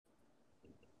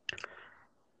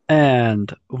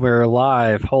And we're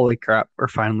live. Holy crap, we're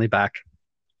finally back.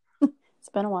 It's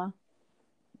been a while.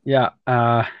 Yeah,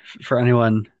 for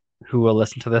anyone who will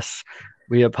listen to this,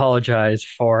 we apologize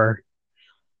for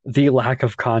the lack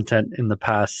of content in the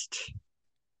past.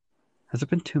 Has it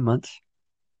been 2 months?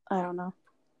 I don't know.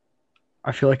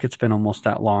 I feel like it's been almost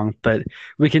that long, but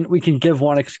we can give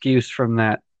one excuse from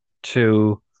that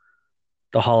to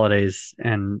the holidays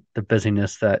and the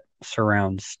busyness that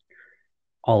surrounds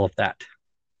all of that.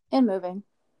 And moving.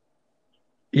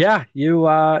 Yeah, you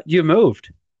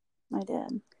moved. I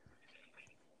did.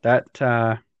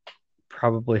 That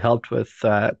probably helped with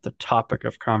the topic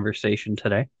of conversation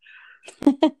today.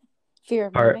 Fear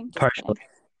of Part moving. Just partially.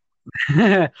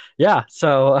 kidding. Yeah,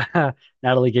 so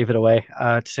Natalie gave it away.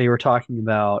 So you were talking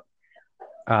about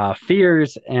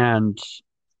fears and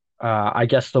I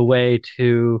guess the way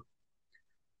to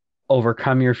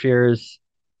overcome your fears.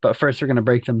 But first, we're going to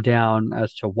break them down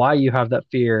as to why you have that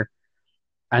fear,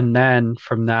 and then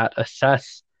from that,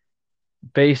 assess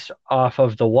based off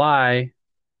of the why,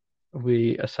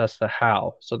 we assess the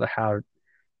how. So the how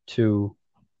to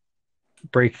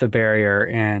break the barrier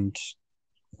and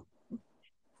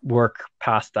work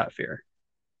past that fear.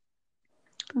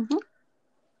 Hmm.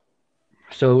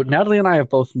 So Natalie and I have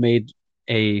both made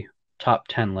a top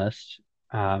 10 list.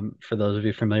 For those of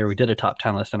you familiar, we did a top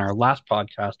 10 list in our last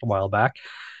podcast a while back,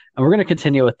 and we're going to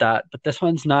continue with that. But this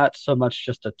one's not so much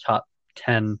just a top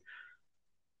 10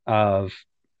 of,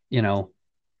 you know,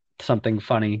 something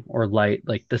funny or light.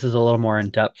 Like this is a little more in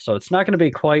depth, so it's not going to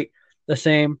be quite the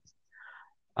same.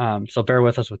 So bear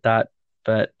with us with that.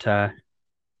 But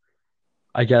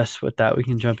I guess with that, we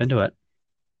can jump into it.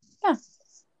 Yeah.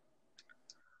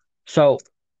 So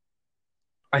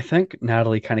I think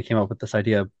Natalie kind of came up with this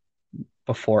idea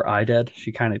before I did.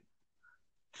 She kind of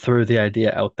threw the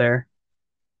idea out there.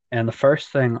 And the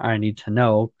first thing I need to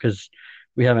know, because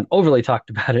we haven't overly talked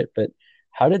about it, but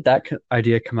how did that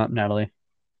idea come up, Natalie?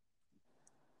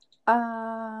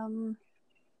 Um,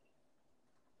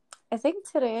 I think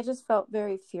today I just felt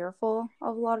very fearful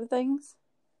of a lot of things.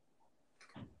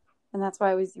 And that's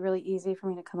why it was really easy for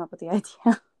me to come up with the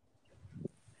idea.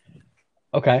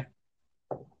 Okay.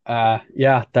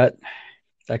 Yeah, that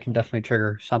can definitely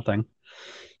trigger something.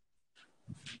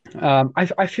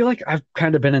 I feel like I've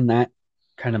kind of been in that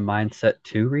kind of mindset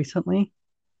too recently.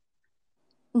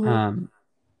 Hmm. Um,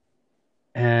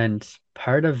 and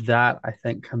part of that I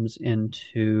think comes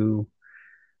into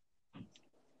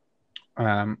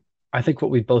um, I think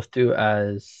what we both do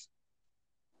as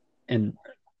in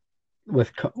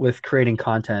with creating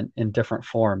content in different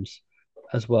forms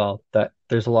as well, that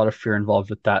there's a lot of fear involved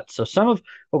with that. So some of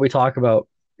what we talk about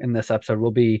in this episode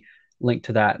will be linked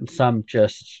to that and some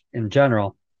just in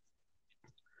general.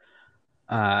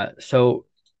 So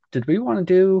did we want to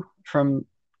do from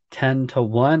 10 to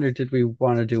 1 or did we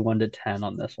want to do 1 to 10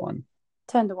 on this one?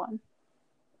 10 to 1.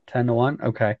 10 to 1?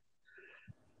 Okay.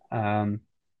 Um,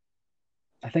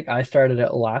 I think I started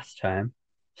it last time.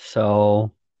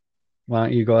 So why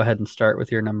don't you go ahead and start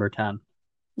with your number 10?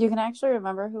 You can actually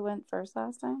remember who went first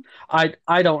last time?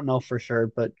 I don't know for sure,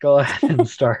 but go ahead and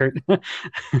start.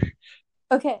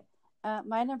 Okay.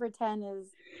 My number 10 is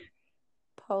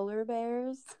polar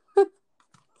bears.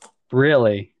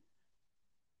 Really?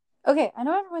 Okay, I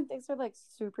know everyone thinks they're like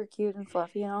super cute and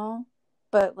fluffy and all,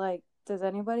 but like, does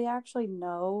anybody actually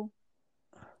know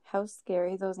how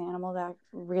scary those animals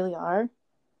really are?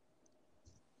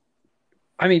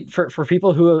 I mean, for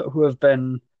people who have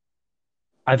been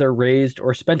either raised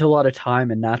or spent a lot of time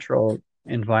in natural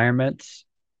environments,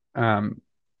 um,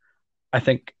 I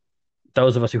think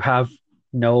those of us who have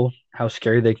know how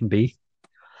scary they can be.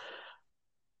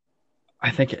 I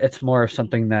think it's more of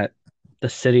something that the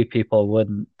city people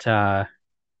wouldn't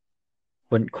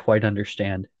quite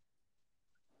understand.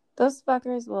 Those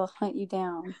fuckers will hunt you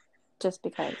down just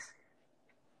because.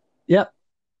 Yep,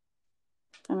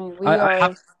 I mean, I, we I,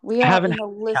 have, are we I are haven't in had the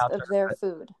an list encounter, of their but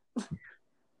food.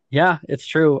 yeah, it's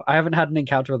true. I haven't had an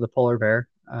encounter with a polar bear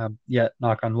yet,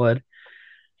 knock on wood.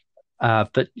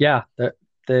 But yeah,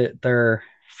 they're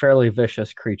fairly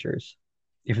vicious creatures,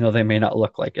 even though they may not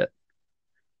look like it.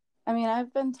 I mean,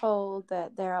 I've been told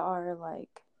that there are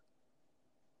like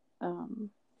um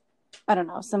I don't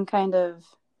know, some kind of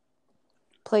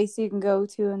place you can go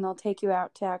to and they'll take you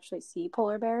out to actually see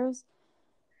polar bears,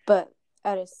 but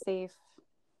at a safe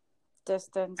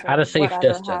distance At or a safe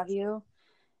whatever have distance. you.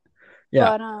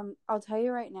 Yeah. But I'll tell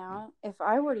you right now, if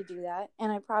I were to do that,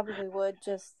 and I probably would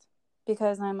just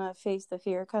because I'm a face the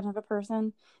fear kind of a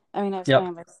person. I mean, I've Yep.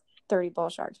 swam with 30 bull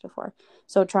sharks before,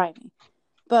 so try me.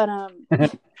 But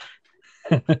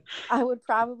I would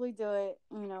probably do it,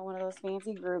 one of those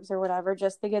fancy groups or whatever,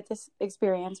 just to get this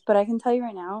experience. But I can tell you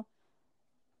right now,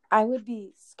 I would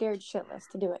be scared shitless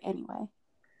to do it anyway.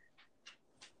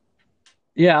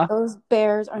 Yeah, Those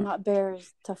bears are not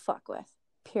bears to fuck with,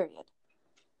 period.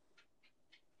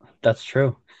 that's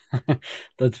true.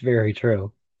 That's very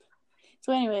true.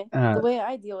 So, anyway, the Uh, way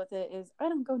I deal with it is I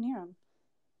don't go near them.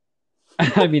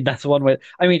 I mean, that's one way.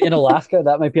 I mean, in Alaska,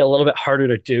 that might be a little bit harder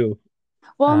to do.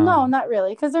 Well, no, Um, not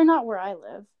really, because they're not where I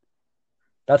live.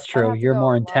 that's I'd true. have to You're go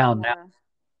more a in lot town now. more.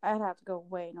 I'd have to go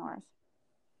way north.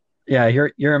 Yeah,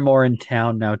 you're more in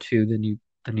town now too than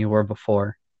you were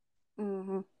before,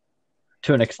 Hmm.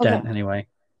 to an Okay, extent anyway.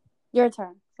 your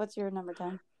turn. What's your number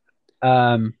 10?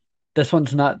 Um, this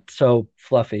one's not so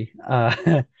fluffy.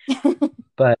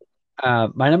 But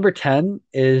my number 10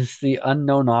 is the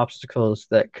unknown obstacles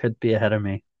that could be ahead of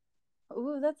me.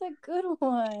 Ooh, that's a good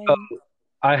So one.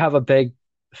 I have a big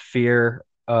fear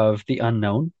of the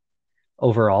unknown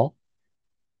overall.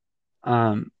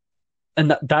 Um,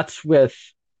 and that's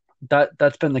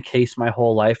been the case my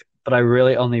whole life, but I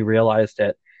really only realized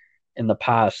it in the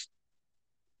past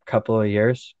couple of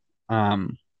years.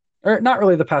 Um, or not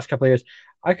really the past couple of years.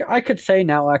 I could say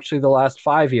now actually the last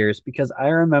 5 years because I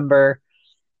remember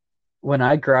when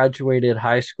I graduated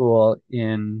high school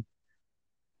in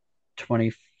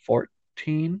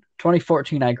 2014.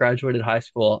 2014, I graduated high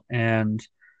school, and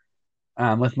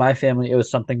with my family, it was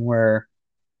something where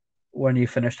when you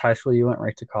finished high school, you went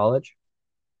right to college.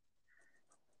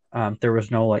 There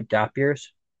was no like gap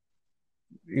years.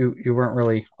 You weren't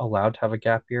really allowed to have a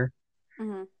gap year,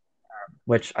 Hmm.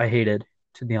 which I hated,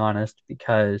 to be honest,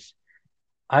 because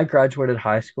I graduated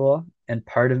high school, and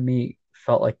part of me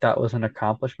felt like that was an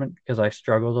accomplishment because I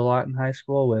struggled a lot in high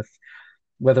school with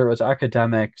whether it was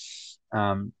academics,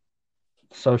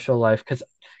 social life,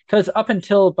 because up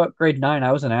until about grade 9,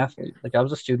 I was an athlete. Like I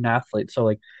was a student athlete, so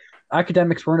like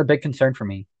academics weren't a big concern for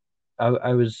me.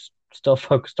 I was still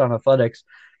focused on athletics,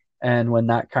 and when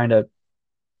that kind of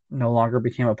no longer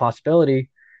became a possibility,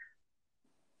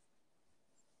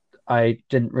 I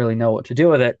didn't really know what to do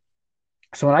with it.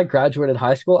 So when I graduated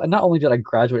high school, and not only did I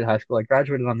graduate high school, I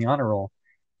graduated on the honor roll,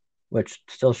 which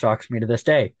still shocks me to this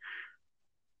day.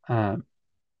 Um,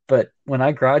 but when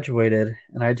I graduated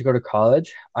and I had to go to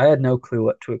college, I had no clue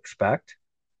what to expect.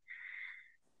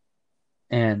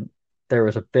 And there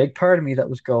was a big part of me that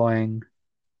was going,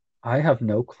 I have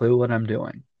no clue what I'm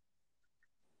doing.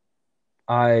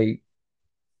 I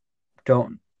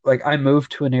don't like, I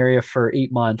moved to an area for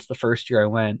 8 months the first year I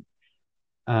went.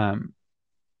 Um,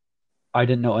 I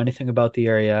didn't know anything about the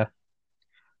area.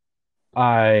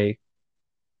 I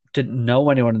didn't know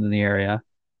anyone in the area.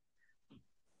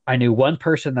 I knew one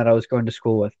person that I was going to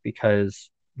school with because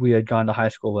we had gone to high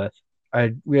school with.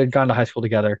 We had gone to high school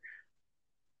together.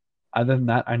 Other than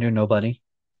that, I knew nobody.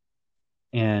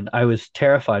 And I was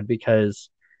terrified because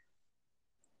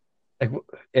like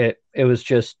it was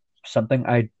just something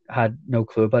I had no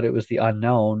clue about. It was the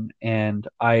unknown, and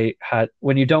I had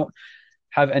when you don't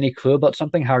have any clue about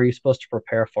something, how are you supposed to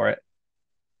prepare for it,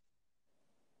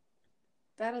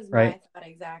 That is right? my thought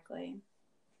exactly.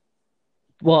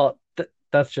 Well,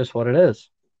 that's just what it is.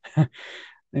 I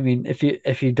mean,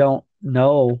 if you don't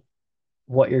know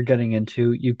what you're getting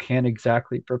into, you can't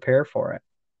exactly prepare for it.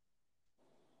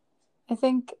 I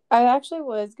think I actually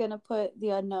was gonna put the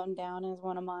unknown down as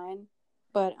one of mine,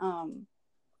 but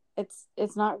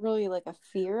it's not really like a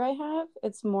fear I have.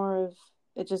 It's more of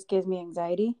it just gives me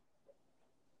anxiety.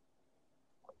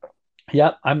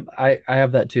 Yeah, I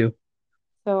have that too.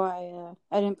 So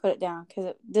I didn't put it down because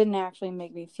it didn't actually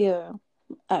make me feel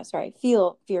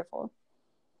fearful.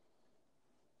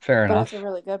 Fair But that's a enough.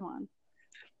 really good one.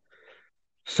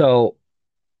 So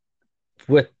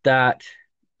with that,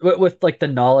 with like the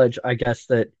knowledge, I guess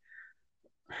that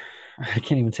I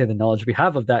can't even say the knowledge we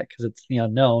have of that because it's the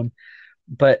unknown,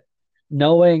 but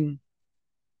knowing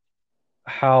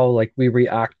how like we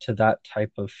react to that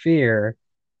type of fear,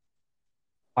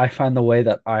 I find the way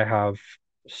that I have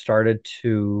started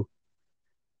to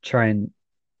try and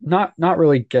not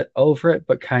really get over it,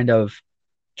 but kind of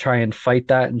try and fight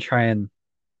that and try and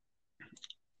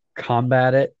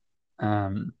combat it,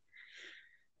 um,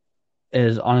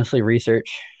 is honestly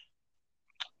research.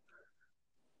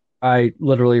 I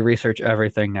literally research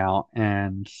everything now,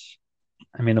 and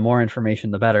I mean, the more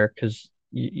information, the better, because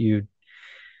I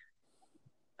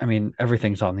mean,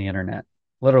 everything's on the internet,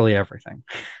 literally everything.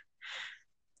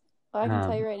 Well, I can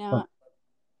tell you right But now,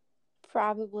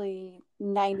 probably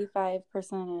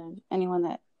 95% of anyone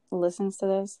that listens to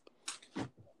this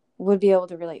would be able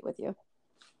to relate with you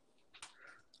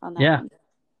on that yeah, one.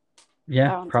 yeah,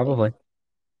 Honestly. probably.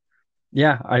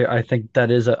 Yeah, I think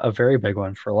that is a very big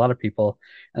one for a lot of people.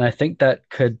 And I think that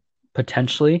could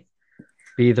potentially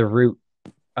be the root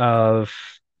of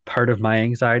part of my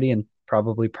anxiety and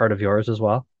probably part of yours as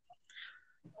well.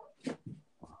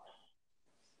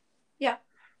 Yeah.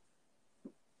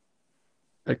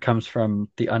 It comes from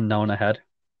the unknown ahead.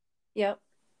 Yep.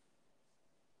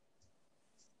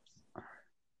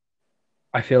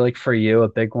 I feel like for you, a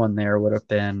big one there would have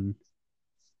been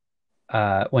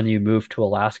when you moved to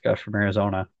Alaska from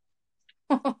Arizona.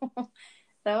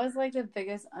 That was like the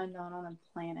biggest unknown on the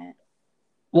planet.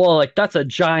 Well, like that's a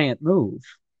giant move.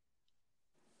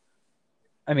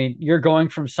 I mean, you're going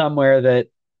from somewhere that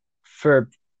for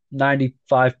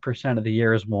 95% of the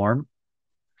year is warm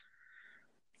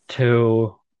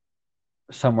to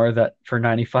somewhere that for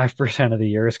 95% of the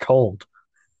year is cold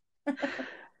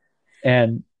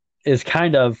and is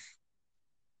kind of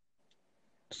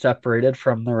separated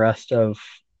from the rest of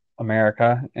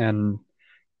America. And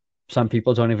some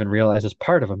people don't even realize it's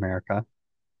part of America.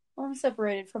 Well, I'm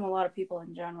separated from a lot of people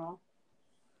in general.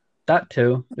 That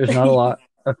too. There's not a lot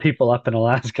of people up in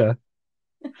Alaska.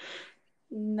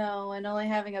 No, and only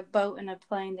having a boat and a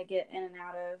plane to get in and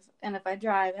out of. And if I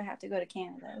drive, I have to go to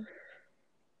Canada.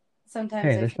 Sometimes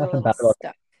Hey, I there's feel a nothing little bad about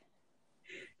that. stuck.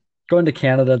 Going to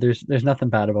Canada. There's nothing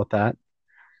bad about that.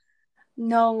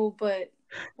 No, but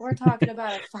we're talking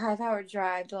about a 5 hour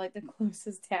drive to like the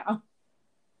closest town.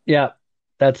 Yeah,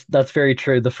 that's very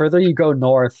true. The further you go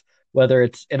north, whether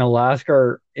it's in Alaska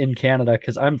or in Canada,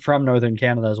 because I'm from northern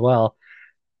Canada as well,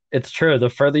 it's true. The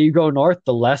further you go north,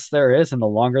 the less there is and the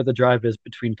longer the drive is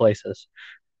between places.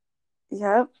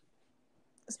 Yep.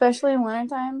 Especially in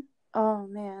wintertime. Oh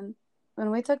man.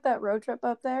 When we took that road trip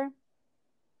up there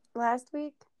last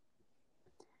week,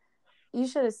 you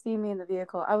should have seen me in the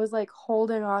vehicle. I was like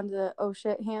holding on to the oh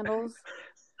shit handles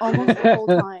almost the whole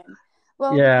time.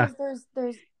 Well, Yeah, because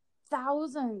there's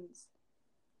thousands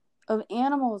of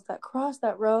animals that cross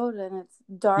that road and it's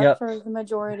dark yep, for the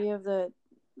majority of the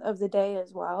day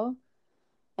as well.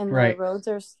 And the right. roads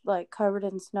are like covered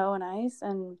in snow and ice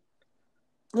and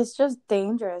it's just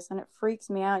dangerous and it freaks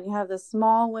me out. You have this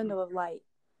small window of light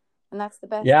and that's the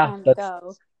best Yeah, time to that's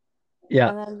go. yeah,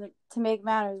 And then to make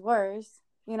matters worse,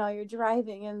 you're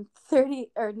driving in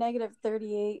 30 or negative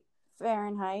 38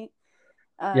 Fahrenheit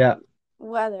yeah.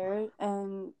 weather,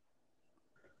 and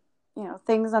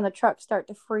things on the truck start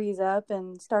to freeze up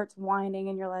and starts whining,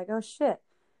 and you're like, oh shit,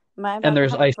 am I And about to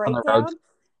there's have a ice on the roads.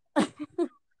 breakdown?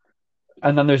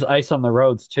 And then there's ice on the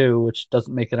roads too, which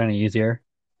doesn't make it any easier.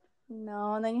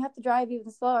 No, and then you have to drive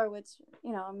even slower, which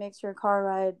makes your car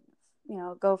ride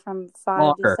go from 5 to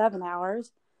Longer. 7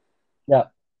 hours. Yeah.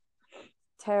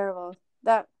 Terrible.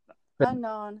 That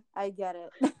unknown, I get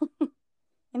it.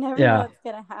 You never know Yeah, what's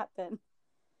gonna happen.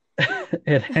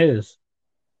 it is.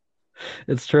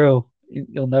 It's true.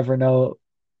 You'll never know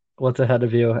what's ahead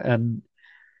of you, and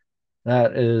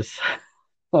that is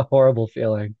a horrible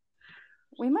feeling.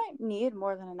 We might need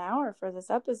more than an hour for this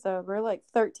episode. We're like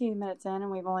 13 minutes in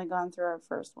and we've only gone through our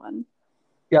first one.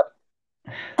 Yep,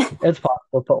 it's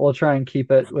possible, but we'll try and keep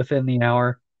it within the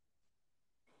hour.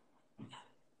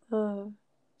 Uh,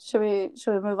 should we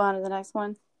move on to the next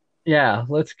one? Yeah,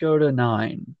 let's go to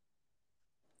 9.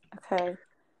 Okay.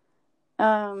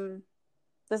 Um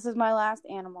this is my last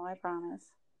animal, I promise.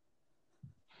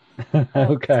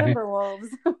 Okay. Timberwolves.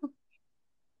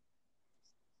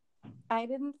 I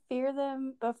didn't fear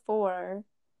them before,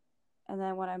 and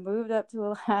then when I moved up to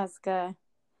Alaska,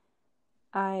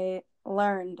 I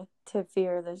learned to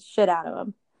fear the shit out of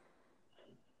them.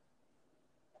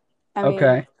 I mean,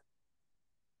 Okay.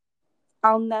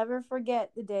 I'll never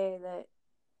forget the day that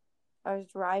I was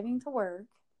driving to work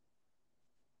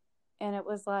and it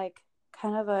was like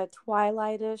kind of a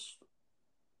twilightish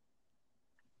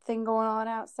thing going on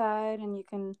outside, and you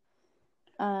can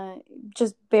uh,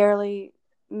 just barely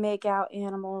make out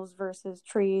animals versus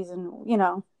trees,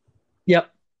 and.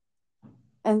 Yep.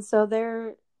 And so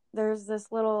there's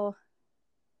this little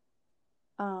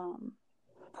um,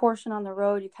 portion on the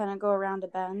road. You kind of go around a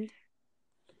bend,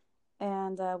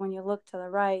 and when you look to the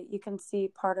right, you can see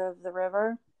part of the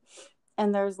river.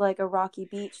 And there's like a rocky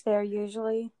beach there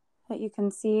usually that you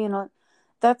can see, and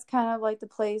that's kind of like the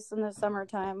place in the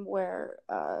summertime where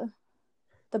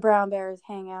the brown bears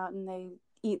hang out and they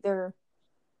eat their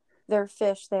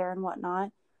fish there and whatnot.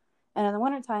 And in the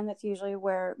wintertime, that's usually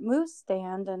where moose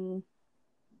stand and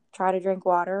try to drink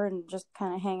water and just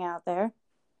kind of hang out there.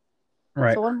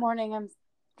 Right. So one morning I'm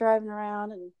driving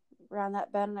around and around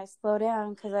that bend and I slow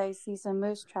down because I see some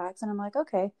moose tracks and I'm like,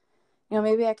 okay,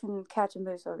 maybe I can catch a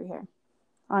moose over here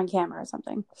on camera or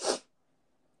something.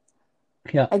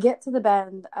 Yeah. I get to the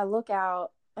bend, I look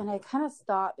out, and I kind of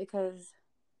stopped because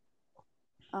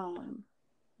no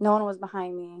one was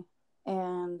behind me,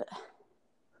 and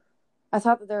I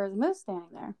thought that there was a moose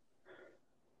standing there.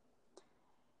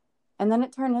 And then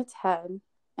it turned its head,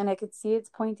 and I could see its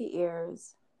pointy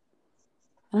ears.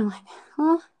 And I'm like,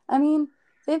 well, I mean,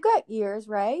 they've got ears,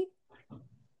 right? Well,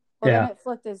 then Yeah. it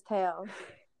flicked his tail,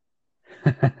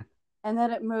 and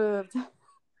then it moved.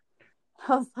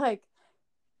 I was like,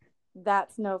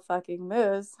 that's no fucking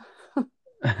moose.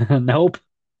 Nope.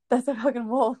 That's a fucking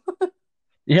wolf.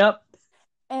 Yep.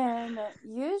 And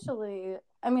usually,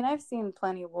 I mean, I've seen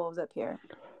plenty of wolves up here.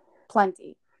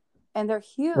 Plenty. And they're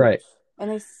huge. Right. And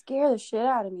they scare the shit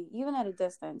out of me, even at a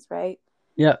distance, right?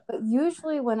 Yeah. But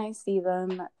usually when I see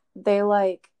them, they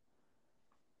like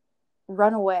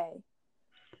run away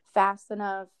fast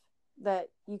enough that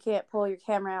you can't pull your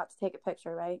camera out to take a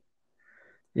picture, right?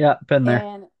 Yeah. Been there.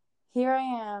 And here I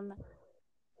am,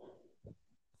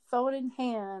 phone in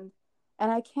hand,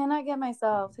 and I cannot get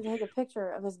myself to take a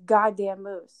picture of this goddamn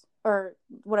moose, or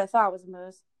what I thought was a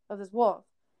moose, of this wolf,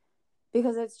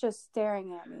 because it's just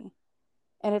staring at me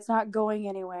and it's not going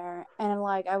anywhere. And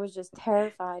like, I was just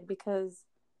terrified because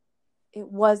it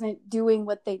wasn't doing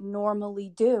what they normally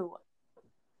do.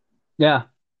 Yeah.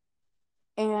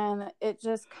 And it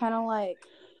just kind of like,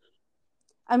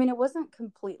 I mean, it wasn't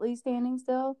completely standing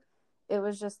still. It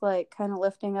was just like kind of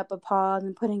lifting up a paw and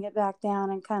then putting it back down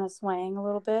and kind of swaying a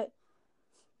little bit.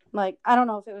 Like, I don't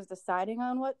know if it was deciding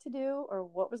on what to do or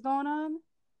what was going on,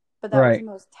 but that was the Right.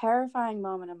 most terrifying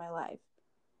moment of my life.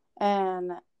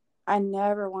 And I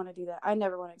never want to do that. I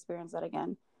never want to experience that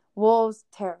again. Wolves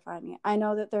terrify me. I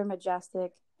know that they're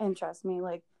majestic, and trust me,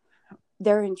 like,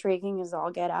 they're intriguing as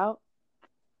all get out.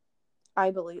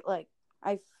 I believe, like,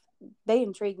 they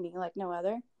intrigue me like no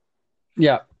other.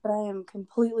 Yeah. But I am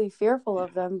completely fearful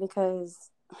of them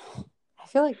because I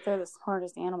feel like they're the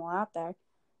smartest animal out there.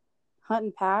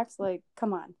 Hunting packs, like,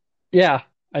 come on. Yeah.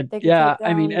 They could Yeah. take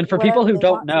I mean, down and for people whatever who they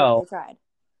don't want to if know, they tried.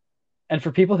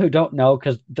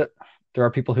 because there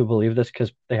are people who believe this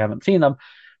because they haven't seen them,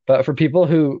 but for people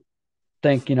who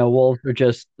think, wolves are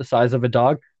just the size of a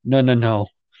dog, no, no, no.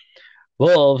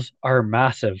 Wolves are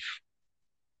massive.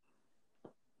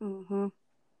 Mm-hmm. And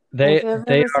if They you've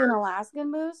they ever seen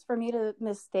Alaskan moose, for me to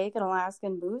mistake an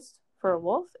Alaskan moose for a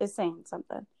wolf is saying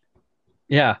something.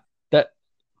 Yeah, that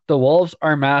the wolves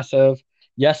are massive.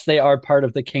 Yes, they are part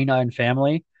of the canine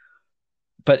family,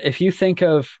 but if you think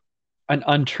of an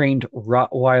untrained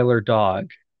Rottweiler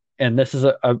dog, and this is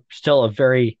still a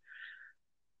very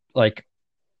like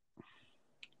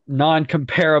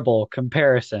non-comparable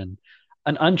comparison,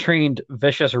 an untrained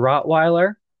vicious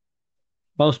Rottweiler,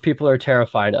 most people are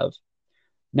terrified of.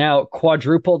 Now,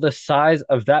 quadruple the size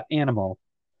of that animal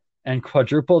and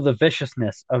quadruple the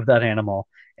viciousness of that animal,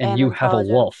 and And you have a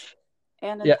intelligence. wolf.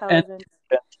 And Yeah, intelligence.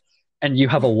 and you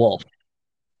have a wolf.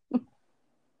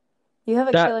 You have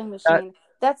a That killing that machine.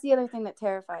 That's the other thing that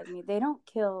terrifies me. They don't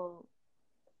kill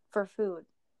for food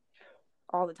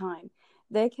all the time.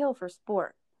 They kill for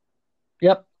sport.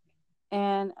 yep.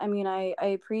 And I mean, I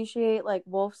appreciate like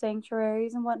wolf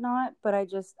sanctuaries and whatnot, but I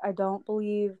don't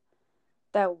believe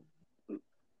that.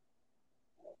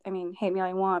 I mean, hate me all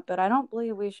you want, but I don't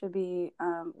believe we should be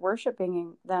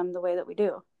worshiping them the way that we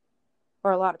do,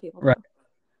 or a lot of people Right. do.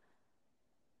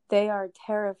 They are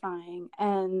terrifying,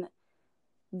 and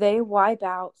they wipe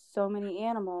out so many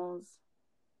animals.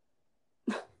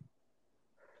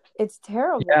 It's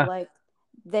terrible. Yeah. Like,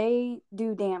 they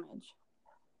do damage.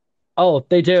 Oh,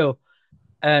 they do.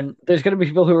 And there's going to be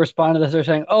people who respond to this. They're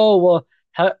saying, "Oh, well,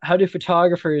 how do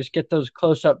photographers get those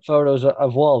close-up photos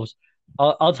of wolves?"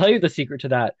 I'll tell you the secret to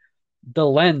that. The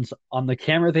lens on the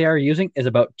camera they are using is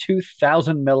about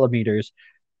 2,000 millimeters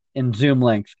in zoom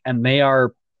length, and they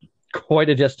are quite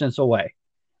a distance away.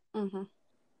 Mm-hmm.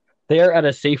 They are at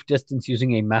a safe distance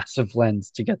using a massive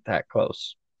lens to get that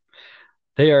close.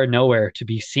 They are nowhere to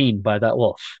be seen by that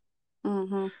wolf.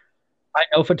 Mm-hmm. I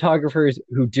know photographers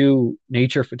who do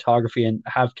nature photography and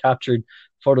have captured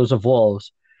photos of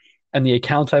wolves, and the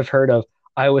accounts I've heard of,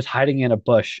 I was hiding in a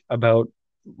bush about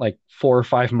like 4 or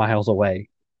 5 miles away.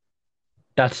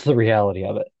 That's the reality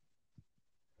of it.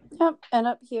 Yep. And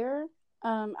up here,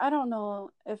 I don't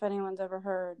know if anyone's ever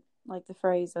heard like the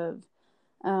phrase of,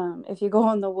 if you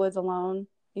go in the woods alone,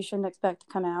 you shouldn't expect to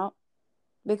come out,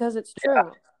 because it's Yeah.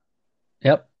 true.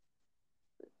 Yep.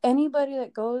 Anybody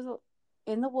that goes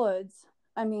in the woods,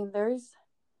 I mean, there's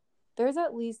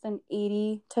at least an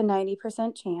 80 to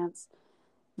 90% chance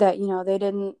that, they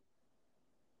didn't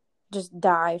just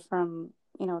die from,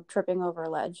 tripping over a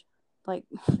ledge. Like,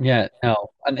 Yeah. No,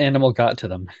 an animal got to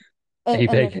them. and, A and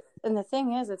the big. and the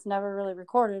thing is, it's never really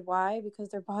recorded. Why? Because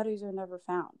their bodies are never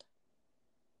found.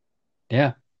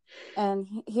 Yeah. And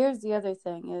here's the other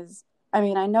thing is, I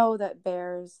mean, I know that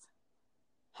bears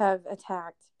have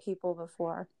attacked people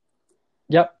before,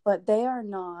 Yep. but they are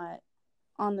not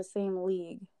on the same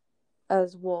league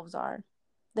as wolves are.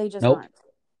 They just Nope. aren't.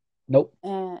 Nope.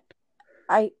 And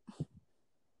I,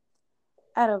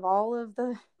 out of all of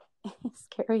the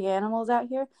scary animals out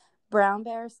here, brown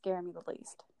bears scare me the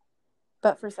least.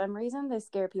 But for some reason, they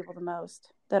scare people the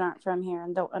most that aren't from here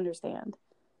and don't understand.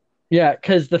 Yeah,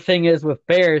 because the thing is with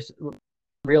bears,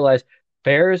 realize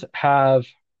bears have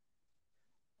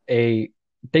a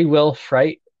they will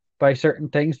fright by certain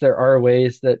things. There are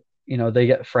ways that, they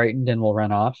get frightened and will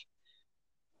run off,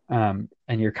 and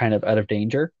you're kind of out of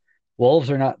danger. Wolves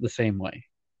are not the same way.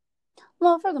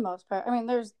 Well, for the most part, I mean,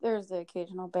 there's the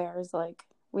occasional bears. Like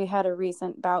we had a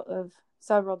recent bout of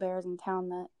several bears in town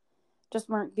that just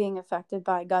weren't being affected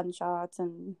by gunshots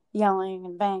and yelling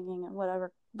and banging and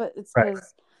whatever. But it's Right.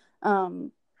 because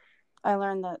um, I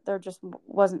learned that there just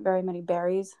wasn't very many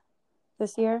berries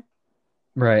this year,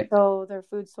 Right. so their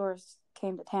food source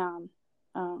came to town,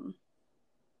 um,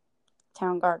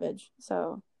 town garbage.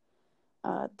 So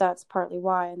that's partly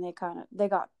why, and they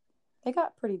got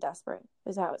pretty desperate,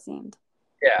 is how it seemed.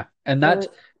 Yeah. And It that's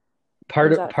was it part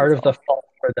was of out of part of the control. fault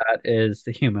for that is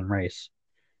the human race.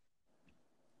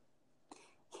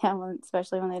 Yeah,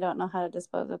 especially when they don't know how to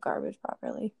dispose of garbage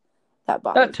properly. That That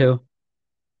bothers me. too.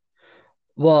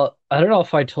 Well, I don't know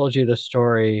if I told you the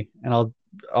story, and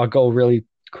I'll go really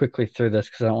quickly through this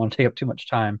because I don't want to take up too much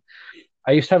time.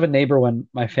 I used to have a neighbor when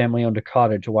my family owned a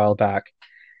cottage a while back,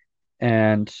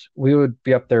 and we would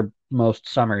be up there most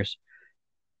summers.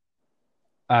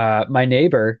 My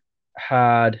neighbor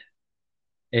had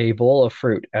a bowl of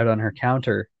fruit out on her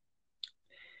counter,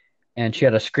 and she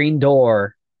had a screen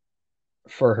door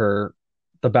for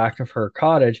the back of her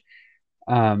cottage.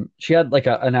 She had like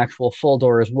an actual full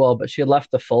door as well, but she had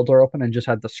left the full door open and just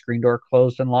had the screen door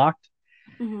closed and locked.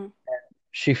 Hmm.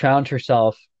 She found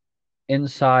herself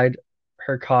inside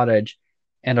her cottage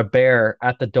and a bear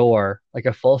at the door, like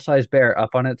a full-size bear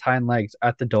up on its hind legs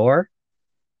at the door.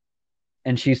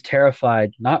 And she's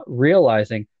terrified, not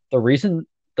realizing the reason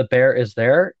the bear is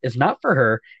there is not for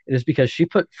her. It is because she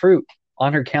put fruit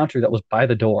on her counter that was by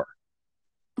the door.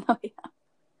 Oh yeah.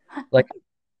 Like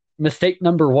mistake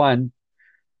number one,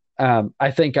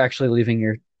 I think actually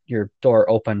leaving your door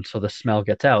open so the smell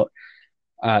gets out.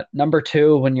 Number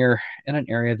two, when you're in an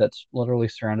area that's literally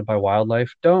surrounded by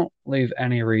wildlife, don't leave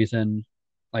any reason,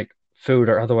 like food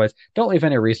or otherwise, don't leave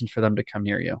any reason for them to come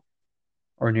near you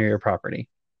or near your property.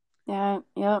 Yeah,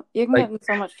 yep. You can get Like, in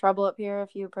so much trouble up here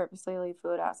if you purposely leave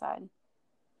food outside.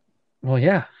 well,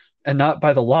 yeah, and not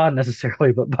by the law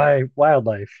necessarily, but by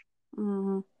wildlife.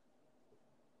 Hmm.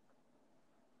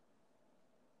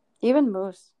 Even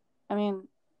moose. I mean, I'm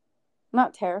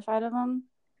not terrified of them,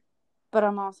 but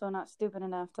I'm also not stupid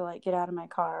enough to like get out of my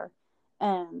car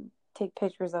and take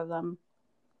pictures of them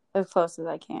as close as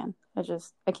I can.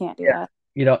 I can't do Yeah,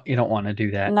 that. you don't want to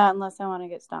do that. Not unless I want to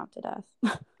get stomped to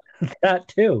death. That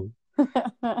too.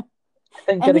 I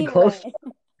think getting close Anyway,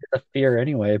 is a fear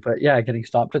anyway, but yeah, getting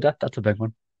stomped to death, that's a big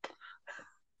one.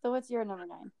 so what's your number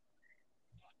nine?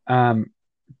 Um,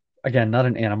 Again, not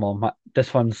an animal.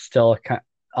 This one's still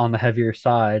on the heavier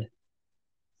side.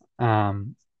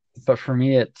 Um, but for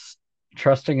me, it's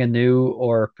trusting a new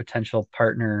or potential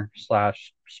partner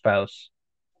slash spouse.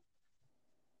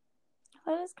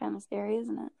 That is kind of scary,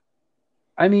 isn't it?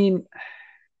 I mean,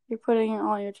 You're putting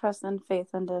all your trust and faith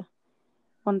into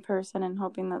one person and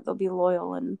hoping that they'll be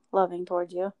loyal and loving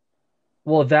towards you.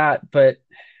 well, that, but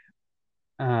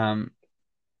um,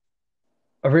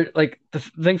 like the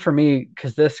thing for me,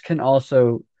 because this can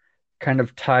also kind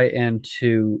of tie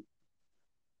into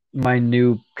my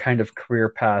new kind of career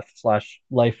path slash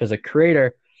life as a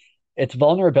creator. It's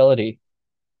vulnerability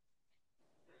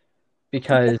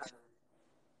because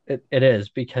it is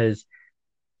because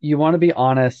you want to be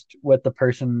honest with the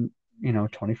person,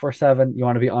 24/7. You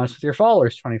want to be honest with your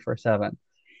followers 24/7.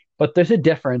 But there's a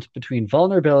difference between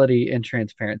vulnerability and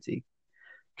transparency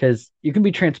because you can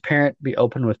be transparent, be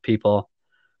open with people,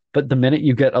 but the minute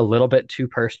you get a little bit too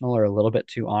personal or a little bit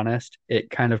too honest, it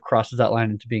kind of crosses that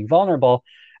line into being vulnerable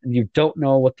and you don't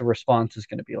know what the response is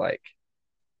going to be like.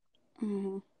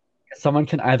 Mm-hmm. Someone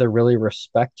can either really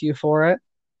respect you for it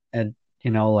and,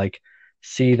 like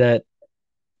see that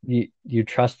you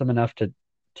trust them enough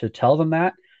to tell them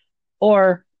that,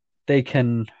 or they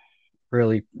can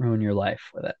really ruin your life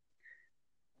with it.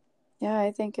 Yeah,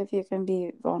 I think if you can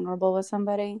be vulnerable with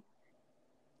somebody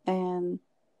and,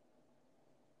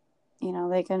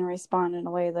 they can respond in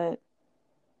a way that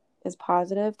is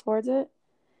positive towards it,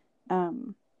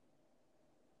 um,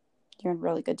 you're in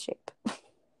really good shape.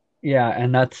 Yeah,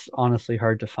 and that's honestly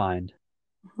hard to find.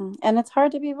 Mhm. And it's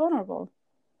hard to be vulnerable.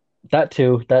 That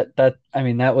too, that I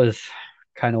mean that was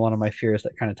kind of one of my fears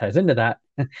that kind of ties into that.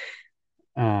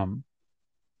 Um,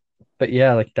 but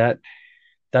yeah, like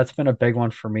that's been a big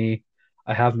one for me.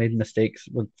 I have made mistakes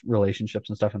with relationships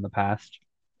and stuff in the past.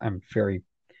 I'm very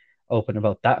open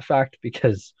about that fact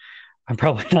because I'm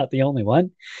probably not the only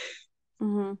one.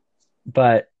 Hmm.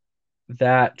 But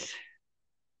that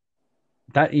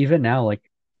that even now, like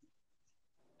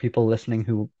people listening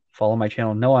who follow my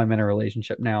channel know I'm in a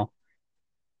relationship now.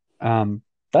 Um,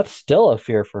 that's still a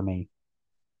fear for me.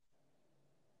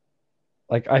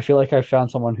 Like I feel like I found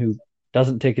someone who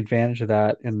doesn't take advantage of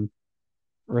that and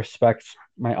respects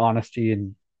my honesty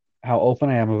and how open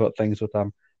I am about things with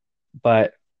them.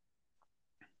 But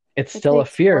it's It still a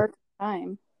takes fear. work,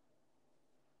 time.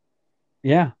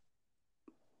 Yeah.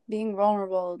 Being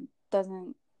vulnerable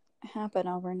doesn't happen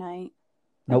overnight.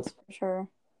 Nope. That's for sure.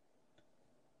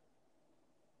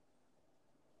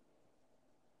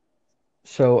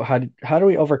 So how do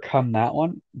we overcome that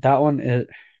one? That one is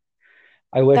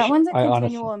I That wish one's a I honestly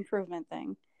continual improvement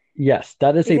thing yes,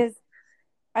 that is a because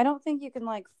I don't think you can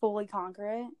like fully conquer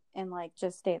it and like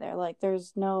just stay there. Like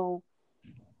there's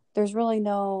really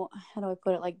no, how do I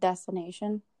put it, like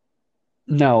destination.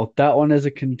 no, that one is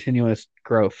a continuous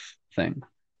growth thing.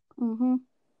 Mm-hmm.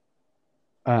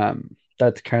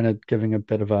 That's kind of giving a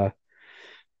bit of a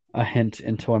hint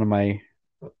into one of my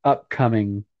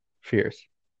upcoming fears,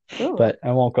 Ooh. but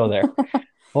I won't go there.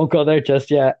 Won't go there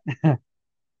just yet.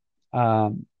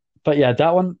 Um, but yeah,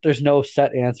 that one, there's no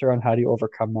set answer on how do you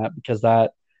overcome that because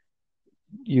that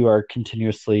you are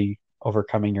continuously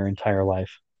overcoming your entire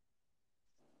life.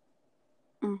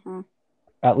 Mm-hmm.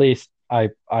 At least I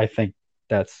think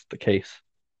that's the case.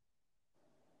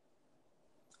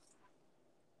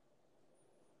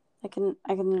 I can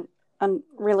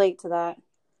relate to that.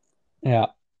 Yeah.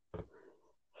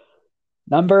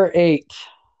 Number 8.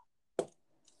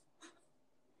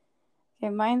 Okay,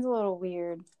 mine's a little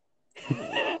weird.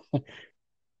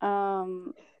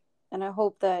 Um, and I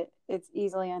hope that it's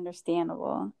easily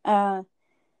understandable.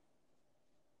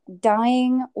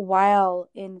 Dying while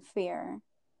in fear.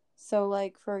 So,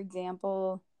 like for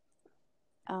example,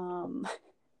 um,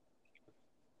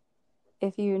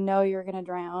 if you know you're gonna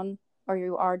drown or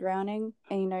you are drowning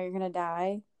and you know you're gonna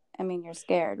die, I mean you're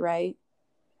scared, right?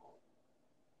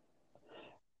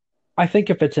 I think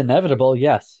if it's inevitable,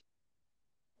 yes.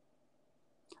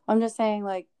 I'm just saying,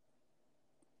 like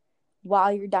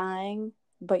while you're dying,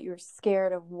 but you're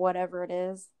scared of whatever it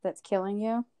is that's killing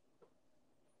you,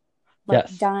 like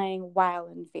Yes. dying while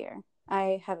in fear.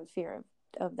 I have a fear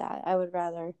of that. I would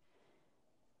rather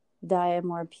die a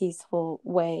more peaceful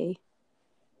way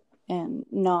and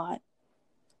not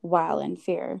while in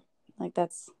fear. Like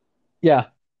that's, Yeah.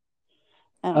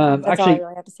 I don't know. That's all I Actually,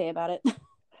 really have to say about it.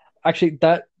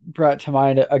 that brought to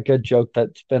mind a good joke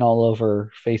that's been all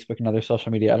over Facebook and other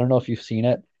social media. I don't know if you've seen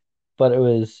it, but it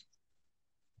was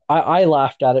I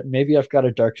laughed at it. Maybe I've got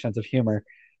a dark sense of humor.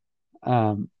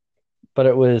 Um, but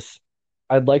it was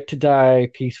I'd like to die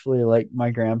peacefully like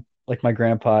my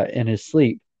grandpa in his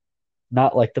sleep,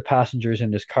 not like the passengers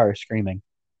in his car screaming.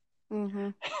 Mm-hmm.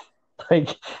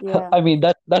 Like Yeah. I mean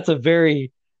that's a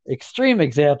very extreme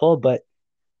example, but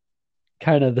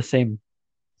kind of the same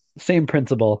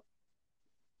principle.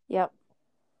 Yep.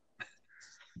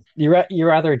 You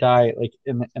rather die like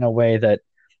in a way that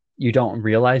you don't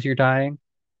realize you're dying,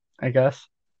 I guess,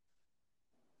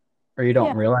 or you don't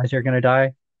Yeah. realize you're gonna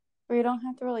die. Where you don't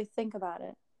have to really think about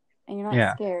it and you're not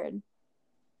Yeah, scared.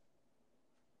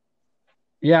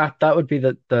 yeah, that would be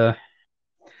the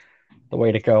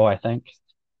way to go, I think.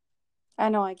 I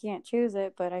know I can't choose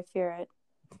it, but I fear it.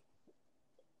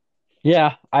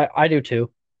 Yeah, I do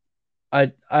too.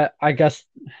 I guess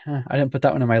I didn't put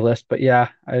that one on my list, but yeah,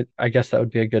 I guess that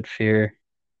would be a good fear.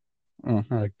 Well,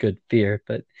 not a good fear,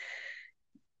 but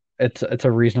it's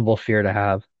a reasonable fear to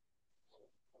have.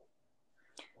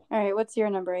 All right, what's your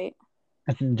number 8?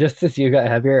 Just as you got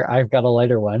heavier, I've got a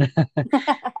lighter one.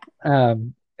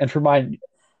 And for my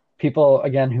people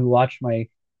again who watch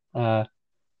uh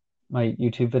my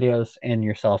YouTube videos and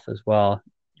yourself as well,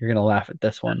 you're gonna laugh at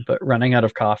this one, but running out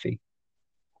of coffee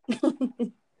for Is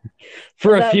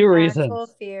a that an few actual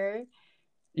reasons. fear?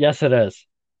 Yes, it is.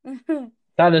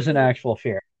 That is an Is it actual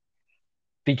fear okay?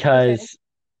 because,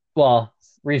 well,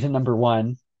 reason number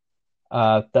one,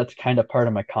 that's kind of part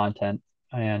of my content,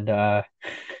 and that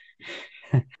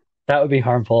would be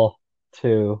harmful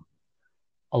to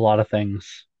a lot of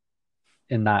things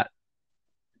in that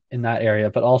area.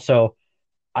 But also,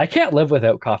 I can't live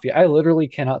without coffee. I literally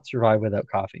cannot survive without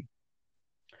coffee.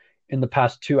 In the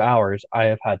past 2 hours, I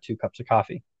have had 2 cups of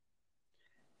coffee.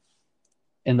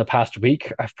 in the past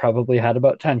week, I've probably had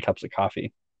about 10 cups of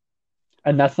coffee.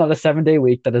 And that's not a 7 day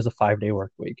week, that is a 5 day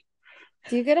work week.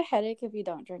 Do you get a headache if you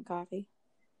don't drink coffee?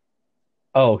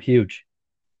 Oh, huge.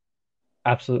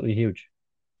 Absolutely huge.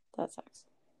 That sucks.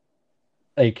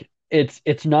 Like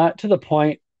it's not to the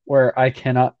point where I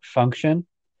cannot function,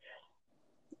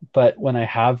 but when I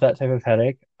have that type of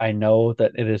headache, I know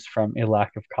that it is from a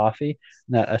lack of coffee,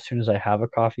 and that as soon as I have a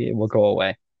coffee, it will go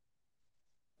away.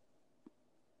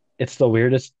 It's the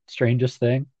weirdest, strangest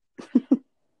thing,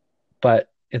 but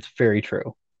it's very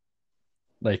true.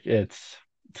 Like it's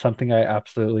something I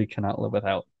absolutely cannot live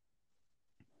without.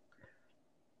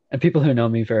 And people who know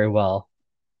me very well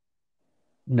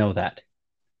know that.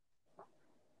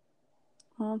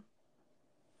 Well,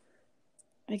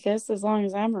 I guess as long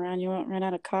as I'm around, you won't run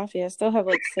out of coffee. I still have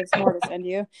like six more to send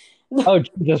you. Oh,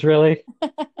 Jesus, really?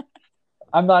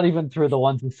 I'm not even through the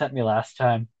ones you sent me last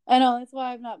time. I know, that's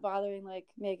why I'm not bothering like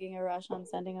making a rush on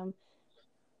sending them.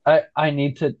 I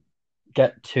need to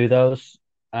get to those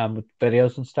with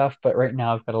videos and stuff, but right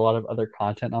now I've got a lot of other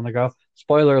content on the go.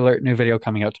 Spoiler alert, new video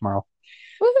coming out tomorrow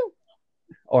Woohoo!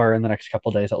 or in the next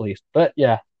couple days at least. But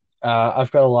yeah,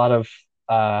 I've got a lot of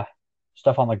uh,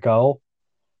 stuff on the go.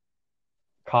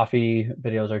 Coffee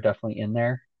videos are definitely in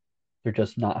there. They're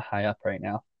just not high up right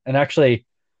now. And actually,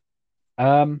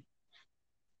 um,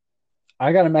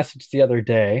 I got a message the other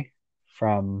day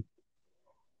from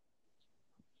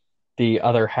the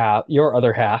other half, your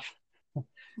other half,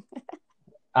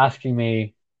 asking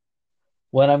me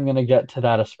when I'm going to get to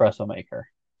that espresso maker.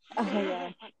 Oh yeah.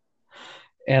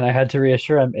 And I had to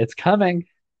reassure him it's coming,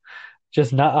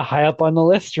 just not high up on the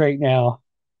list right now.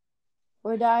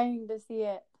 We're dying to see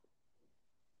it.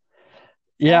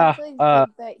 I Yeah, actually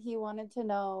think that he wanted to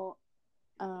know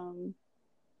um,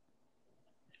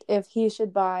 if he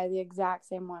should buy the exact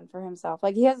same one for himself.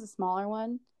 Like he has a smaller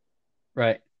one,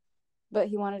 right. but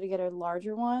he wanted to get a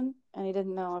larger one, and he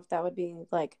didn't know if that would be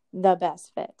like the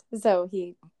best fit. So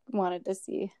he wanted to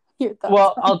see your thoughts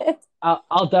Well, on it.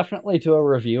 I'll definitely do a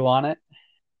review on it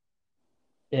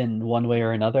in one way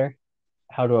or another.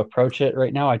 How to approach it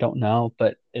right now, I don't know,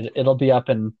 but it'll be up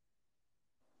in.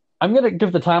 I'm gonna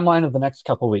give the timeline of the next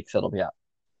couple weeks. It'll be up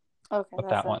Okay, with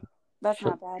that one that's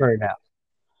not bad. for now.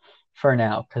 For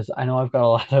now, because I know I've got a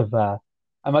lot of.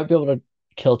 I might be able to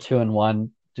kill two in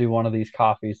one. Do one of these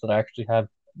coffees that I actually have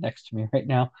next to me right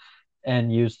now,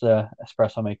 and use the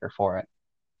espresso maker for it.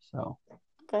 So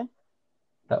Okay.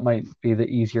 that might be the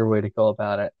easier way to go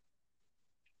about it.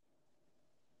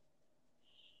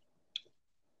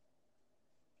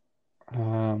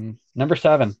 Number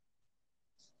 7.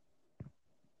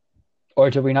 Or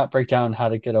did we not break down how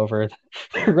to get over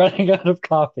running out of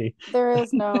coffee?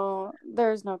 There's no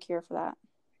cure for that.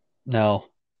 No,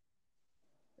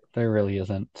 there really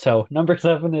isn't. So number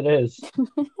 7 it is.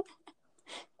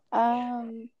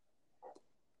 Um,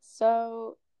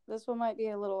 so this one might be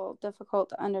a little difficult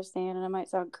to understand and it might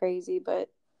sound crazy, but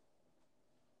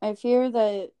I fear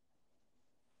that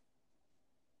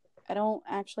I don't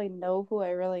actually know who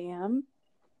I really am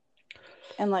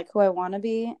and like who I want to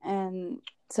be. And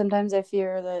sometimes I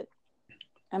fear that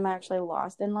I'm actually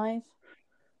lost in life.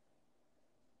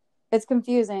 It's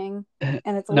confusing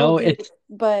and it's a little No, deep,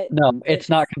 but it's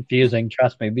not confusing,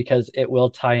 trust me, because it will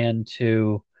tie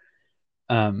into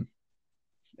um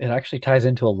it actually ties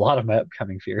into a lot of my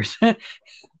upcoming fears.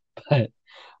 But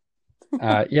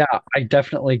yeah, I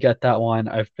definitely get that one.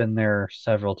 I've been there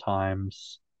several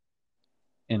times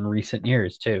in recent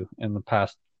years too, in the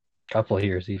past couple of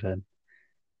years even.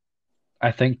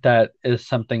 I think that is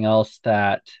something else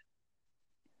that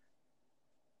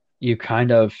you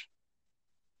kind of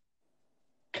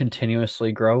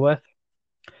continuously grow with.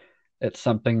 It's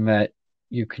something that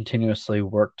you continuously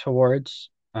work towards.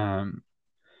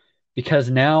 Because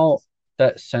now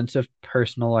that sense of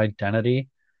personal identity,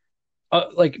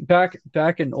 like back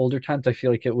in older times, I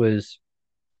feel like it was,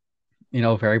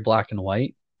 very black and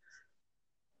white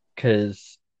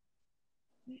because,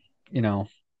 you know,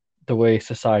 the way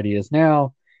society is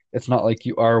now, it's not like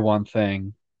you are one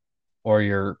thing or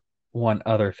you're one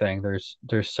other thing. There's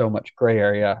so much gray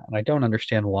area, and I don't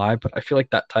understand why, but I feel like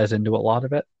that ties into a lot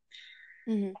of it.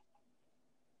 mm-hmm.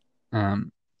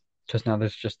 Um, because now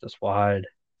there's just this wide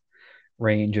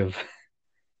range of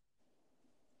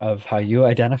how you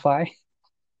identify.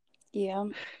 Yeah.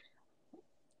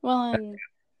 Well, and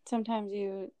sometimes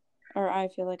I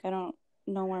feel like I don't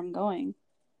know where I'm going.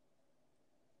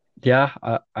 Yeah,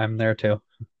 I'm there too.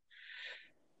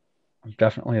 I'm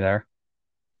definitely there.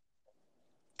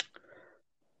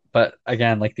 But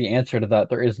again, like the answer to that,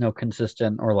 there is no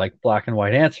consistent or like black and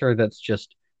white answer. That's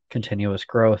just continuous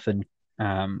growth and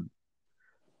um,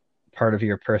 part of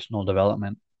your personal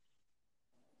development.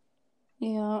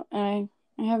 Yeah, I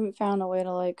haven't found a way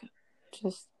to like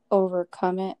just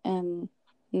overcome it and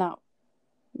not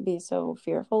be so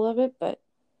fearful of it, but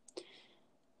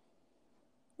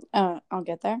I'll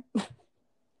get there.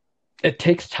 It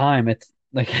takes time. It's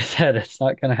like I said, it's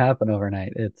not going to happen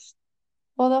overnight. It's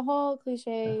Well, the whole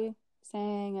cliche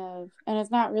saying of, and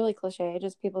it's not really cliche,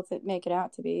 just people that make it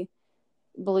out to be,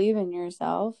 believe in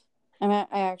yourself. I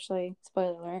actually,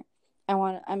 spoiler alert,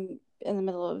 I'm in the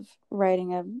middle of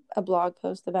writing a blog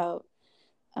post about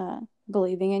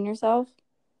believing in yourself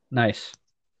nice.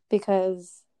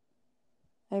 because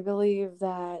I believe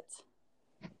that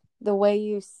the way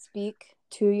you speak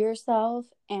to yourself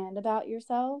and about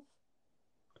yourself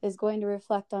is going to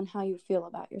reflect on how you feel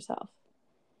about yourself,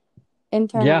 Yeah,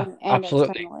 internally and absolutely.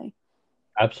 externally.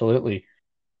 Absolutely.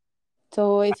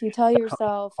 So if you tell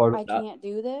yourself, Part of I that. can't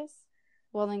do this,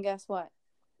 well, then guess what?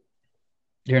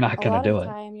 You're not A going to lot of do the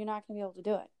it. time, you're not going to be able to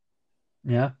do it.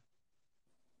 Yeah.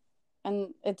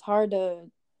 And it's hard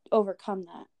to overcome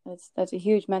that. That's a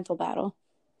huge mental battle.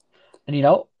 And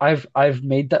I've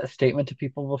made that statement to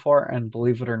people before, and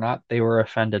believe it or not, they were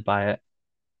offended by it.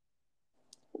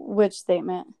 Which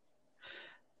statement?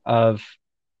 Of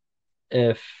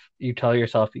if you tell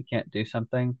yourself you can't do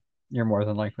something, you're more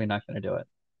than likely not going to do it.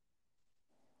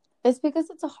 It's because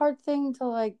it's a hard thing to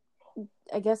like,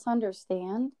 I guess,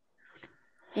 understand.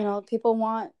 You know, people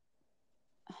want,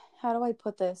 how do I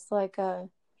put this? Like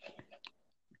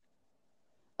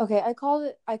okay, I call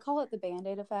it the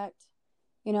band-aid effect.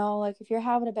 You know, like if you're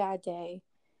having a bad day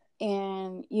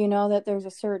and you know that there's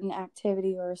a certain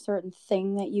activity or a certain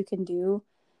thing that you can do,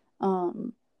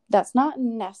 um that's not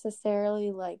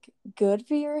necessarily like good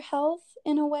for your health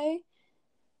in a way,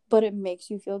 but it makes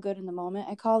you feel good in the moment.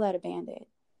 I call that a band-aid.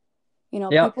 You know,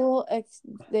 Yeah. people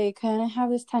they kind of have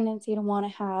this tendency to want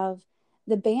to have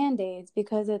the band-aids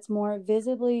because it's more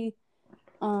visibly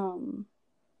um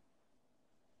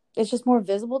it's just more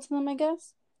visible to them, I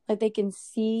guess. Like they can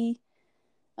see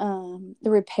the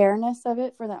repairness of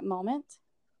it for that moment.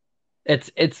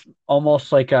 It's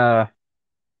almost like a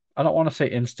I don't want to say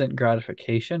instant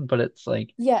gratification, but it's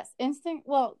like Yes, instant.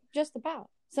 Well, just about.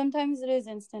 Sometimes it is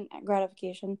instant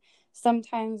gratification.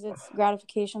 Sometimes it's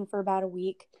gratification for about a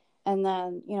week, and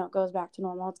then it goes back to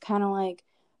normal. It's kind of like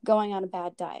going on a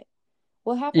bad diet.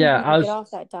 What happens yeah, when you get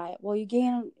off that diet? Well,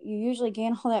 you usually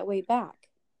gain all that weight back.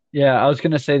 I was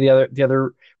gonna say the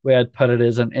other way I'd put it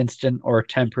is an instant or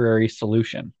temporary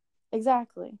solution.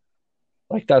 Exactly.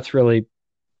 Like that's really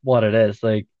what it is.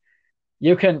 Like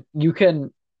you can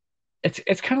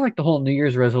it's kind of like the whole New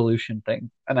Year's resolution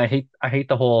thing. And I hate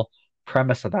the whole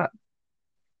premise of that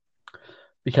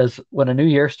because when a new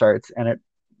year starts, and it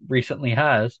recently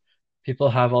has, people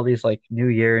have all these like new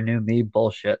year, new me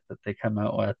bullshit that they come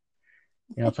out with.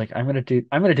 It's like I'm gonna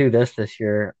do this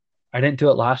year. I didn't do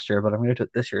it last year, but I'm gonna do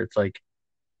it this year. It's like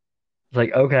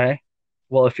okay,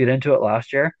 well if you didn't do it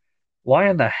last year, why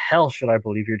in the hell should I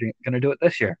believe you're gonna do it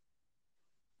this year?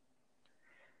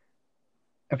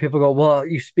 And people go, well,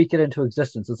 you speak it into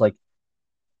existence. It's like,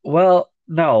 well,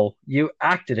 no, you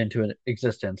act it into an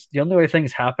existence. The only way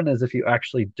things happen is if you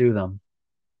actually do them.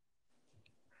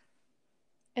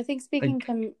 I think speaking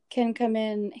Like can come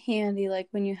in handy, like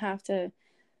when you have to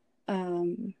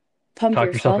um, pump talk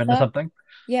yourself yourself into up. something.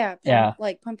 Yeah, Yeah,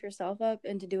 pump yourself up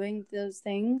into doing those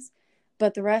things,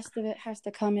 but the rest of it has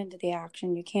to come into the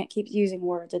action. You can't keep using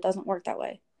words. It doesn't work that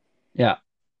way. yeah.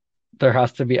 There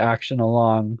has to be action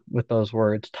along with those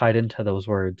words, tied into those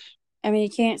words. I mean, you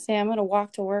can't say I'm going to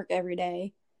walk to work every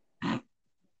day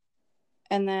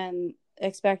and then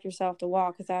expect yourself to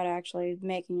walk without actually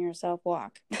making yourself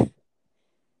walk.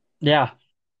 Yeah,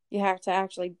 You have to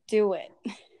actually do it.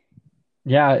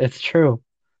 yeah, it's true.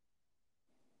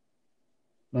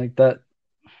 Like that,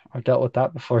 I've dealt with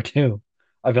that before too.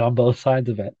 I've been on both sides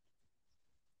of it.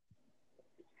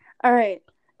 All right.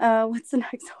 What's the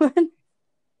next one?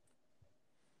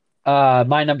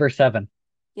 My number 7,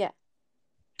 Yeah.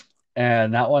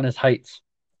 and that one is heights.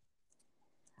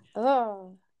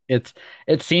 Oh, It's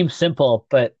it seems simple,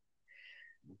 but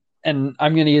and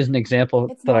I'm going to use an example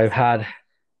it's that not I've had. simple.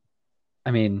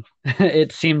 I mean,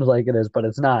 it seems like it is, but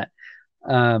it's not.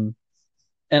 Um,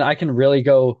 and I can really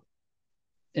go,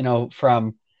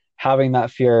 from having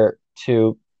that fear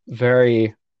to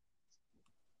very,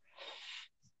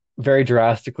 very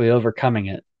drastically overcoming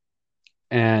it.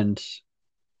 And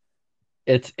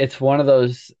it's one of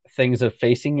those things of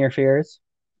facing your fears.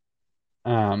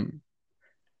 Um,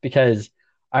 because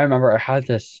I remember I had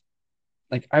this,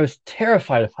 like, I was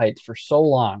terrified of heights for so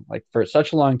long, like for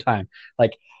such a long time.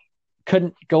 Like,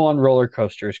 couldn't go on roller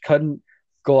coasters, couldn't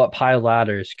go up high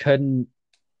ladders, couldn't.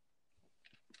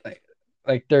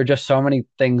 Like there are just so many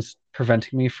things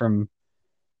preventing me from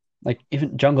like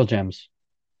even jungle gyms,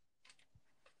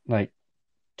 like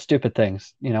stupid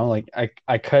things, like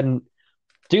I couldn't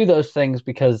do those things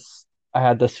because I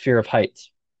had this fear of heights.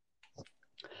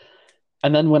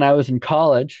 And then when I was in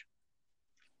college,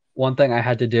 one thing I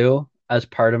had to do as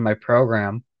part of my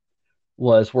program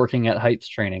was working at heights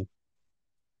training.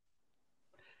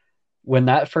 When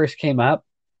that first came up,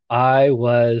 I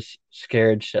was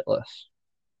scared shitless.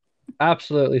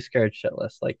 Absolutely scared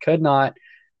shitless. Like could not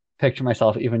picture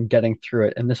myself even getting through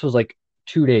it. And this was like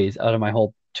 2 days out of my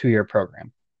whole 2 year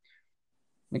program.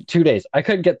 Like 2 days. I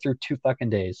couldn't get through 2 fucking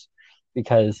days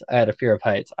because I had a fear of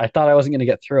heights. I thought I wasn't going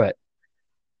to get through it.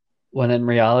 When in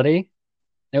reality,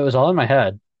 it was all in my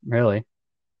head, really.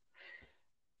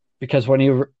 Because when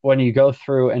you go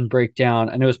through and break down,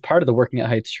 and it was part of the working at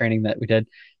heights training that we did,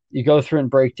 you go through and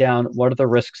break down what are the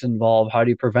risks involved, how do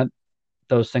you prevent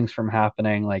those things from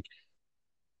happening, like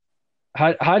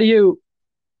how do you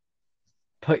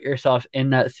put yourself in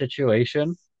that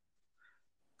situation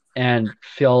and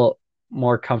feel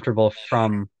more comfortable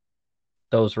from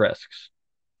those risks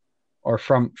or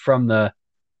from the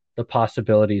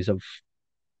possibilities of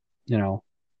you know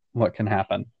what can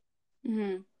happen.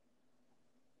 Hmm.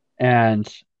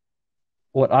 And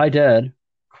what I did,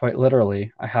 quite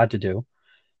literally, I had to do,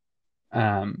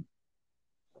 um,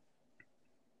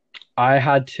 I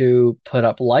had to put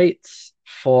up lights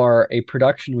for a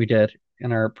production we did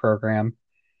in our program,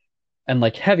 and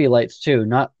like heavy lights too,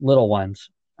 not little ones.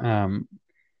 Um,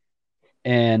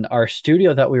 and our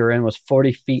studio that we were in was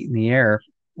 40 feet in the air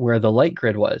where the light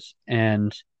grid was.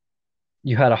 And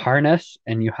you had a harness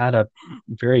and you had a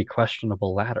very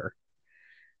questionable ladder.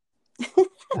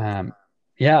 Um,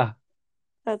 yeah.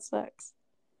 That sucks.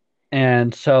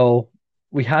 And so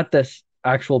we had this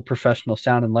actual professional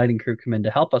sound and lighting crew come in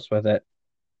to help us with it.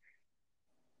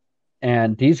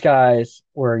 And these guys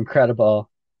were incredible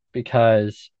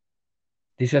because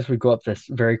these guys would go up this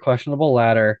very questionable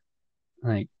ladder,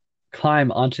 like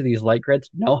climb onto these light grids,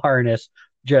 no harness,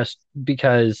 just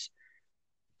because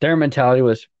their mentality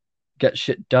was get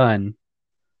shit done.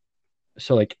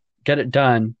 So like get it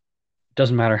done,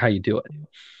 doesn't matter how you do it.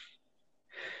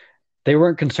 They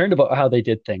weren't concerned about how they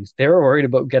did things. They were worried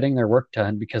about getting their work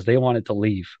done because they wanted to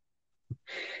leave.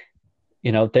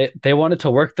 They wanted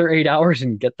to work their 8 hours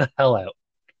and get the hell out.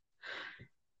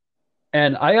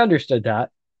 And I understood that.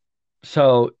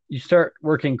 So you start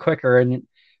working quicker, and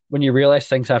when you realize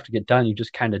things have to get done, you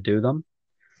just kind of do them.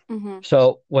 Hmm.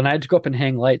 So when I had to go up and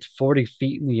hang lights 40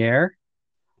 feet in the air,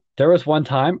 there was one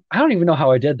time, I don't even know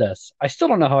how I did this. I still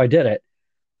don't know how I did it.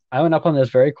 I went up on this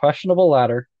very questionable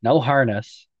ladder, no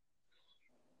harness,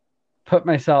 put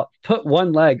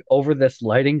one leg over this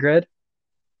lighting grid,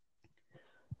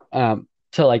 to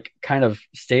like kind of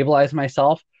stabilize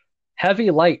myself.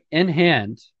 Heavy light in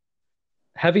hand,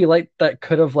 heavy light that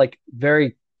could have like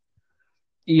very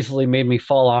easily made me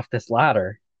fall off this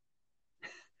ladder.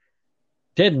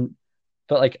 Didn't,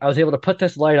 but like I was able to put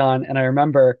this light on, and I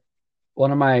remember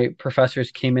one of my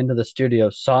professors came into the studio,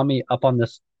 saw me up on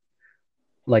this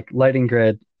like lighting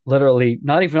grid, literally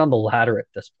not even on the ladder at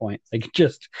this point, like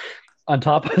just on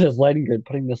top of this lighting grid,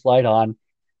 putting this light on.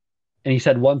 And he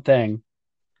said one thing,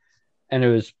 and it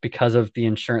was because of the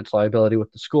insurance liability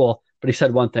with the school. But he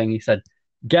said one thing. He said,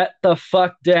 "Get the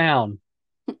fuck down."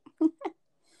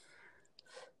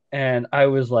 And I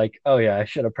was like, "Oh yeah, I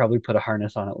should have probably put a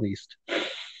harness on at least." Do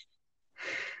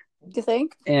you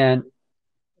think? And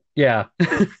yeah,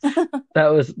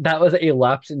 that was a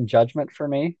lapse in judgment for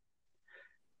me.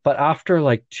 But after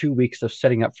like 2 weeks of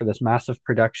setting up for this massive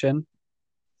production,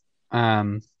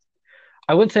 um,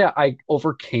 I wouldn't say I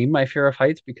overcame my fear of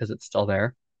heights because it's still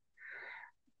there,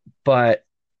 but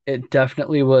it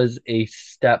definitely was a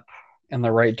step in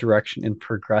the right direction in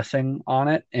progressing on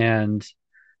it. And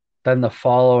then the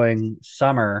following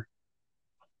summer,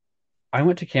 I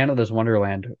went to Canada's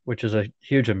Wonderland, which is a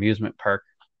huge amusement park.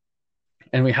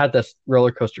 And we had this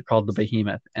roller coaster called the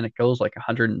Behemoth, and it goes like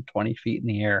 120 feet in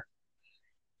the air.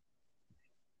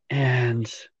 And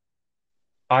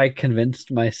I convinced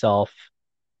myself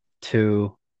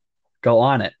to go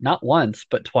on it, not once,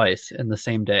 but twice in the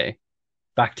same day,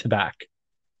 back to back,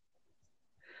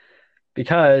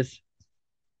 because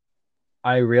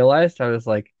I realized I was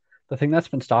like, the thing that's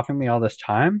been stopping me all this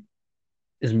time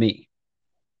is me.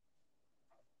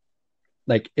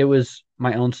 Like it was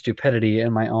my own stupidity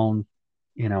and my own,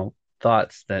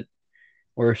 thoughts that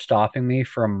were stopping me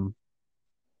from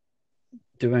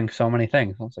doing so many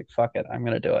things. I was like, fuck it, I'm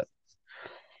gonna do it.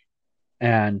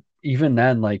 And even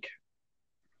then, like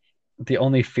the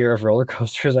only fear of roller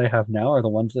coasters I have now are the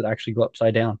ones that actually go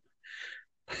upside down.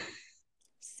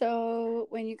 So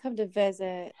when you come to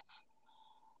visit,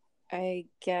 I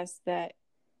guess that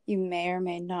you may or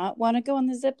may not want to go on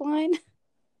the zip line.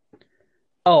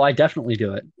 Oh, I definitely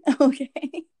do it. Okay.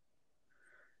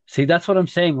 See, that's what I'm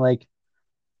saying. Like,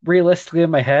 realistically,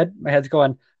 in my head's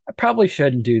going, I probably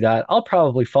shouldn't do that. I'll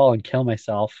probably fall and kill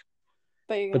myself.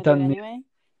 But you're But gonna do it then, anyway.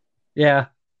 yeah,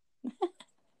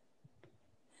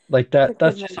 like What a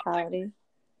that's good just, mentality.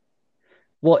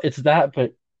 well, it's that.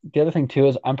 But the other thing too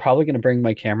is I'm probably going to bring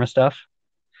my camera stuff.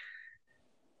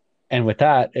 And with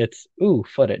that, it's, ooh,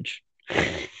 footage.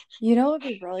 You know what would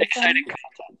be really Exciting.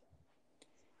 fun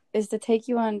is to take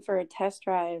you on for a test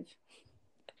drive,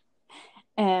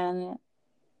 and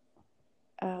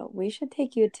we should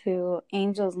take you to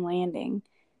Angel's Landing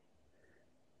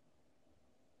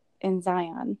in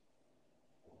Zion.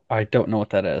 I don't know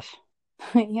what that is.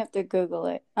 You have to Google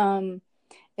it.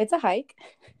 It's a hike,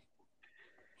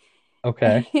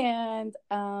 Okay. and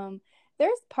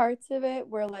there's parts of it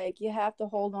where like you have to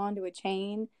hold on to a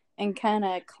chain and kind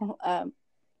of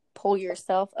pull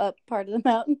yourself up part of the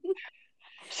mountain.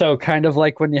 So kind of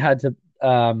like when you had to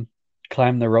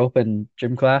climb the rope in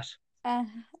gym class. uh,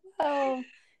 oh,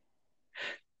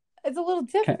 it's a little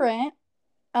Okay. different.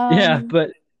 Yeah, Um, but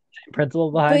same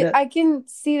principle behind but it. I can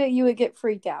see that you would get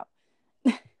freaked out.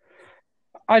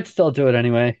 I'd still do it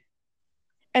anyway.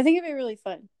 I think it'd be really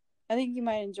fun. I think you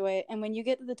might enjoy it. And when you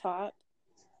get to the top,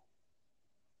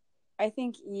 I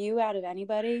think you out of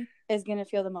anybody is going to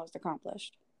feel the most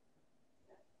accomplished.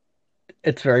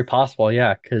 It's very possible,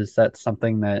 yeah, because that's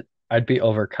something that I'd be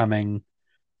overcoming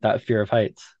that fear of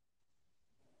heights.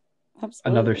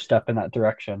 Another Absolutely. step in that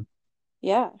direction.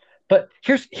 Yeah. But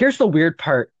here's the weird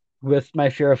part with my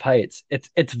fear of heights.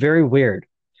 It's very weird.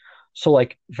 So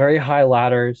like very high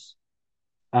ladders,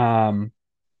 um,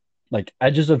 like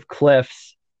edges of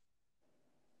cliffs,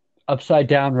 upside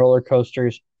down roller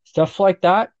coasters, stuff like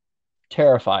that,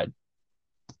 terrified.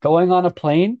 Going on a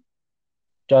plane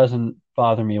doesn't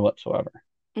bother me whatsoever.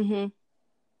 Mm-hmm.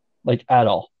 Like at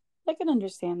all. I can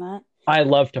understand that. I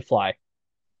love to fly.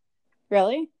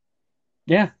 Really?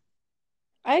 Yeah.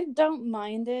 I don't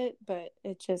mind it, but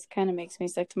it just kind of makes me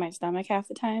sick to my stomach half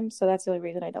the time. So that's the only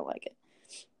reason I don't like it.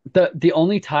 The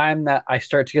only time that I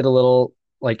start to get a little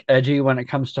like edgy when it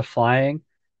comes to flying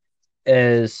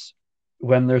is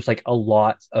when there's like a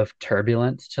lot of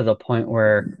turbulence to the point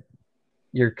where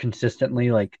you're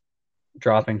consistently like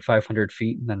dropping 500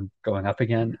 feet and then going up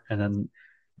again, and then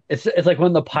it's like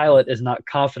when the pilot is not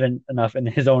confident enough in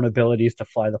his own abilities to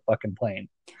fly the fucking plane.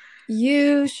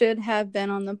 You should have been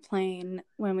on the plane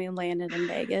when we landed in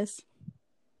Vegas.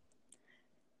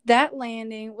 That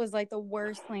landing was like the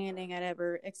worst landing I'd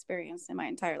ever experienced in my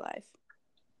entire life.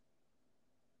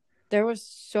 There was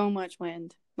so much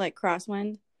wind, like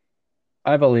crosswind.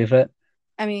 I believe it.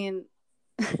 I mean,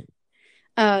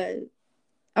 uh,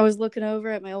 I was looking over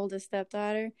at my oldest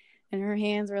stepdaughter, and her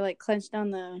hands were like clenched on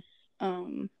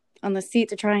the seat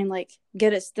to try and like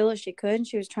get as still as she could. And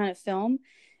she was trying to film,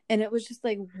 and it was just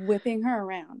like whipping her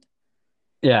around.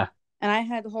 Yeah. And I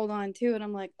had to hold on too, and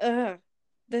I'm like,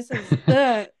 this is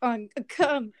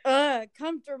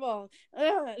comfortable.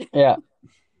 Yeah.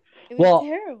 It was Well,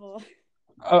 terrible.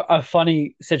 a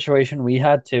funny situation we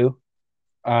had too.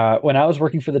 When I was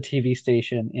working for the TV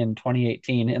station in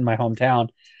 2018 in my hometown,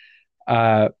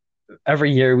 uh,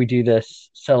 every year we do this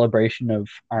celebration of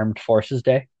Armed Forces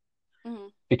Day Mm-hmm.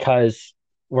 because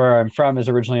where I'm from is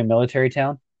originally a military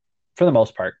town for the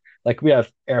most part. Like we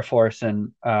have Air Force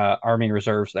and Army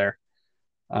reserves there,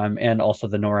 and also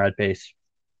the NORAD base.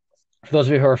 For those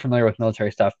of you who are familiar with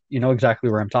military stuff, you know exactly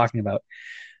where I'm talking about.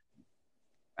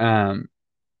 Um,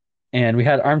 and we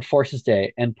had Armed Forces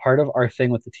Day, and part of our thing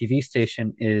with the TV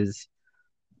station is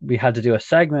we had to do a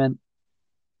segment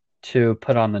to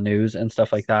put on the news and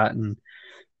stuff like that. And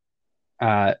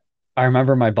uh, I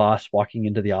remember my boss walking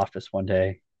into the office one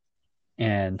day,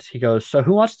 and he goes, "So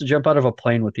who wants to jump out of a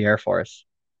plane with the Air Force?"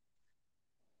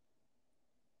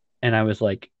 And I was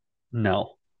like,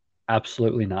 "No,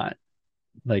 absolutely not.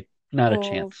 Like, not a Oh,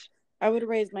 chance." I would have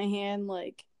raised my hand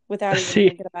like without even See,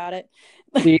 thinking about it.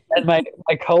 and my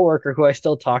coworker who I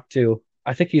still talk to,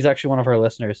 I think he's actually one of our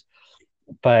listeners,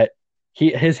 but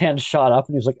his hand shot up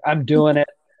and he was like, "I'm doing it.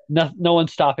 No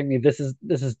one's stopping me. This is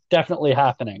definitely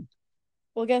happening."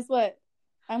 Well, guess what?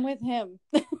 I'm with him.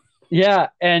 Yeah,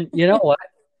 and you know what?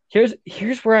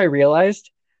 Here's where I realized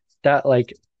that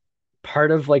like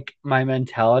part of like my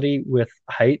mentality with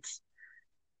heights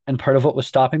and part of what was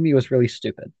stopping me was really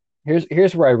stupid.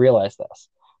 Here's where I realized this.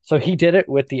 So he did it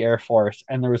with the Air Force,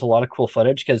 and there was a lot of cool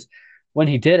footage because when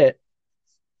he did it,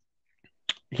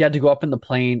 he had to go up in the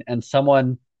plane, and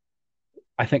someone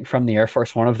I think from the Air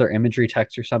Force, one of their imagery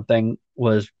techs or something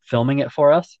was filming it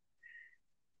for us.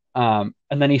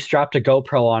 And then he strapped a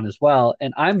GoPro on as well.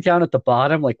 And I'm down at the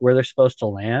bottom, like where they're supposed to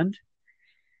land.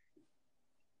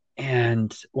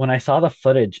 And when I saw the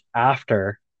footage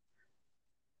after,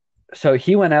 so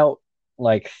he went out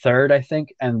like third, I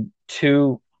think, and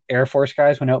two Air Force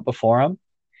guys went out before him.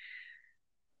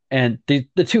 And the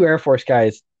two Air Force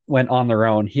guys went on their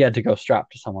own. He had to go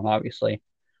strapped to someone, obviously,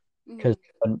 because Mhm. they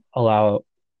wouldn't allow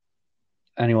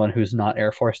anyone who's not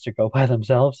Air Force to go by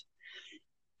themselves.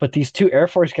 But these two Air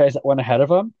Force guys that went ahead of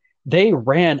him, they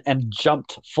ran and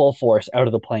jumped full force out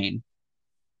of the plane,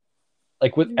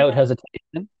 like without Yeah.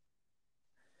 hesitation.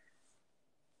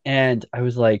 And I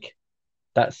was like,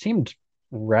 that seemed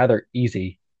rather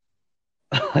easy.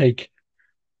 Like,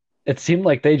 it seemed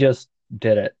like they just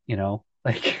did it,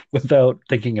 like without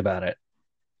thinking about it.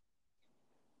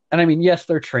 And I mean, yes,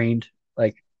 they're trained.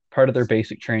 Like, part of their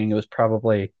basic training, it was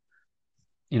probably,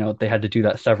 they had to do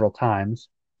that several times.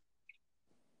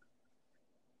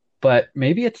 But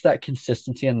maybe it's that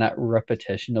consistency and that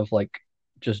repetition of like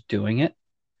just doing it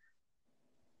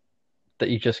that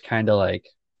you just kind of like,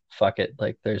 fuck it.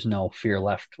 Like, there's no fear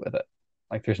left with it.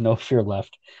 Like, there's no fear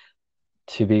left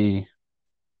to be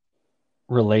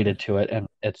related to it. And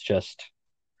it's just,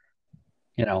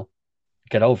 you know,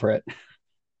 get over it.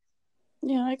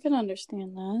 Yeah, I can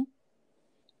understand that.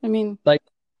 I mean, Like,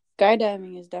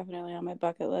 skydiving is definitely on my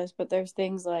bucket list, but there's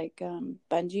things like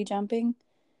bungee jumping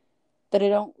that I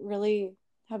don't really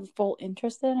have a full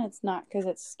interest in. It's not because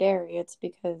it's scary, it's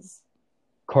because,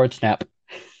 cord snap.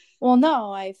 well,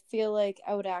 no, I feel like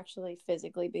I would actually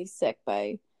physically be sick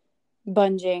by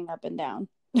bungeeing up and down.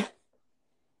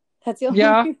 That's the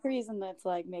Yeah, only reason that's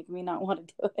like making me not want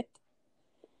to do it.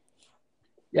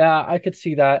 yeah, I could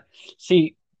see that.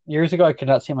 See, years ago I could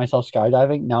not see myself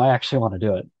skydiving. Now I actually want to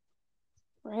do it.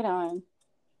 Right on.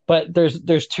 But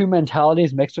there's two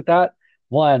mentalities mixed with that.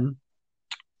 One,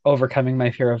 overcoming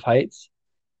my fear of heights,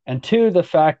 and two, the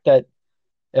fact that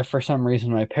if for some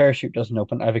reason my parachute doesn't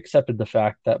open, I've accepted the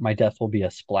fact that my death will be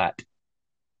a splat.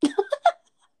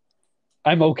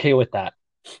 I'm okay with that.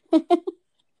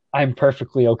 I'm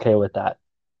perfectly okay with that.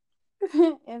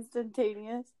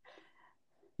 Instantaneous.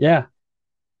 Yeah,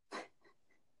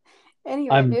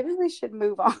 Anyway, I'm maybe we should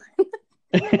move on.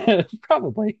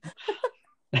 probably.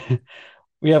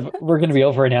 We're going to be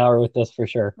over an hour with this for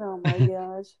sure. Oh my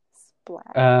gosh.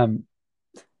 Splat. Um,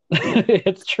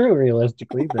 it's true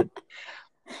realistically,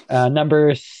 but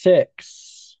number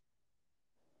six.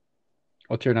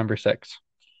 What's your number six?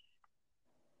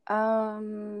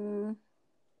 Um,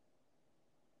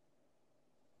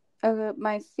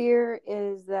 my fear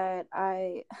is that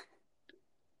I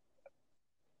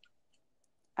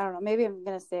don't know, maybe I'm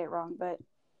gonna say it wrong, but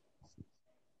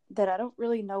that I don't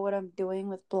really know what I'm doing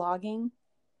with blogging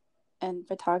and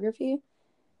photography.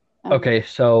 I'm Okay, a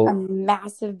so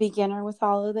massive beginner with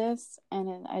all of this,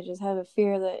 and I just have a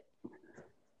fear that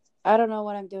I don't know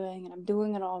what I'm doing and I'm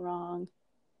doing it all wrong.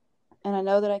 And I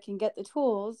know that I can get the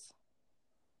tools.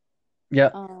 yeah,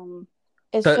 Um,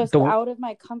 it's the just the out of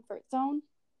my comfort zone.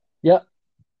 yeah,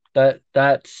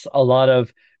 that's a lot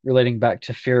of relating back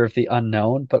to fear of the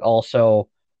unknown, but also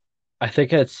I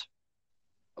think it's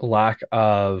lack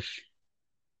of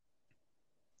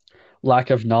lack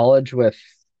of knowledge with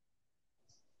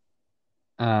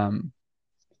um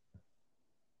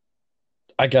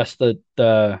I guess the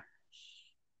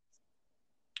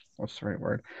what's the right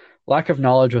word? Lack of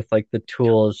knowledge with like the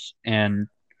tools and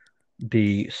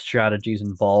the strategies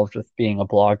involved with being a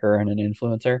blogger and an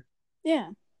influencer. Yeah.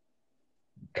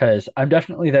 Because I'm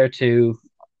definitely there too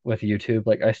with YouTube.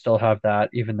 Like I still have that,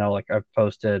 even though like I've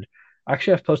posted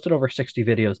over 60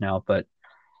 videos now, but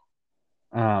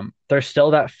there's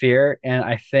still that fear. And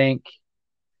I think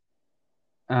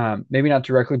maybe not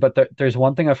directly, but there's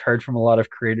one thing I've heard from a lot of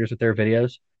creators with their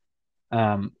videos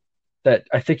um, that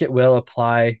I think it will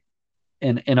apply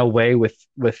in a way with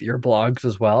your blogs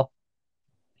as well.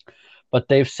 But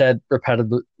they've said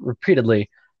repeatedly,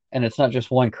 and it's not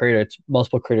just one creator; it's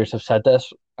multiple creators have said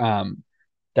this.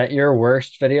 That your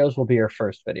worst videos will be your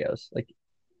first videos. Like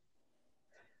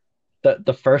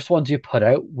the first ones you put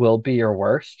out will be your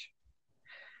worst.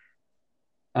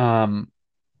 Um,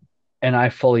 and I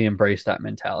fully embrace that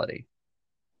mentality.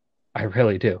 I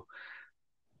really do.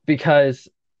 Because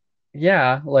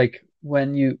yeah, like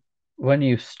when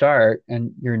you start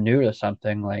and you're new to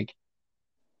something, like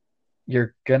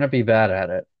you're gonna be bad at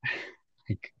it.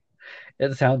 Like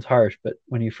it sounds harsh, but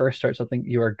when you first start something,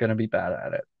 you are gonna be bad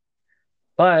at it.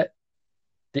 But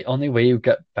the only way you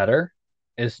get better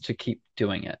is to keep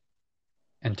doing it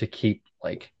and to keep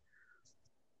like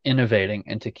innovating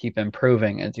and to keep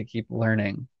improving and to keep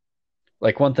learning.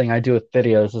 Like one thing I do with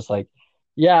videos is like,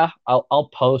 yeah, I'll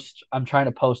post. I'm trying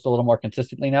to post a little more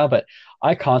consistently now, but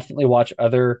I constantly watch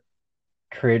other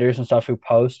creators and stuff who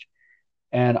post,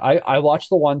 and I watch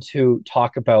the ones who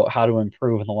talk about how to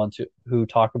improve and the ones who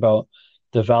talk about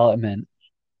development,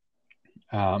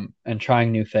 and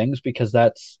trying new things because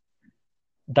that's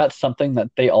something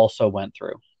that they also went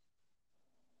through.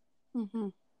 Hmm.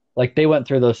 Like they went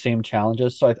through those same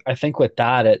challenges. So I think with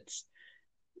that, it's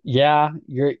yeah,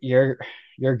 you're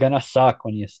gonna suck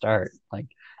when you start. Like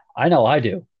I know I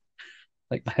do.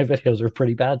 Like my videos are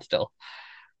pretty bad still.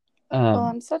 Well, Um,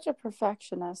 I'm such a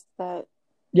perfectionist that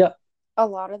yeah, a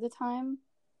lot of the time,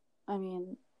 I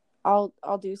mean, I'll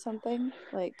do something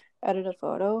like edit a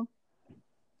photo,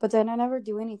 but then I never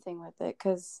do anything with it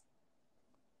because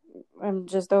I'm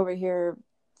just over here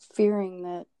fearing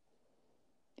that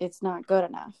it's not good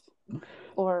enough,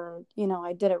 or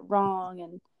I did it wrong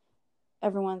and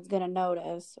everyone's gonna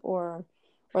notice, or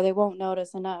they won't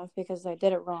notice enough because I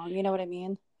did it wrong. You know what I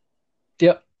mean?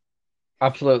 yep,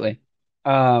 absolutely.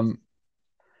 Um,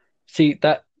 See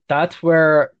that's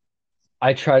where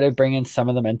I try to bring in some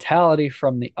of the mentality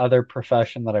from the other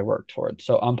profession that I work towards.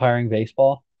 So umpiring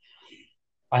baseball.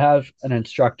 I have an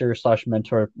instructor slash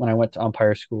mentor when I went to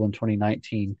umpire school in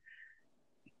 2019,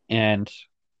 and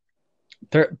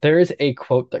there is a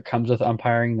quote that comes with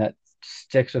umpiring that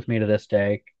sticks with me to this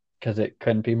day because it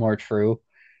couldn't be more true.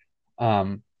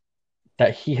 Um,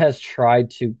 that he has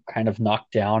tried to kind of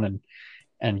knock down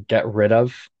and get rid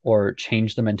of or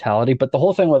change the mentality. But the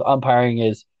whole thing with umpiring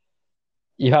is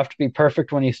you have to be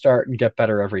perfect when you start and get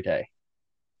better every day.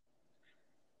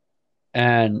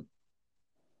 And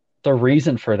the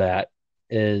reason for that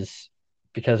is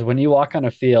because when you walk on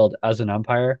a field as an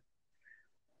umpire,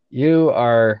 you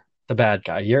are the bad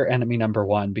guy. You're enemy number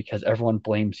one because everyone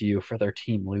blames you for their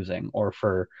team losing or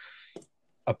for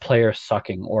a player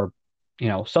sucking or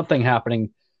something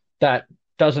happening that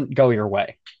doesn't go your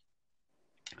way.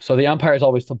 So the umpire is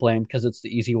always to blame because it's the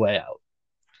easy way out.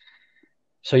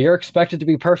 So you're expected to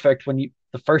be perfect when you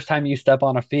the first time you step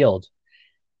on a field.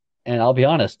 And I'll be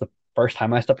honest, the first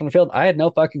time I stepped on the field, I had no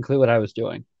fucking clue what I was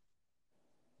doing.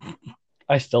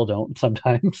 I still don't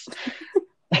sometimes.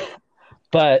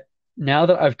 But now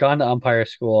that I've gone to umpire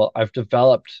school, I've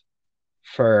developed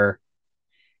for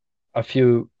a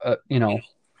few,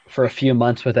 for a few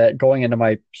months with it. Going into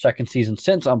my second season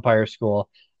since umpire school,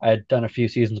 I had done a few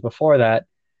seasons before that.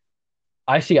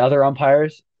 I see other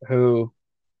umpires who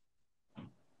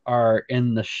are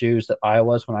in the shoes that I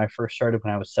was when I first started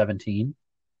when I was 17.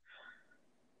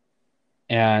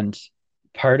 And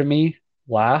part of me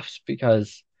laughs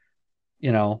because,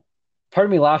 you know, part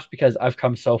of me laughs because I've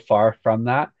come so far from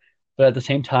that. But at the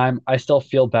same time, I still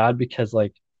feel bad because,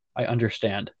 like, I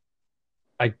understand.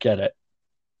 I get it.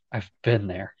 I've been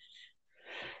there.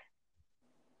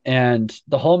 And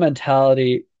the whole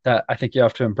mentality that I think you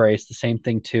have to embrace, the same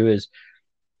thing too, is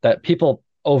that people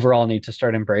overall need to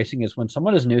start embracing is when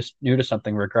someone is new to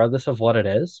something, regardless of what it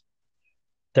is,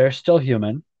 they're still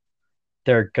human.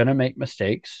 They're gonna make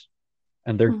mistakes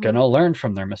and they're Hmm. gonna learn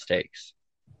from their mistakes.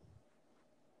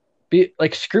 Be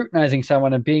like scrutinizing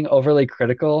someone and being overly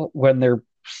critical when they're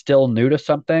still new to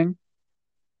something,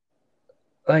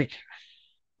 like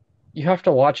you have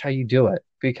to watch how you do it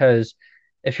because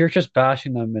if you're just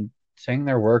bashing them and saying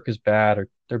their work is bad or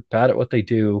they're bad at what they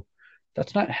do,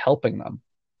 that's not helping them.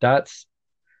 That's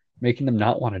making them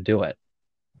not want to do it.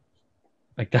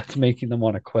 Like that's making them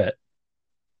want to quit.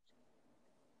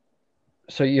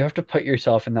 So you have to put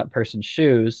yourself in that person's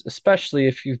shoes, especially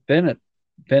if you've been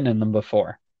in them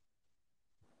before.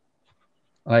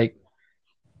 Like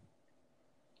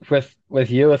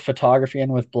with you with photography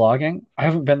and with blogging, I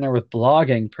haven't been there with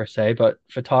blogging per se, but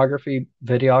photography,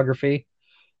 videography,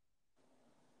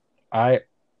 I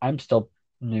I'm still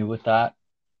new with that,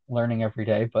 learning every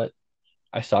day, but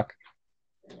I suck.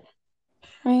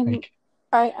 I mean, Like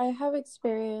I have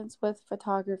experience with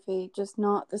photography, just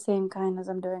not the same kind as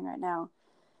I'm doing right now.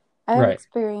 I have right,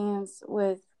 experience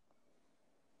with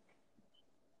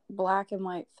black and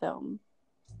white film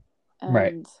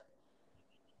right. and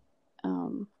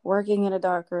working in a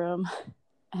dark room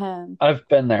and I've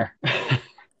been there.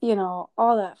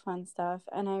 all that fun stuff.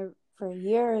 And for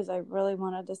years, I really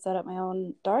wanted to set up my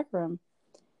own dark room,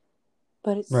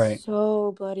 but it's Right.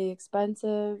 so bloody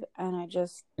expensive, and I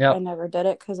Yep. never did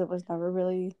it because it was never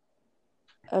really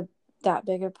a that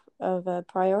big of a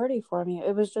priority for me.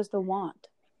 It was just a want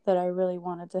that I really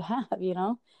wanted to have.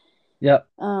 Yep.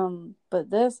 But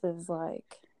this is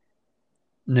like,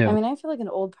 I New. mean, I feel like an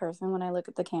old person when I look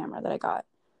at the camera that I got.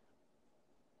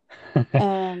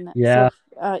 And so, Yeah.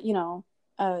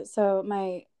 So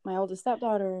my oldest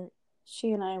stepdaughter,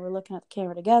 she and I were looking at the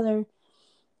camera together,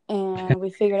 and we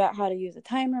figured out how to use a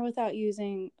timer without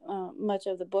using much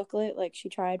of the booklet. Like she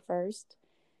tried first,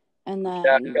 and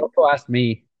Yeah, she then also asked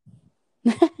me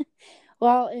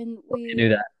well, and to do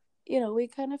that. we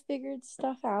kind of figured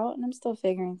stuff out, and I'm still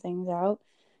figuring things out.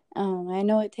 I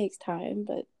know it takes time,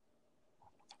 but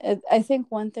I think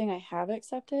one thing I have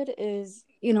accepted is,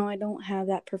 I don't have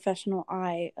that professional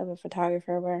eye of a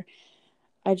photographer where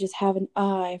I just have an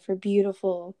eye for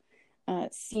beautiful,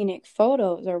 scenic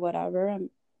photos or whatever,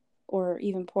 or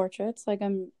even portraits. Like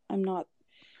I'm not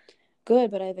good,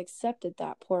 but I've accepted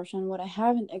that portion. What I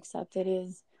haven't accepted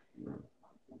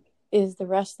is the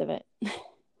rest of it.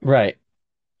 Right.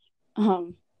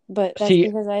 Um, but that's See,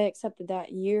 because I accepted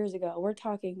that years ago. We're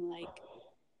talking like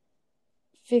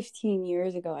 15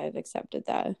 years ago. I've accepted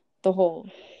that the whole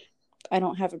I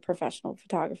don't have a professional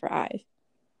photographer eye.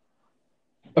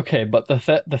 okay, but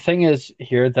the thing is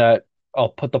here that I'll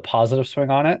put the positive swing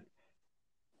on it.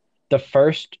 The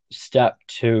first step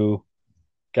to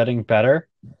getting better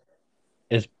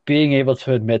is being able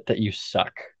to admit that you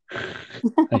suck.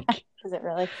 Like, Is it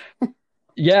really?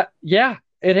 yeah, yeah,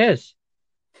 it is.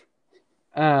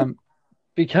 Um,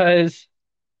 because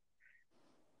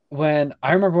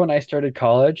I remember when I started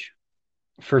college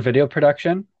for video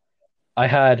production, I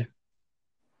had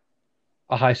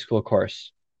a high school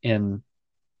course in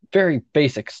very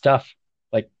basic stuff,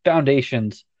 like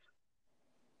foundations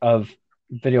of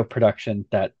video production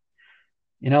that,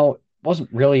 wasn't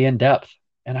really in depth.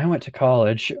 And I went to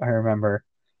college, I remember,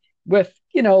 with,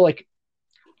 like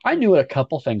I knew what a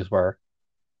couple things were,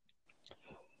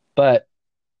 but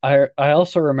I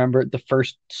also remember the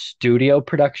first studio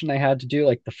production I had to do,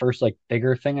 like the first like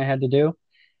bigger thing I had to do.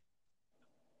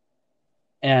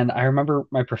 And I remember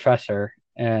my professor,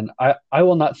 and I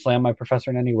will not slam my professor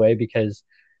in any way because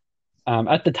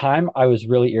at the time I was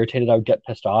really irritated. I would get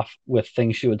pissed off with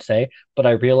things she would say, but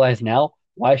I realize now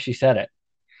why she said it.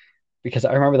 Because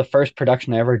I remember the first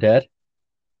production I ever did.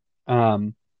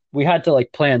 Um, we had to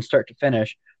like plan start to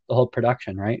finish the whole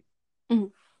production, right?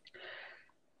 Mhm.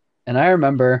 And I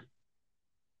remember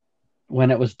when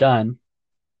it was done,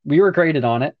 we were graded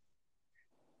on it,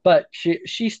 but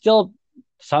she still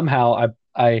somehow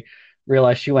I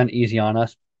realized she went easy on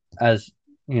us. As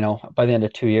by the end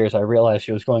of 2 years I realized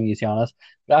she was going easy on us.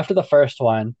 But after the first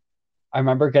one, I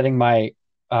remember getting my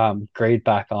grade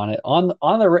back on it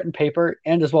on the written paper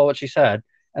and as well what she said,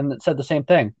 and it said the same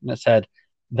thing, and it said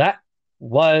that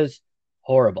was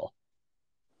horrible.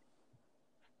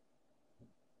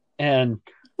 And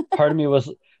part of me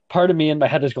was part of me in my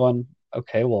head is going,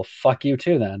 okay, well fuck you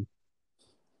too then,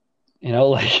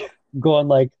 like going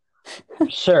like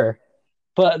sure.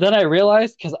 But then I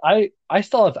realized because I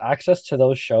still have access to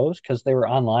those shows because they were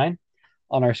online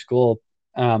on our school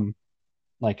um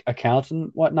like accounts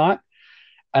and whatnot.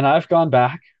 And I've gone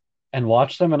back and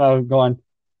watched them and I'm going,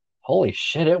 holy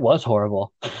shit, it was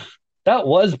horrible. That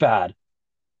was bad.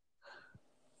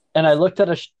 And I looked at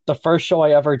the first show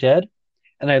I ever did,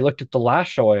 and I looked at the last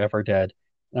show I ever did,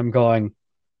 and I'm going,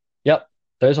 yep,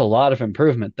 there's a lot of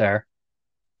improvement there.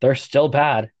 They're still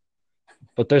bad,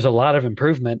 but there's a lot of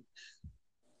improvement.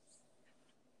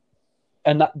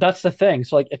 And that's the thing.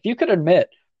 So like if you could admit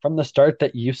from the start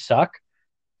that you suck,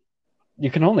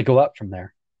 you can only go up from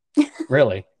there.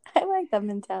 Really. I like that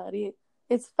mentality.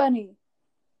 It's funny.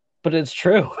 But it's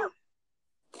true.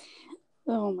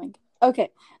 Oh my god. Okay.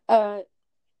 Uh,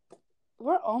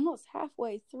 we're almost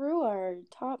halfway through our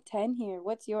top 10 here.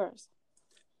 What's yours?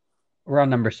 We're on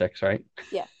number 6, right?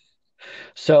 Yeah.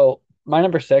 So my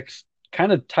number 6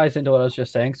 kind of ties into what I was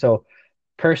just saying. So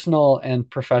personal and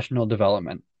professional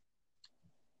development.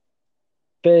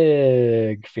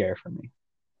 Big fear for me.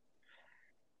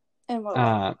 In what way?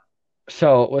 Uh,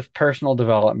 so with personal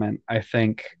development, I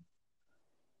think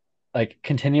like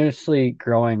continuously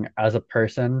growing as a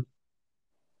person,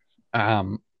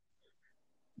 um,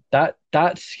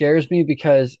 that scares me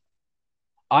because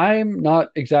I'm not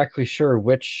exactly sure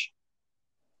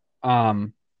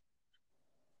um,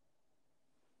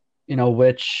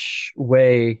 which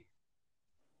way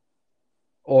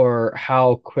or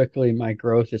how quickly my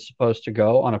growth is supposed to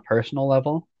go on a personal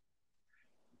level.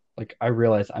 Like I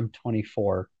realize I'm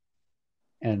 24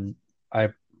 and I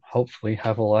hopefully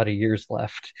have a lot of years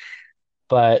left,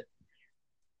 but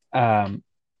um,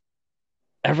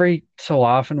 every so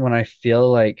often when I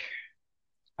feel like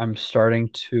I'm starting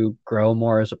to grow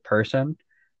more as a person,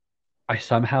 I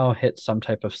somehow hit some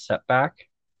type of setback.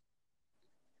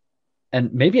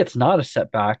 And maybe it's not a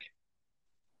setback,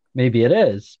 maybe it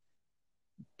is,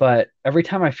 but every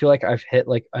time I feel like I've hit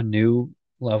like a new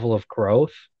level of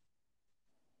growth,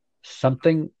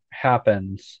 something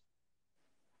happens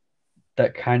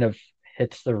that kind of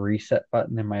hits the reset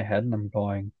button in my head, and I'm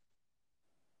going,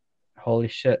 holy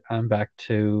shit, I'm back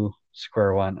to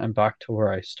square one. I'm back to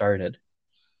where I started.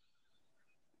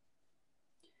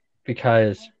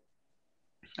 Because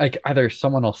like either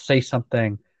someone will say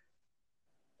something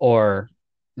or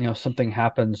something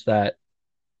happens that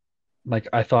like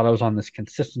I thought I was on this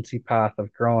consistency path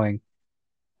of growing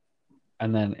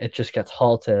and then it just gets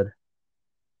halted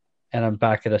and I'm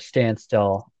back at a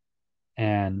standstill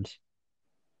and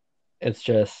it's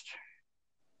just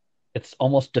it's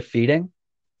almost defeating.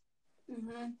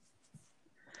 Mm-hmm.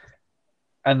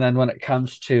 And then when it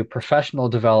comes to professional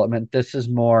development, this is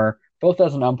more both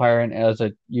as an umpire and as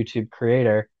a YouTube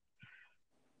creator.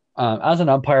 As an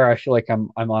umpire, I feel like I'm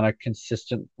on a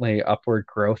consistently upward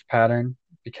growth pattern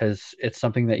because it's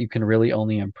something that you can really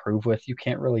only improve with. You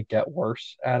can't really get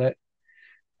worse at it.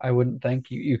 I wouldn't think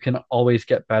you can always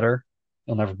get better.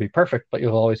 You'll never be perfect, but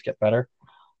you'll always get better.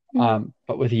 Mm-hmm.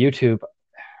 But with YouTube,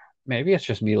 maybe it's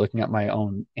just me looking at my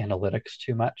own analytics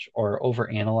too much or over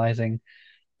analyzing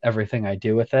everything I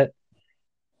do with it.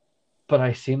 But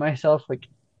I see myself like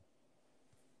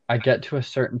I get to a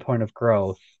certain point of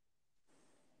growth,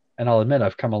 and I'll admit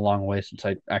I've come a long way since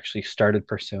I actually started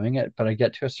pursuing it, but I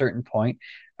get to a certain point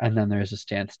and then there's a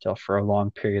standstill for a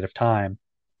long period of time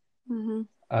Mm-hmm.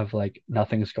 of like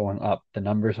nothing's going up, the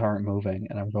numbers aren't moving,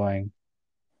 and I'm going,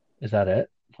 is that it?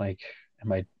 Like,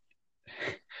 am I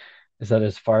is that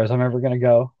as far as I'm ever gonna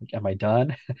go? Like, am I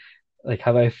done? Like,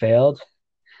 have I failed?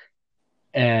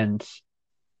 And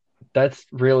that's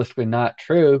realistically not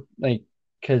true. Like,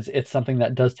 because it's something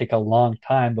that does take a long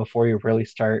time before you really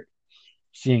start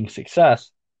seeing success.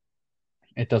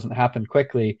 It doesn't happen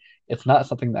quickly. It's not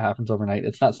something that happens overnight.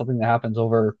 It's not something that happens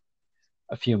over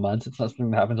a few months. It's not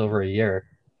something that happens over a year.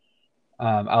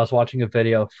 I was watching a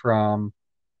video from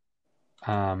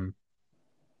um,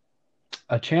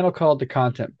 a channel called The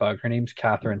Content Bug. Her name's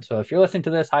Catherine. So if you're listening to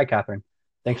this, hi, Catherine.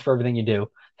 Thanks for everything you do.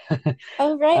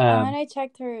 Oh, right on. um, I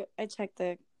checked her. I checked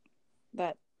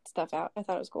that stuff out. I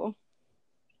thought it was cool.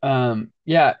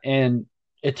 yeah, and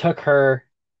it took her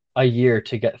a year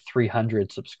to get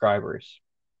 300 subscribers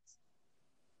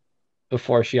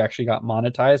before she actually got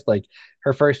monetized. Like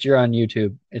her first year on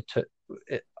YouTube, it took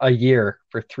a year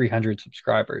for 300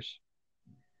 subscribers.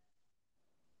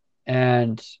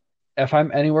 And if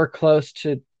I'm anywhere close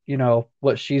to,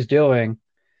 what she's doing,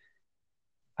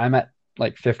 I'm at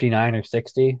like 59 or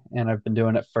 60, and I've been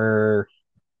doing it for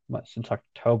what, since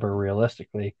October,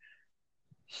 realistically.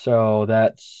 So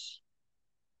that's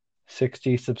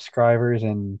 60 subscribers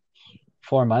in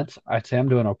 4 months. I'd say I'm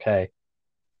doing okay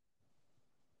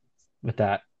with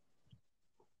that.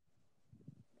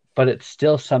 But it's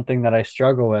still something that I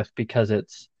struggle with because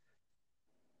it's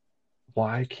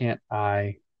why can't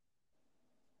I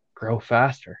grow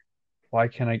faster? Why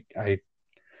can't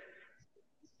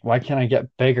why can't I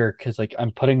get bigger? Because like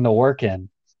I'm putting the work in.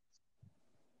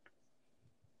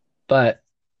 But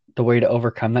the way to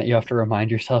overcome that, you have to remind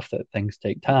yourself that things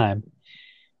take time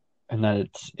and that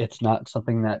it's not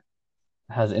something that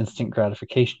has instant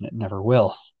gratification. It never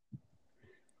will.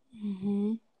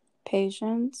 Mm-hmm.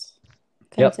 Patience,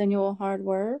 Yep. continual hard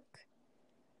work.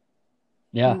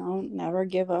 Yeah. Never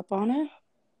give up on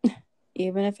it,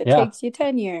 even if it Yeah. takes you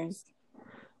 10 years.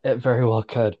 It very well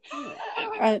could.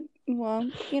 Well,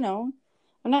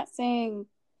 I'm not saying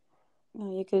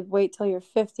you could wait till you're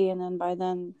 50 and then by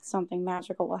then something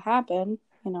magical will happen,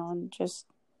 and just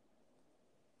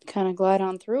kind of glide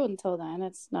on through until then.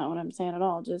 That's not what I'm saying at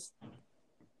all. Just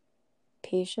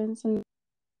patience and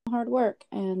hard work.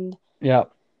 And Yeah.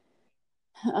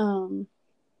 um,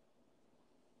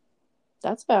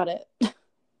 that's about it.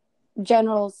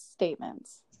 General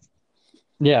statements.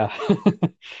 Yeah.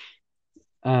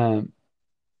 um,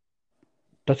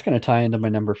 that's going to tie into my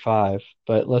number five,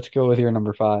 but let's go with your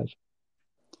number five.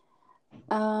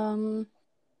 Um,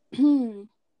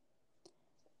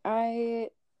 I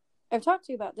I've talked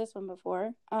to you about this one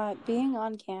before. Being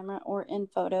on camera or in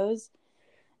photos,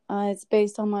 it's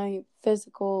based on my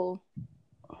physical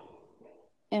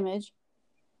image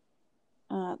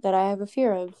that I have a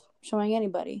fear of showing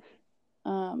anybody.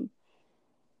 Um,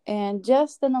 and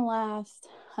just in the last,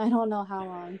 I don't know how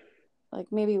long, like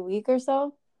maybe a week or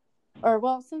so, or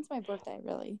well, since my birthday,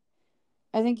 really.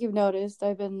 I think you've noticed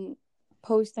I've been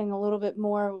posting a little bit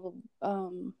more,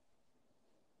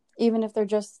 even if they're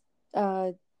just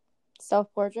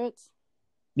self portraits.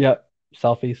 Yep.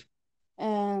 Selfies.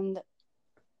 And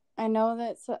I know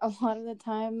that a lot of the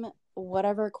time,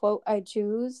 whatever quote I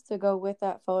choose to go with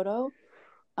that photo,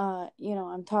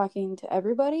 I'm talking to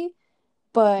everybody,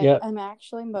 but Yep. I'm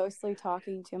actually mostly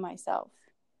talking to myself.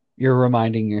 You're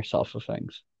reminding yourself of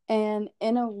things. And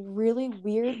in a really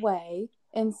weird way,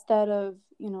 instead of,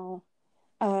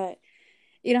 uh,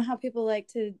 you know how people like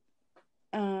to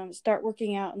start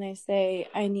working out and they say,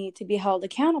 I need to be held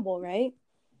accountable, right?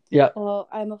 Yeah, Well,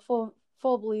 I'm a full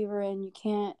believer in you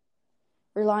can't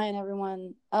rely on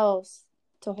everyone else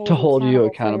to to hold you hold you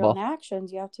accountable for your own accountable.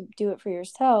 actions. You have to do it for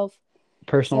yourself.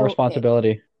 Personal So,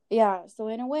 responsibility. yeah, so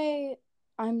in a way,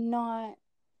 I'm not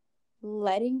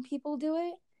letting people do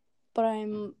it, but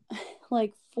I'm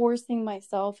like forcing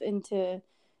myself into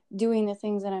doing the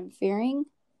things that I'm fearing.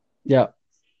 Yeah.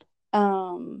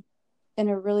 Um, in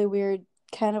a really weird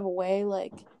kind of a way,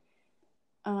 like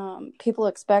people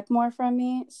expect more from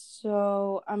me,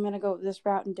 so I'm gonna go this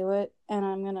route and do it, and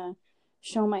I'm gonna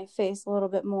show my face a little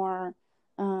bit more.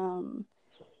 Um,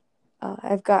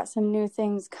 I've got some new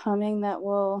things coming that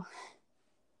will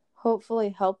hopefully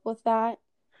help with that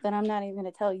I'm not even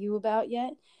gonna tell you about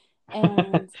yet.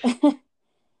 And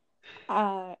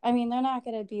I mean, they're not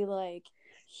gonna be like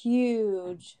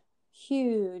huge,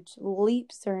 huge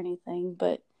leaps or anything,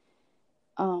 but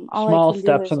all I Small can do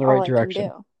steps is in the all right I can direction.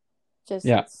 do, just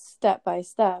Yeah. step by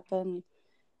step, and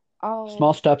Small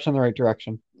I'll steps in the right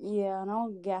direction. yeah, and I'll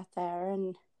get there.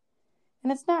 And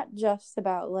it's not just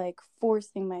about like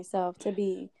forcing myself to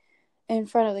be in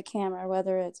front of the camera,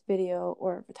 whether it's video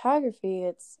or photography.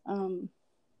 It's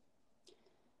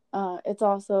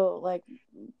also like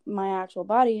my actual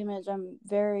body image. I'm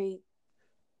very,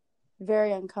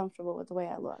 very uncomfortable with the way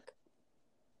I look,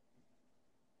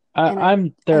 and I'm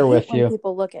I there hate with when you.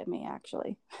 people look at me.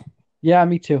 Actually, Yeah,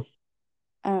 me too.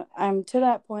 I'm to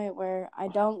that point where I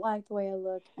don't like the way I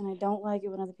look, and I don't like it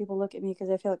when other people look at me because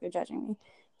I feel like they're judging me,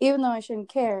 even though I shouldn't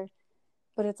care.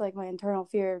 But it's like my internal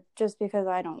fear just because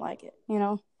I don't like it, you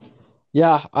know?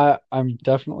 Yeah, I'm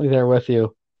definitely there with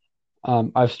you.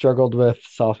 I've struggled with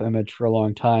self-image for a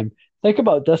long time. Think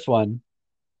about this one.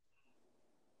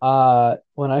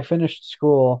 When I finished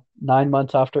school, 9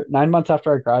 months after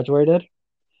I graduated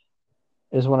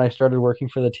is when I started working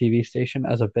for the TV station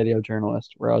as a video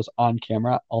journalist, where I was on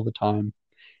camera all the time,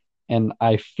 and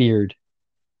I feared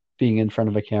being in front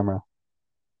of a camera.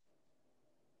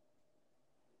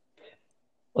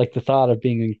 Like the thought of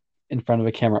being in front of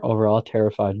a camera overall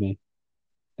terrified me,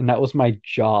 and that was my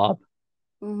job.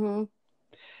 Mm-hmm.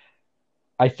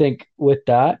 I think with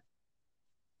that,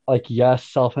 like yes,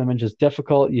 self-image is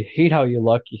difficult. You hate how you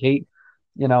look. You hate,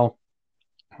 you know,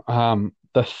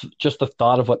 just the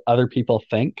thought of what other people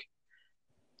think.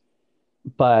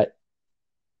 But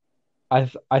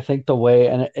I think the way,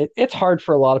 and it's hard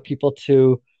for a lot of people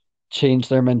to change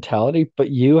their mentality, but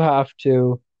you have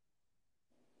to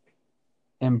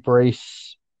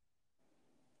embrace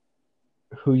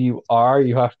who you are.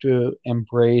 You have to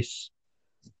embrace,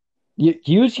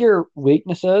 use your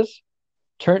weaknesses,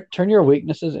 turn your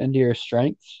weaknesses into your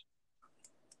strengths,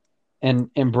 and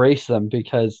embrace them,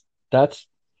 because that's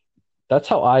that's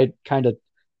how I kind of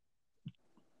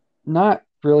not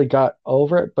really got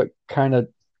over it, but kind of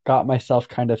got myself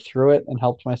kind of through it and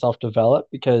helped myself develop.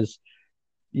 Because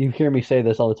you hear me say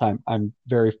this all the time, I'm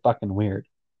very fucking weird.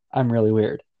 I'm really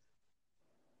weird.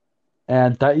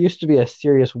 And that used to be a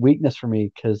serious weakness for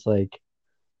me because, like,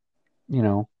 you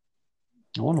know,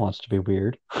 no one wants to be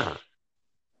weird.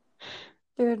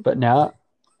 Dude, But now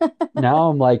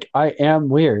I'm like, I am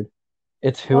weird.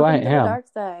 It's who I welcome to the am. dark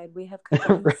side. We have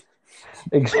cookies.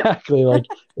 Exactly. Like,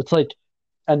 it's like,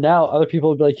 and now other people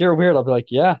will be like, you're weird. I'll be like,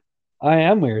 yeah, I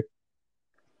am weird.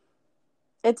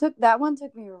 That one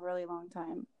took me a really long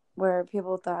time where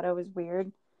people thought I was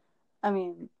weird. I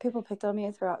mean, people picked on me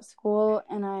throughout school,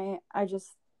 and I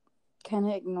just kind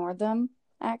of ignored them,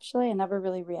 actually. I never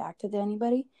really reacted to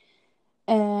anybody.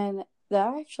 And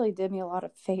that actually did me a lot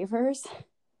of favors.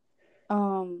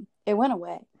 It went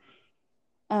away,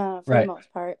 for the Right.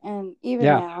 most part. And even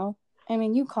Yeah. now, I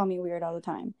mean, you call me weird all the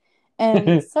time.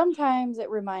 And sometimes it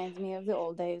reminds me of the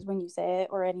old days when you say it,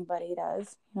 or anybody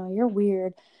does. You're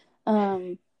weird.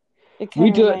 Um, it We kind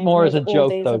of do it reminds more me of as a the old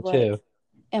joke, days though, of like, too.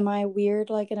 am I weird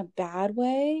like in a bad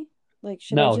way? Like,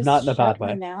 should I No, just not in a bad shut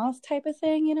my way. mouth type of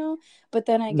thing? But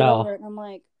then I get over No. it and I'm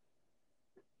like,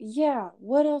 yeah,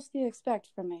 what else do you expect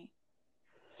from me?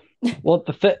 Well,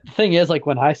 the thing is, like,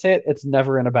 when I say it, it's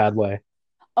never in a bad way.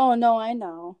 Oh, no, I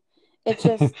know. It's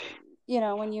just,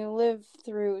 when you live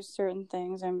through certain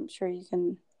things, I'm sure you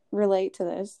can relate to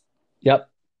this. Yep.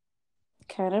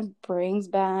 Kind of brings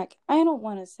back, I don't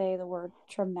want to say the word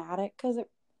traumatic because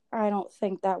I don't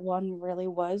think that one really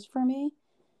was for me.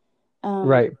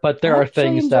 Right. But I there are actually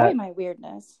things enjoy that, my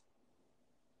weirdness.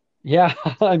 yeah,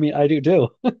 I mean, I do too.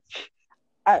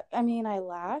 I mean, I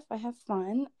laugh, I have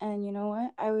fun, and you know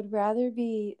what? I would rather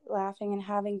be laughing and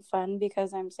having fun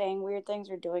because I'm saying weird things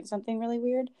or doing something really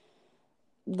weird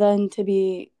than to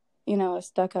be, a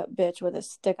stuck up bitch with a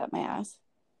stick up my ass.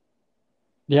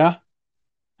 Yeah.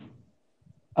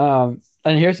 And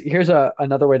here's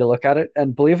another way to look at it.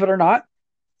 And believe it or not,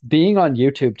 being on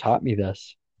YouTube taught me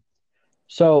this.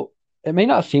 So it may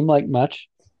not seem like much,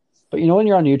 but you know when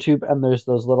you're on YouTube and there's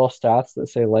those little stats that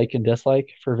say like and dislike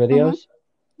for Mm-hmm. videos?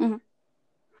 Mm-hmm.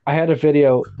 I had the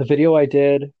video I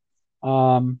did,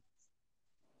 um,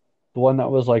 the one that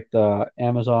was like the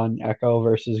Amazon Echo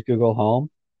versus Google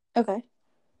Home, Okay.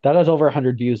 that has over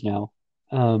 100 views now.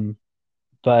 Um,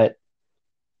 but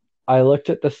I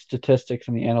looked at the statistics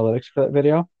and the analytics for that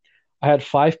video. I had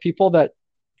 5 people that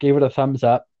gave it a thumbs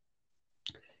up,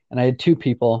 and I had 2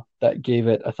 people that gave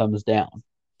it a thumbs down.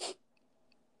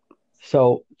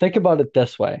 So think about it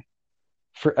this way.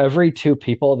 For every 2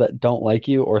 people that don't like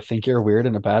you or think you're weird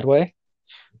in a bad way,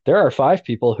 there are 5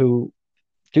 people who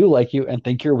do like you and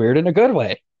think you're weird in a good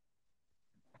way.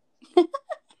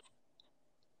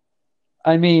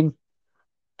 I mean,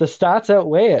 the stats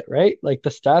outweigh it, right? Like the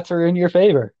stats are in your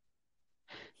favor.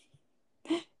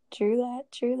 True that.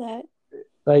 True that.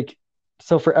 Like,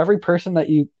 so for every person that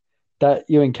you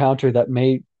encounter that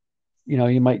may,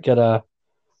 you might get a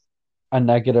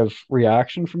negative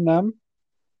reaction from them,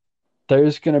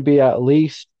 there's going to be at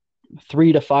least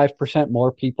 3 to 5%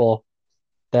 more people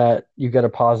that you get a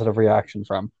positive reaction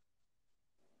from.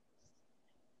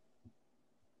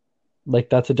 Like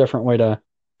that's a different way to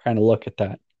kind of look at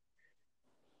that.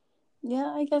 Yeah,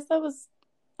 I guess that was.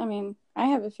 I mean, I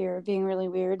have a fear of being really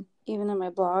weird, even in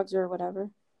my blogs or whatever.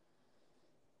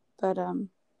 But I'm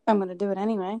gonna do it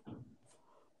anyway.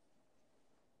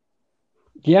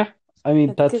 Yeah, I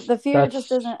mean The fear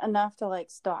just isn't enough to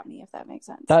like stop me, if that makes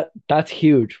sense. that's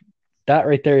huge. That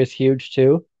right there is huge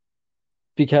too,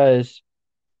 because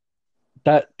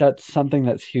that's something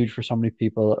that's huge for so many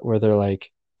people where they're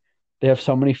like they have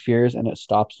so many fears and it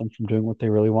stops them from doing what they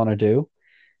really want to do.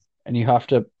 And you have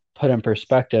to put in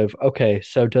perspective, okay,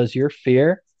 so does your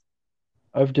fear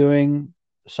of doing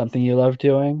something you love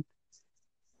doing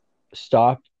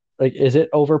stop? Like, is it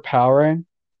overpowering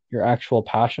your actual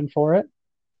passion for it?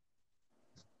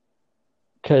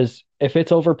 Because if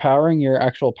it's overpowering your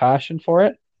actual passion for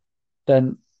it,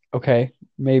 then okay,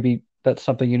 maybe that's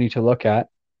something you need to look at.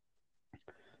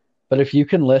 But if you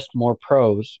can list more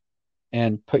pros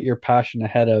and put your passion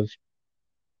ahead of,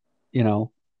 you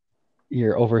know,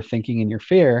 your overthinking and your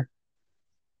fear,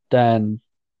 then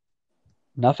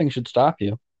nothing should stop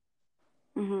you.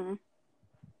 Mm-hmm.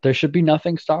 There should be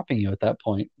nothing stopping you at that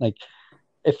point. Like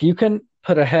if you can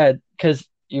put ahead, because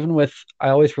even with, I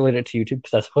always relate it to YouTube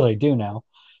because that's what I do now.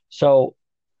 So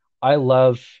I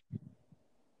love,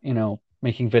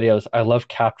 making videos. I love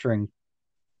capturing,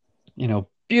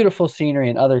 beautiful scenery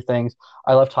and other things.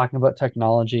 I love talking about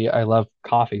technology. I love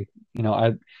coffee.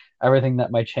 Everything that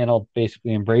my channel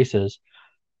basically embraces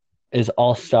is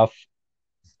all stuff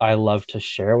I love to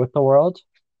share with the world.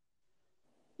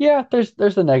 Yeah, there's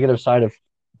the negative side of,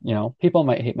 people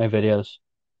might hate my videos.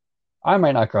 I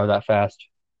might not grow that fast.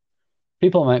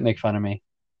 People might make fun of me.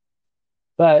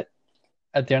 But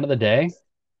at the end of the day,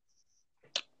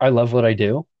 I love what I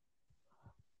do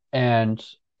and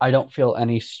I don't feel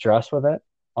any stress with it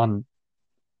on,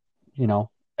 you know,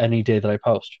 any day that I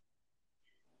post.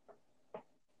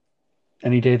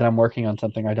 Any day that I'm working on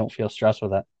something, I don't feel stressed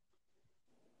with it.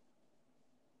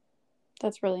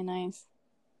 That's really nice.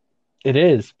 It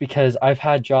is because I've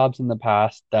had jobs in the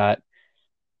past that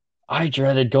I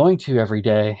dreaded going to every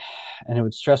day and it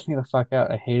would stress me the fuck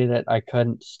out. I hated it. I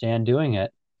couldn't stand doing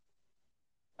it.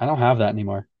 I don't have that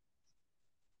anymore.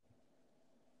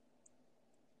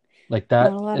 Like Not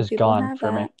that a lot of is people gone have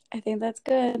for me. that. I think that's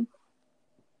good.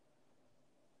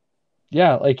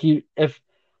 Yeah, like if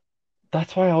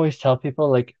that's why I always tell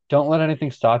people like don't let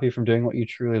anything stop you from doing what you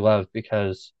truly love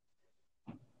because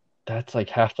that's like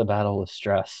half the battle with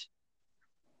stress.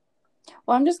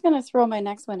 Well, I'm just gonna throw my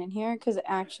next one in here because it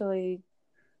actually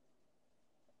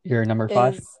You're number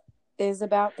 5? is is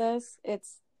about this.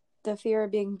 It's the fear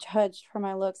of being judged for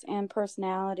my looks and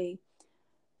personality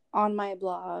on my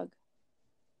blog,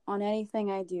 on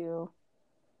anything I do,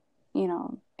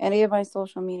 any of my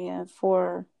social media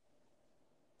for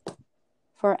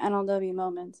NLW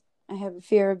moments. I have a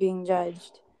fear of being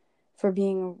judged for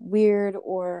being weird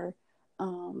or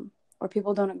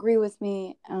people don't agree with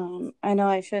me. I know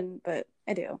I shouldn't, but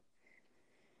I do.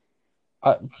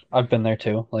 I I've been there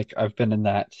too. Like I've been in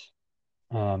that.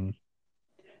 Um,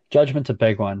 Judgment's a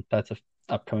big one. That's a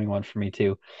upcoming one for me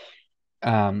too.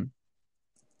 Um,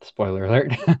 Spoiler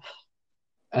alert.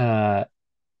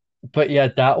 but yeah,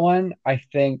 that one I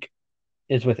think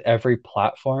is with every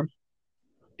platform.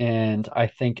 And I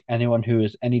think anyone who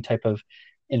is any type of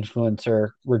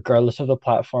influencer, regardless of the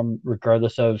platform,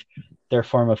 regardless of their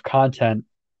form of content,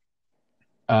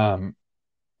 um,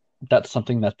 that's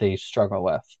something that they struggle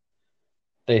with.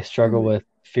 They struggle Mm-hmm. with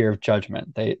fear of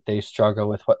judgment. They struggle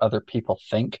with what other people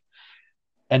think.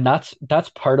 And that's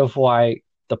part of why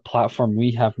the platform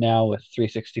we have now with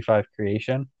 365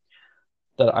 creation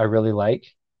that I really like.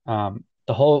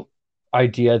 The whole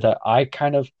idea that I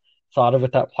kind of thought of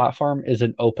with that platform is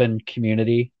an open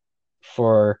community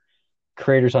for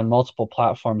creators on multiple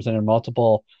platforms and in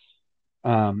multiple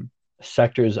um,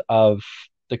 sectors of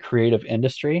the creative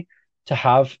industry to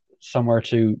have somewhere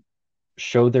to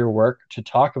show their work, to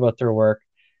talk about their work,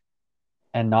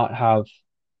 and not have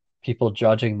people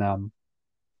judging them,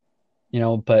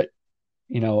 but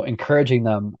encouraging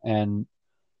them and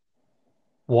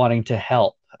wanting to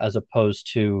help as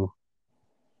opposed to,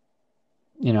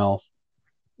 you know,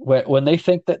 when they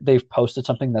think that they've posted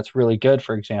something that's really good,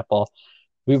 for example,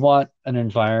 we want an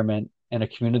environment and a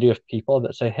community of people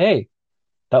that say, "Hey,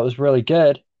 that was really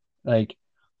good. Like,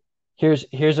 here's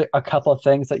a couple of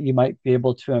things that you might be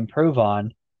able to improve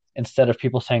on," instead of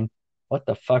people saying, "What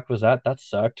the fuck was that? That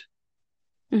sucked."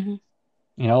 Mm-hmm.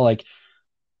 You know,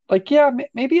 yeah,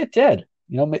 maybe it did.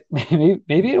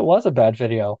 Maybe it was a bad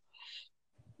video,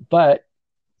 but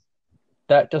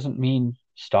that doesn't mean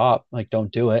stop. Like,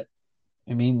 don't do it.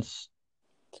 It means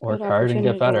It's a good work hard and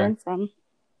get opportunity to better. learn from.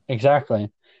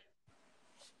 Exactly.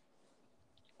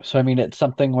 So, I mean, it's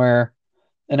something where,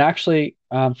 and actually,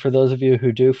 for those of you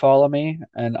who do follow me,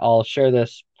 and I'll share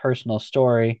this personal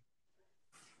story,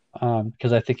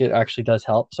 because I think it actually does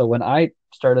help. So, when I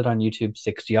started on YouTube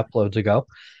 60 uploads ago,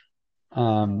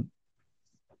 um,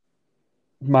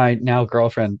 my now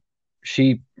girlfriend,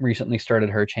 she recently started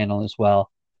her channel as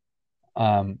well.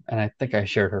 And I think I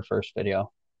shared her first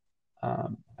video.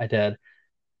 I did.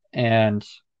 And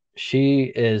she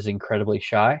is incredibly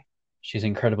shy. She's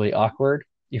incredibly awkward,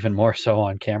 even more so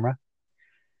on camera.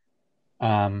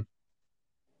 Um,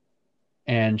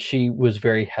 and she was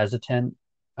very hesitant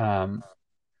um,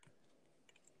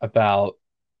 about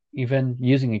even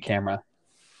using a camera.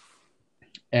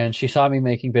 And she saw me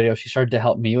making videos. She started to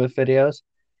help me with videos.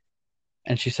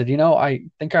 And she said, I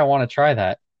think I want to try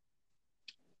that.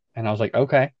 And I was like,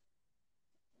 okay.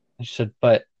 And she said,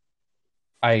 but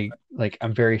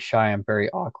I'm very shy. I'm very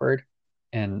awkward.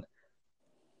 And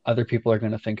other people are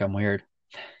going to think I'm weird.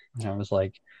 And I was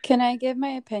like, Can I give my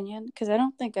opinion? Because I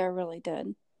don't think I really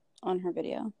did on her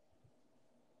video.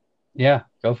 yeah,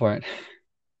 go for it.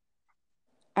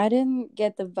 I didn't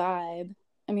get the vibe.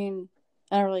 I mean,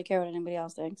 I don't really care what anybody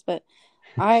else thinks, but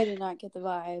I did not get the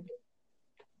vibe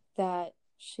that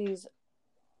she's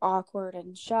awkward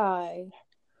and shy.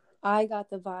 I got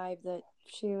the vibe that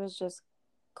she was just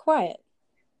quiet.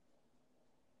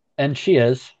 And she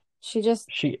is. She just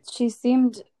She, she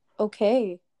seemed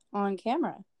okay on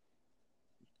camera.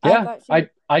 I yeah, thought she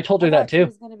I told I her that thought she too.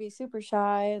 was gonna be super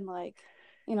shy and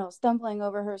stumbling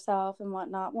over herself and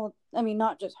whatnot. Well, I mean,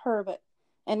 not just her, but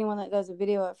anyone that does a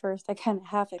video at first, I kind of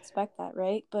half expect that,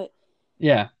 right? But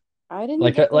Yeah. I didn't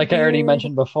Like, get the like I already weird,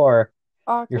 mentioned before,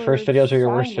 your first awkward videos are your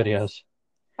worst shyness. videos.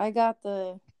 I got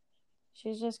the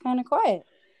she's just kind of quiet,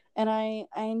 and I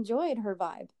enjoyed her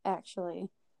vibe actually.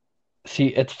 See,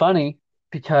 it's funny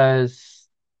because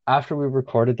after we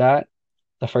recorded that,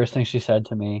 the first thing she said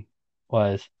to me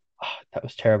was, "Oh, that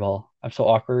was terrible. I'm so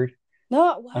awkward.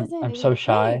 No, it I'm wasn't. I'm It was so okay.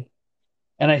 shy."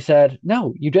 And I said,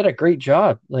 "No, you did a great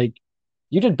job. Like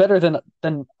you did better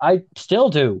than I still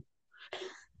do.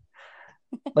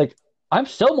 Like I'm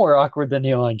still more awkward than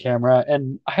you on camera,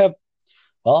 and I have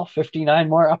 59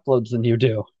 more uploads than you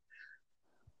do."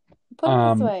 Put it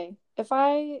this Um, way: if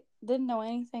I didn't know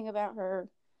anything about her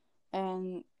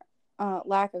and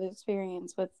lack of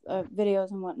experience with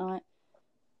videos and whatnot,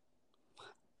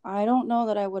 I don't know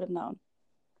that I would have known.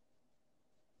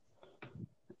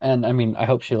 and I mean, I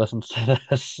hope she listens to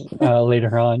this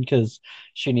later on because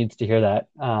she needs to hear that.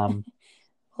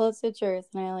 Well, it's the truth,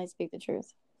 and I only speak the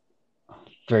truth.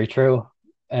 Very true.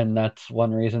 And that's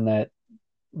one reason that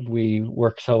we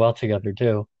work so well together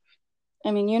too.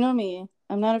 I mean, you know me.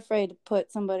 I'm not afraid to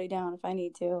put somebody down if I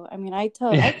need to. I mean, I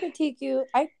Yeah, critique you.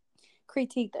 I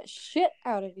critique the shit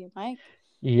out of you, Mike.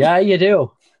 yeah, you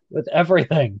do with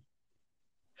everything.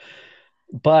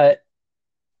 But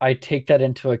I take that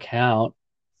into account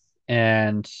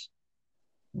and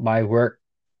my work,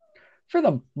 for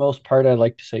the most part, I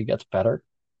like to say gets better.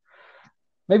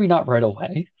 Maybe not right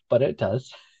away, but it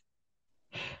does.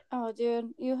 Oh,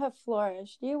 dude, you have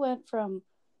flourished. You went from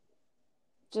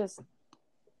just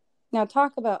Now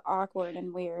talk about awkward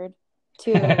and weird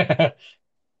to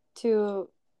to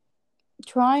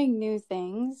trying new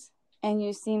things and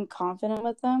you seem confident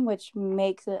with them, which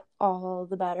makes it all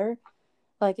the better.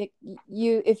 Like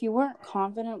if you weren't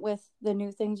confident with the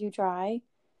new things you try,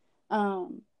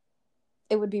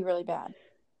 it would be really bad.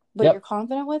 But you're Yep.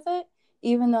 confident with it,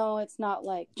 even though it's not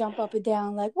like jump up and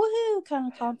down like woohoo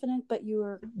kind of confident, but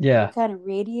you Yeah. kind of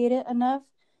radiate it enough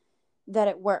that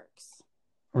it works.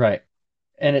 Right.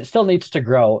 And it still needs to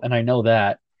grow, and I know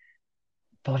that.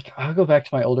 But like I'll go back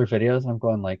to my older videos and I'm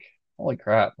going like, holy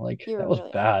crap, like You that were was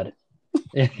really bad. awkward.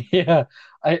 Yeah.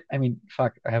 I mean,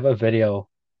 fuck, I have a video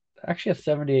actually has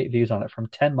 78 views on it from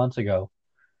 10 months ago,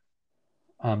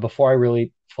 before I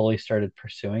really fully started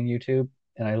pursuing YouTube.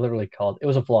 And I literally called it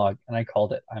was a vlog and I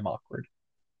called it I'm awkward.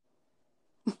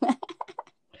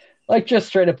 Like just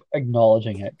straight up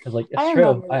acknowledging it because like it's I true.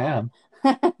 remember I that. am.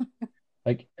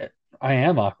 Like I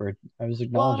am awkward. I was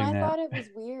Well, and acknowledging I that. thought it was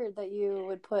weird that you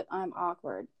would put I'm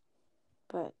awkward,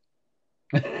 but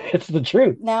It's the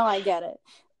truth. now I get it.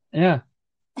 Yeah.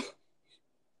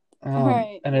 All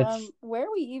right. And it's Where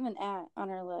are we even at on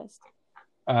our list?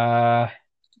 uh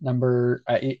number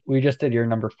we just did your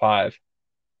number 5.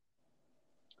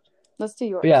 Let's do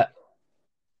But yours.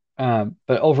 yeah,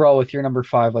 but overall with your number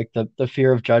 5, like the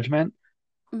fear of judgment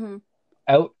Mm-hmm.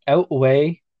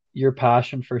 outweigh your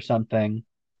passion for something.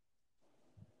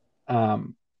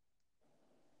 Um,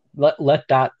 let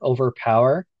that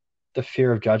overpower the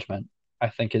fear of judgment. I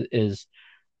think it is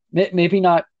maybe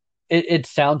not. It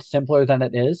sounds simpler than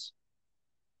it is,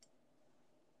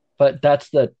 but that's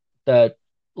the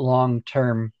long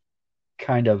term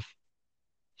kind of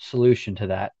solution to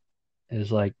that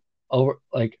is like over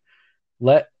like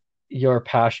let your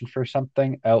passion for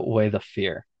something outweigh the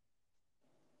fear.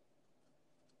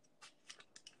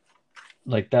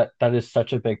 Like that is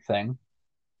such a big thing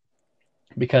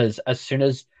because as soon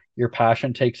as your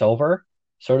passion takes over,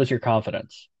 so does your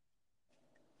confidence.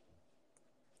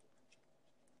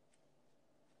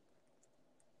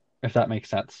 If that makes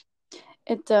sense.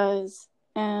 It does.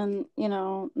 And,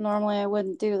 normally I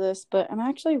wouldn't do this, but I'm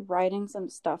actually writing some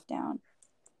stuff down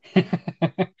It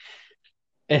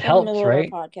in the helps, middle of our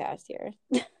right? podcast here.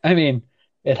 I mean,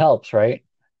 it helps, right?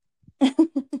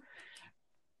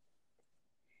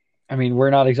 I mean, we're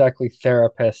not exactly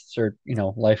therapists or,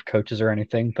 life coaches or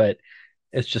anything, but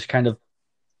it's just kind of,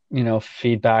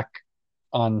 feedback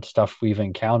on stuff we've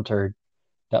encountered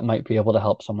that might be able to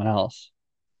help someone else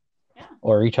Yeah.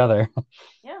 or each other.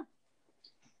 Yeah.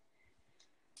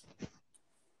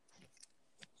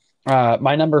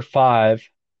 My number 5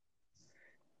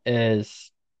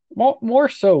 is more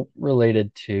so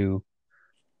related to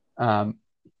um,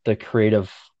 the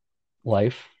creative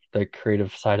life, the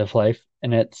creative side of life,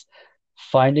 and it's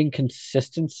finding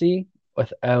consistency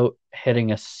without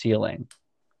hitting a ceiling.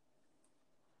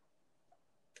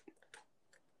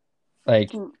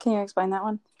 Like, Can you explain that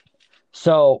one?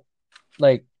 so,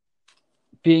 like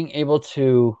being able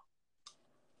to,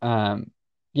 um,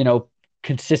 you know,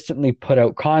 consistently put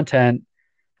out content,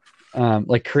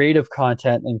 like creative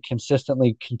content, and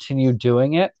consistently continue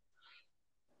doing it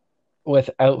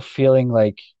without feeling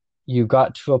like you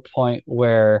got to a point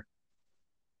where,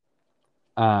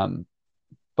 um,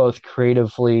 both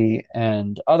creatively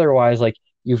and otherwise, like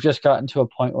you've just gotten to a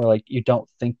point where like you don't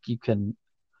think you can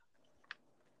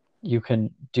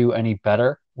do any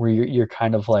better, where you're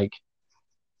kind of like,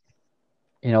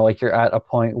 like you're at a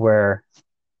point where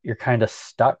you're kind of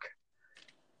stuck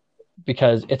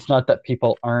because it's not that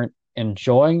people aren't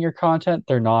enjoying your content,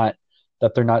 they're not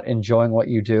enjoying what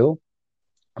you do,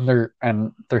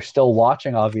 and they're still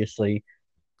watching obviously,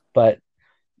 but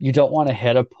you don't want to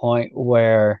hit a point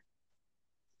where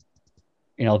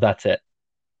that's it.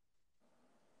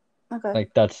 Okay.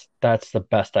 Like that's the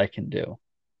best I can do.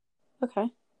 Okay.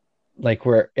 Like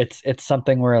where it's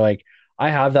something where like I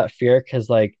have that fear because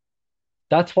like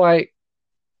that's why,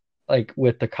 like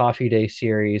with the coffee day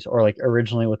series or like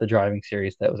originally with the driving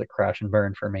series, that was a crash and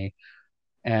burn for me.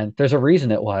 And there's a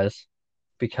reason it was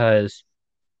because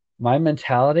my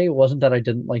mentality wasn't that I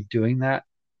didn't like doing that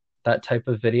type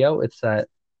of video. It's that,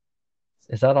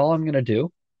 is that all I'm gonna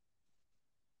do?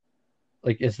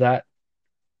 Like is Kind of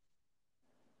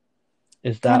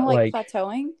that like like,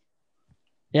 plateauing.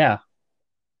 yeah,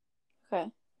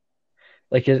 Okay.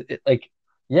 like like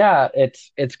yeah,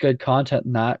 it's good content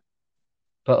and that,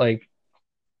 but like,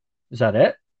 is that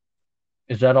it?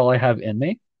 Is that all I have in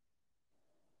me?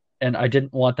 And I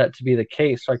didn't want that to be the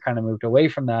case, so I kind of moved away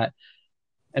from that.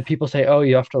 And people say, oh,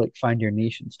 you have to like find your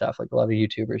niche and stuff. Like a lot of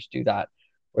YouTubers do that,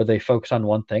 where they focus on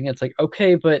one thing. It's like,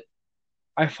 okay, but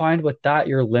I find with that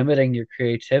you're limiting your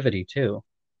creativity too.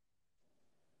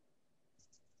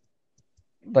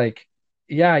 like,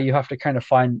 yeah, you have to kind of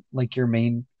find like your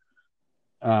main,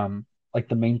 like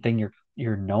the main thing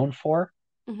you're known for,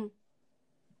 Hmm.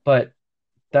 but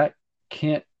that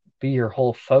can't be your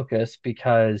whole focus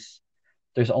because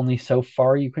there's only so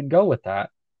far you can go with that.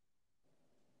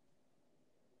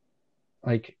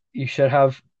 Like you should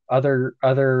have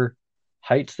other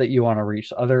heights that you want to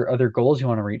reach, other goals you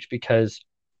want to reach, because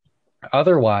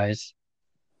otherwise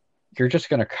you're just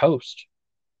going to coast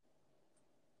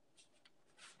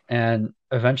and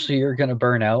eventually you're going to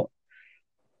burn out.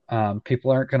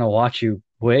 People aren't going to watch you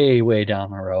way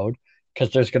down the road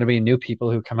because there's going to be new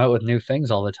people who come out with new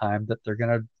things all the time that they're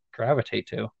going to gravitate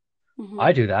to. Hmm.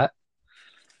 I do that.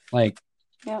 Like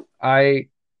Yep. I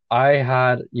I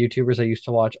had YouTubers I used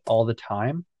to watch all the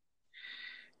time,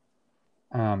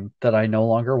 that I no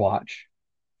longer watch.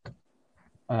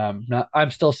 Not,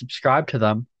 I'm still subscribed to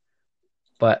them,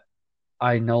 but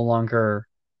I no longer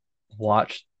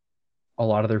watch a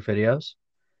lot of their videos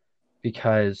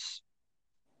because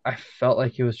I felt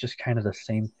like it was just kind of the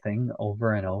same thing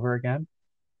over and over again.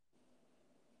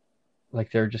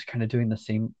 Like they're just kind of doing the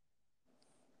same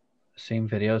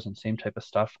videos and same type of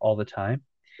stuff all the time.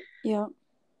 Yep.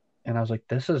 And I was like,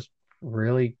 this is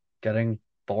really getting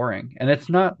boring. And it's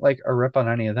not like a rip on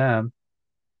any of them.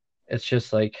 It's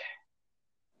just like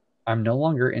I'm no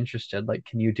longer interested. Like,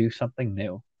 can you do something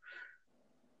new?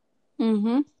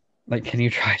 Hmm. Like, can you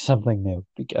try something new?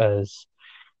 Because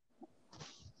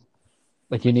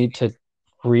like you need to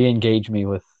re-engage me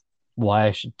with why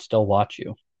I should still watch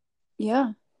you.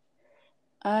 Yeah.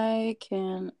 I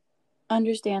can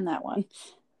understand that one.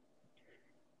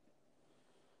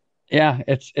 Yeah,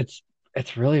 it's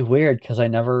really weird because I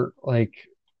never like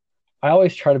I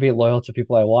always try to be loyal to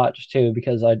people I watch too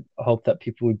because I hope that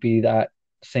people would be that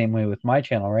same way with my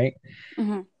channel, right?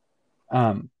 Hmm.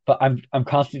 But I'm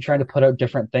constantly trying to put out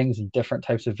different things and different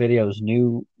types of videos,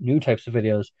 new types of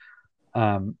videos,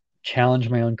 challenge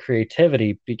my own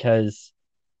creativity because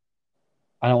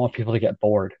I don't want people to get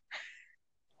bored.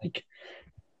 Like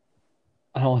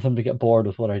I don't want them to get bored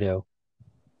with what I do.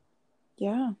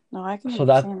 Yeah. No, I can So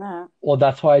that understand that. well,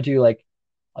 that's why I'll do like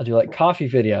coffee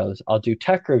videos, I'll do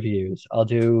tech reviews, I'll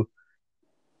do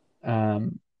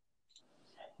um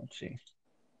let's see,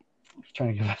 I'm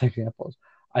trying to give other examples.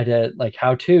 I did like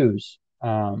how to's.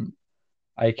 I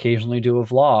occasionally do a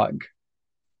vlog,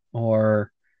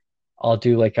 or I'll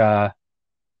do like a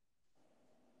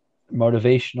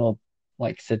motivational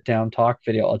like sit down talk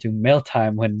video. I'll do mail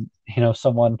time when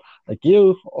someone like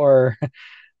you or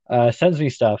sends me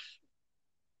stuff,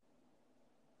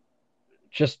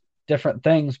 just different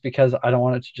things because I don't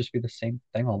want it to just be the same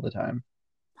thing all the time.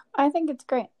 I think it's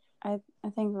great. I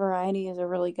think variety is a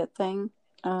really good thing.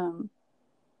 Um,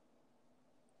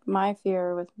 my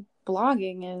fear with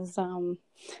blogging is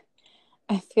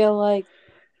I feel like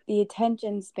the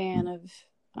attention span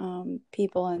of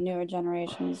people in newer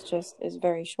generations just is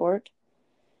very short.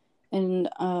 And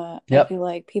I Yep. feel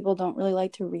like people don't really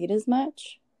like to read as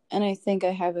much. And I think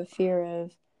I have a fear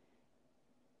of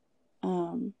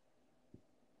um,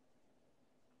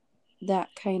 that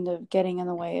kind of getting in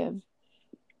the way of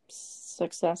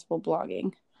successful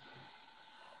blogging.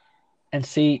 And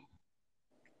see,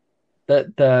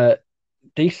 the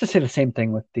they used to say the same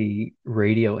thing with the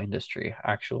radio industry,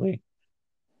 actually,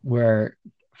 where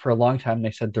for a long time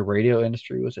they said the radio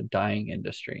industry was a dying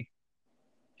industry.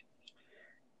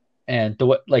 And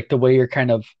the way you're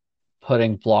kind of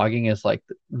putting blogging is like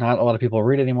not a lot of people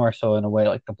read anymore. So in a way,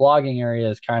 like the blogging area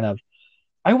is kind of,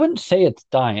 I wouldn't say it's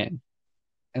dying.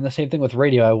 And the same thing with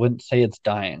radio, I wouldn't say it's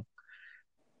dying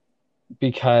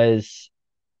because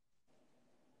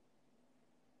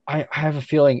I have a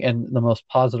feeling in the most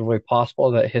positive way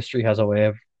possible that history has a way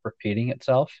of repeating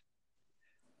itself.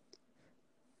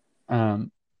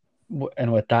 Um,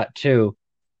 and with that too,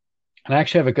 and I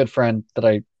actually have a good friend that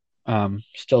I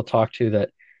still talk to that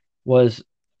was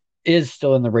is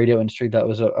still in the radio industry. That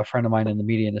was a friend of mine in the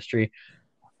media industry,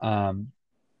 um,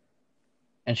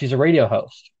 and she's a radio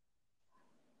host.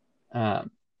 Her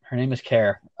name is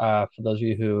Care. For those of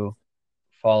you who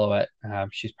follow it,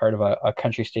 she's part of a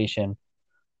country station.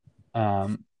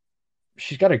 Um,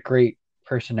 she's got a great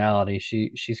personality.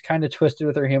 She's kind of twisted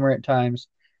with her humor at times,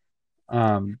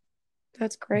 um,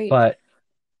 That's great. but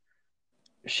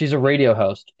she's a radio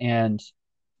host, and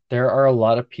there are a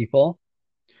lot of people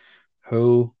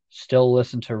who still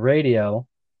listen to radio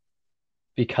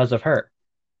because of her.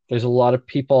 There's a lot of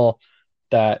people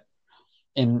that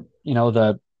in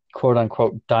the quote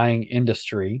unquote dying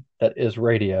industry that is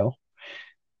radio,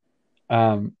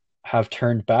 have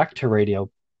turned back to radio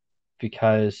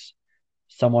because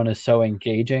someone is so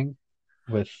engaging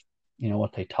with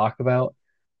what they talk about,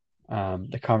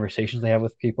 the conversations they have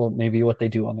with people, maybe what they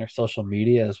do on their social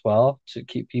media as well to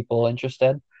keep people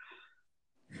interested.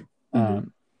 Hmm.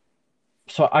 Um,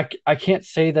 so I can't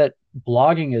say that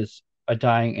blogging is a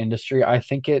dying industry. I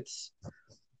think it's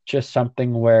just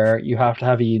something where you have to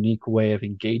have a unique way of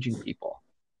engaging people.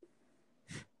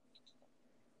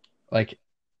 Like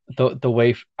the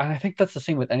way, and I think that's the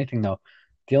same with anything though.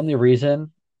 The only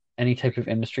reason any type of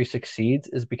industry succeeds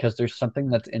is because there's something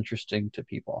that's interesting to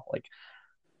people. Like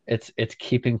it's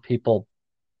keeping people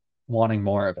wanting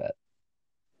more of it.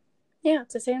 Yeah,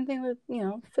 it's the same thing with,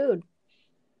 food.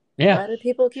 Yeah. Why do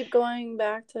people keep going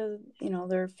back to,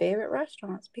 their favorite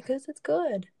restaurants? Because it's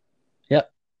good. Yeah.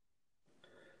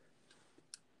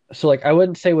 So like I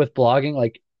wouldn't say with blogging,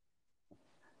 like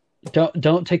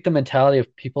don't take the mentality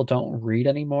of people don't read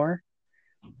anymore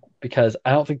because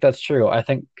I don't think that's true. I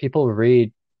think people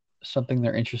read something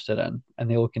they're interested in and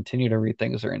they will continue to read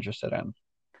things they're interested in.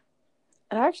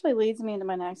 It actually leads me into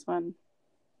my next one.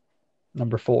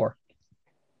 Number four.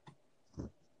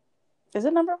 Is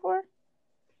it number four?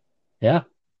 Yeah,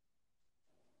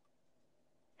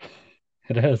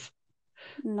 it is.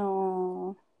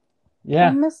 No. I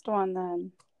Yeah, missed one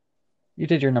then. you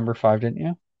did your number five, didn't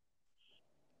you?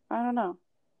 I don't know.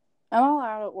 I'm all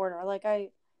out of order.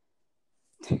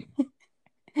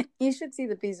 You should see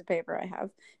the piece of paper I have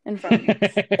in front of me.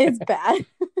 It's bad.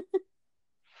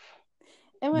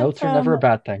 It went Notes are never a from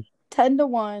bad thing. 10 to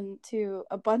 1 to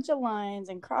a bunch of lines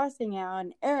and crossing out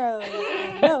and arrows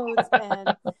and notes,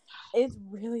 and it's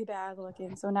really bad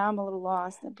looking. So now I'm a little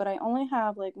lost, but I only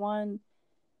have like one,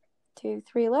 two,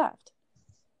 three left.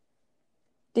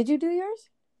 Did you do yours?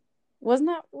 Wasn't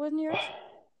yours?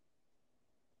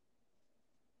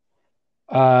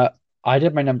 Uh, I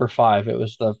did my number five. It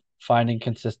was the finding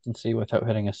consistency without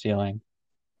hitting a ceiling.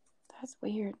 That's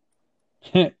weird.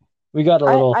 We got a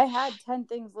I little. had 10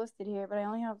 things listed here, but I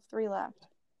only have three left.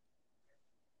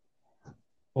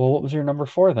 Well, what was your number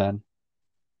four then?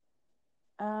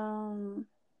 Um,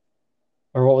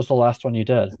 Or what was the last one you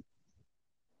did?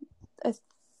 I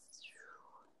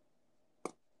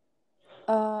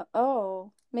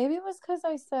oh, maybe it was because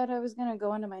I said I was gonna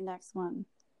go into my next one.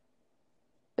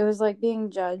 It was like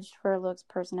being judged for looks,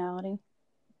 personality.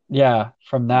 Yeah,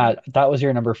 from Yeah. that was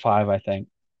your number five, I think.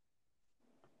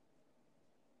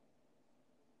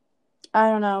 I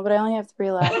don't know, but I only have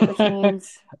three left, which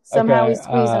means somehow we Okay.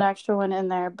 squeeze an extra one in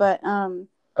there. But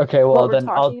Okay. what Well, we're then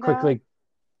I'll talking about quickly.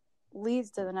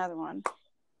 leads to another one,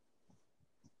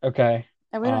 Okay.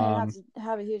 and we don't even have Um. to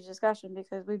have a huge discussion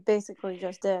because we basically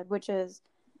just did, which is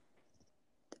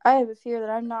I have a fear that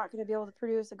I'm not going to be able to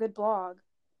produce a good blog,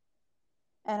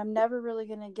 and I'm never really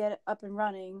going to get it up and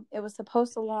running. It was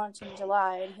supposed to launch in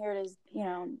July, and here it is,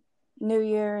 New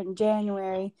Year in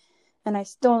January, and I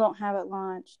still don't have it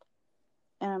launched.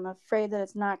 And I'm afraid that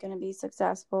it's not going to be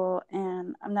successful,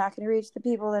 and I'm not going to reach the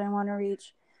people that I want to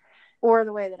reach or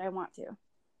the way that I want to.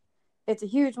 It's a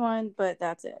huge one, but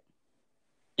that's it.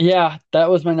 Yeah, that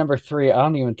was my number three. I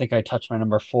don't even think I touched my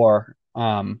number four.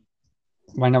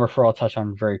 My number four I'll touch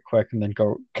on very quick and then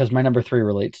go because my number three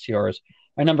relates to yours.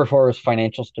 My number four was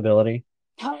financial stability.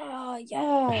 Oh,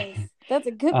 yes. That's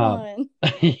a good Um, one.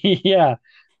 yeah.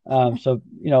 So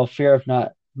fear of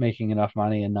not making enough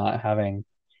money and not having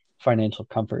financial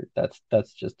comfort.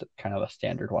 That's just kind of a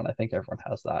standard one. I think everyone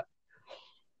has that.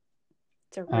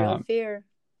 It's a real Um, fear.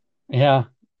 yeah.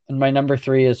 And my number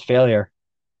three is failure.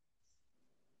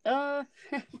 Uh,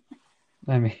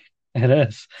 I mean, it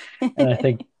is. And I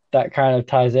think that kind of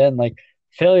ties in like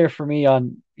failure for me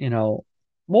on,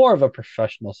 more of a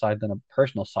professional side than a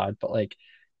personal side. But like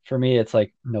for me, it's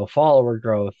like no follower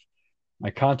growth, my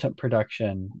content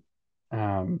production,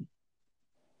 um,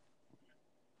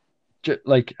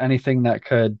 like anything that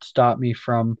could stop me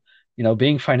from,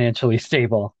 being financially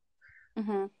stable.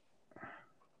 mm-hmm.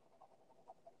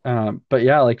 But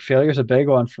yeah, like failure is a big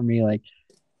one for me. Like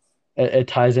it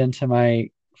ties into my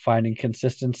finding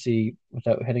consistency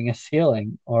without hitting a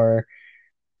ceiling or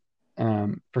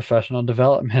professional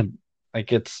development.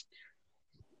 Like it's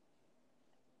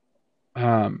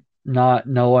not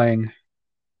knowing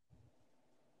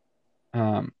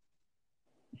um,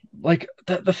 like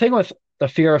the thing with the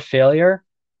fear of failure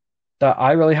that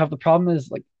I really have the problem is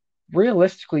like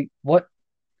realistically what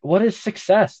is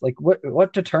success? Like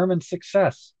what determines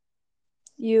success?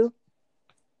 You.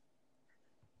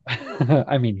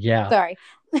 I mean, yeah. Sorry.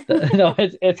 No,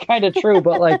 it's kind of true,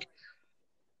 but like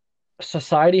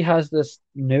society has this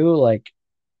new like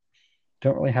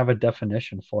don't really have a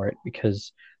definition for it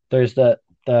because there's the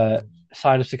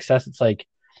side of success. It's like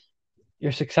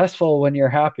you're successful when you're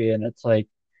happy, and it's like,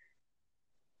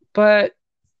 but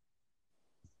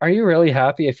are you really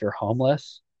happy if you're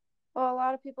homeless?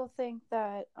 lot of people think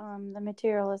that the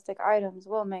materialistic items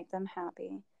will make them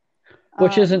happy.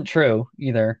 Which isn't Um, true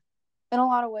either. in a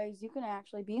lot of ways, you can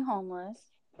actually be homeless,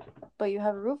 but you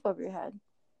have a roof over your head.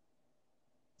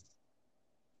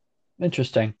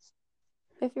 Interesting.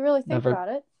 If you really think Never. about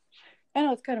it. I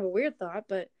know it's kind of a weird thought,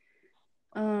 but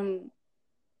um,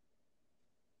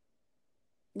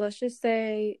 let's just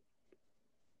say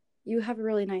you have a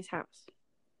really nice house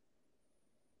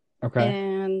Okay.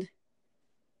 and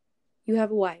you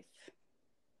have a wife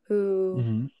who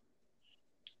Hmm.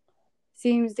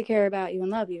 seems to care about you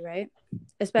and love you, right? Yep.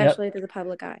 Especially to the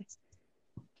public eye.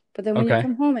 But then when you Okay.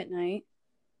 come home at night,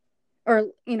 or,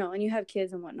 and you have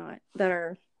kids and whatnot that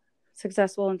are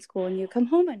successful in school, and you come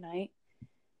home at night,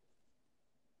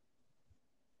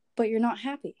 but you're not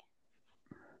happy.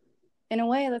 In a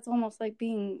way, that's almost like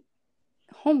being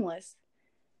homeless.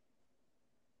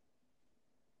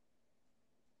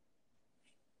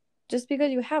 Just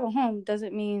because you have a home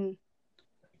doesn't mean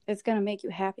it's going to make you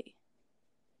happy.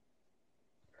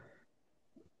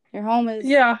 Your home is,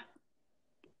 Yeah.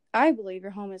 I believe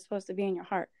your home is supposed to be in your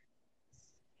heart.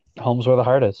 Home's where the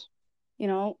heart is.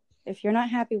 If you're not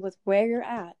happy with where you're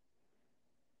at,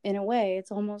 in a way,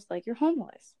 it's almost like you're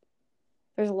homeless.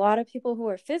 There's a lot of people who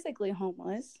are physically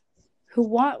homeless who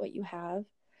want what you have,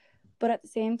 but at the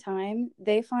same time,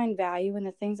 they find value in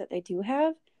the things that they do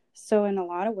have. So, in a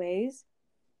lot of ways,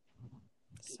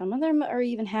 some of them are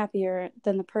even happier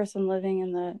than the person living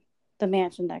in the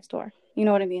mansion next door. You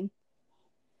know what I mean?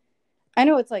 I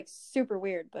know it's like super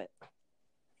weird, but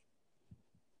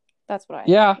that's what I think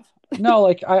Yeah. of. No,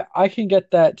 like I can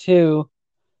get that too.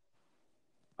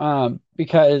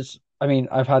 Because I mean,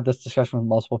 I've had this discussion with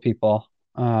multiple people.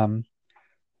 I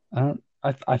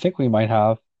think we might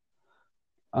have.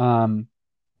 Um,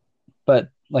 but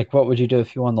like, what would you do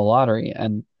if you won the lottery?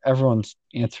 And everyone's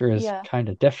answer is Yeah. kind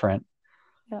of different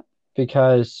Yep.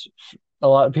 because a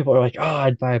lot of people are like, oh,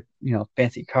 I'd buy,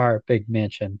 fancy car, big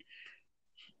mansion,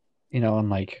 and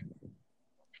like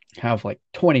have like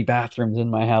 20 bathrooms in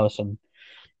my house and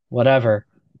whatever.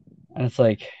 And it's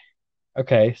like,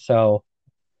 okay, so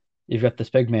you've got this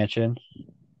big mansion,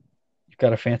 you've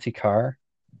got a fancy car,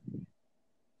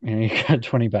 you've got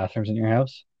 20 bathrooms in your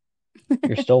house.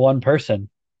 You're still one person.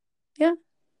 Yeah.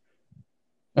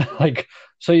 Like,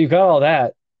 so you got all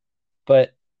that,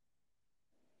 but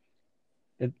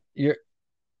you're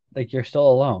like, you're still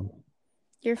alone.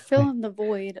 You're filling the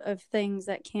void of things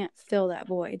that can't fill that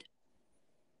void.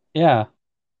 Yeah.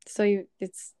 So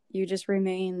you just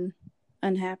remain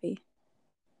unhappy.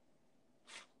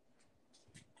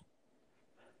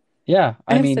 Yeah.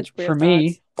 I I have mean, such for weird thoughts.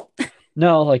 me,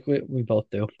 no, like we both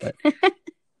do, but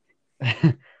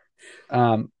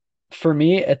um, for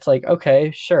me, it's like,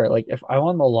 okay, sure. Like if I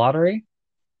won the lottery,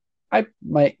 I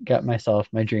might get myself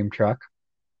my dream truck.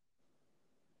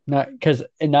 Not because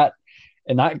in that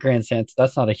grand sense,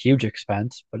 that's not a huge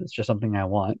expense, but it's just something I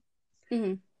want.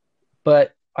 Mm-hmm.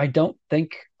 But I don't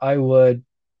think I would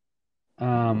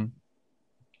um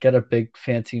get a big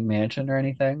fancy mansion or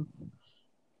anything.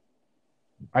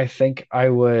 I think I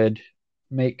would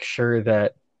make sure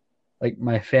that like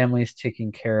my family's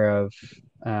taken care of.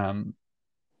 Um,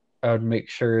 I would make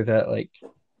sure that like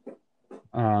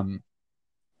um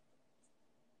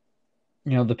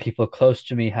the people close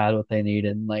to me had what they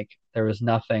needed and like there was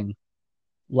nothing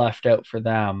left out for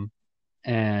them.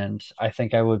 And I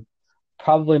think I would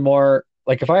probably more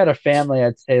like if I had a family,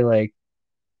 I'd say like,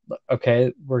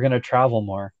 okay, we're gonna travel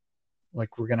more.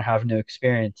 Like we're gonna have new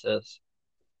experiences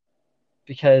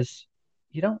because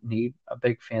you don't need a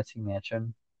big fancy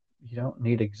mansion. You don't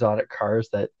need exotic cars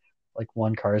that like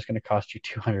one car is gonna cost you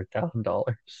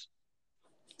 $200,000.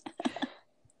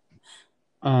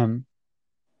 Um,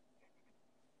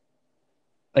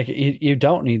 like you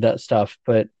don't need that stuff,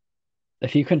 but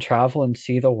if you can travel and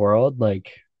see the world,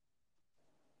 like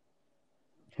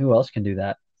who else can do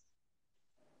that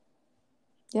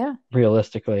Yeah.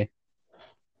 realistically?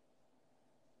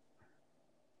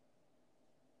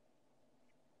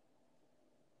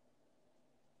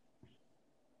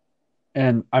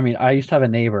 And I mean, I used to have a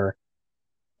neighbor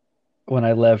when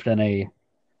I lived in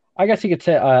I guess you could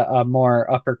say a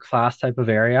more upper class type of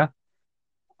area.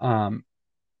 Um,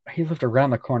 he lived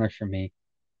around the corner from me,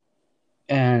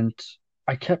 and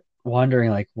I kept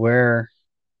wondering like where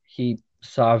he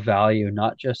saw value,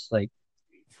 not just like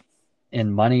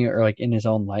in money or like in his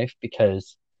own life,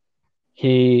 because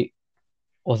he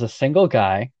was a single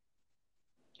guy,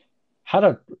 had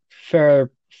a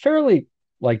fairly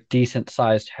like decent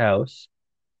sized house,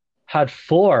 had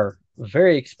four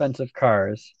very expensive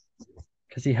cars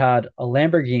because he had a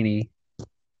Lamborghini,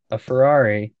 a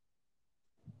Ferrari,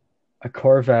 a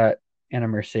Corvette, and a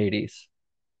Mercedes.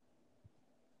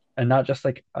 and not just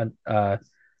like a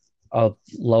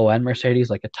low end Mercedes,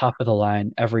 like a top of the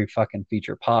line, every fucking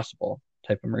feature possible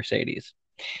type of Mercedes.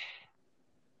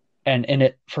 And in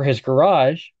it for his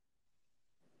garage,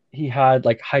 he had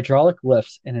like hydraulic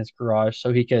lifts in his garage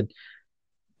so he could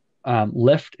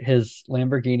lift his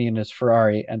Lamborghini and his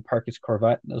Ferrari and park his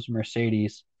Corvette and those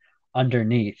Mercedes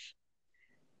underneath.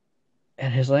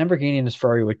 And his Lamborghini and his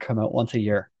Ferrari would come out once a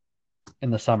year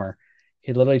in the summer.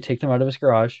 He'd literally take them out of his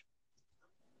garage,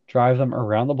 drive them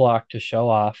around the block to show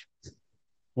off,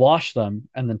 wash them,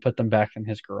 and then put them back in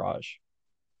his garage.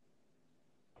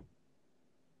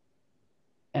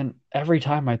 And every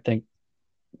time I think,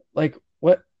 like,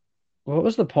 what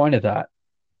was the point of that?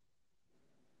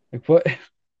 Like,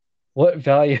 what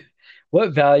value,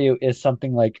 what value is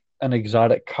something like an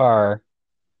exotic car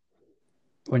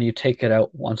when you take it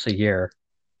out once a year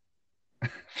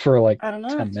for like I don't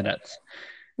know. 10 minutes?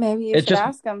 Maybe you It should just,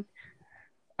 ask him.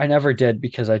 I never did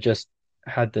because I just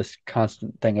had this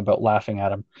constant thing about laughing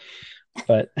at him.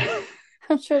 But,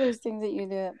 I'm sure there's things that you do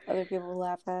that other people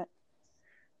laugh at.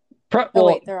 Oh, well,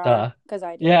 wait, there are, duh. because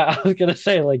I do. Yeah, I was gonna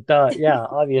say, like, duh. Yeah,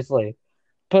 obviously.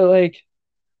 But, like,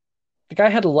 the guy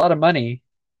had a lot of money,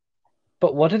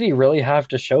 but what did he really have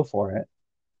to show for it?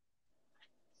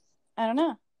 I don't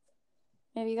know.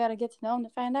 Maybe you got to get to know him to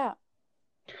find out.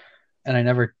 And I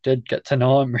never did get to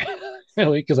know him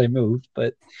really because I moved,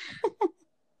 but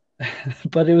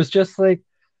but it was just like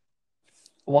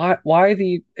why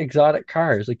the exotic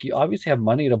cars? Like you obviously have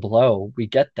money to blow. We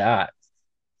get that.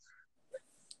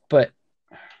 But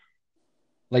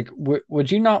like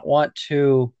would you not want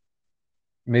to,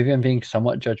 maybe I'm being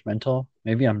somewhat judgmental,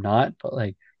 maybe I'm not, but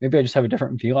like maybe I just have a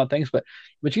different view on things, but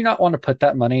would you not want to put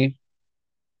that money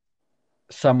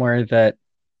somewhere that,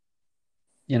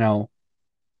 you know,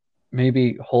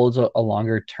 maybe holds a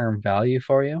longer term value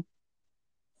for you?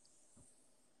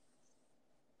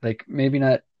 Like maybe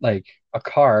not like a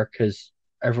car, because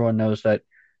everyone knows that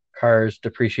cars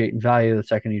depreciate in value the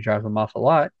second you drive them off a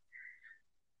lot.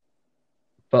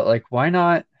 But like, why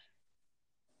not?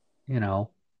 You know,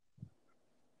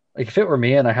 like if it were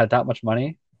me and I had that much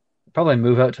money, I'd probably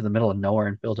move out to the middle of nowhere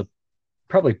and build a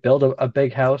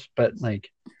big house. But like,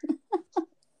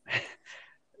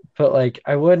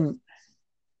 I wouldn't.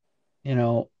 You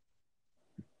know,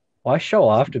 why show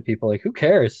off to people? Like, who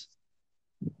cares?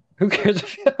 Who cares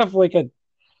if you have like an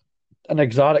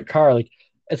exotic car? Like,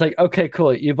 it's like, okay,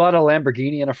 cool. You bought a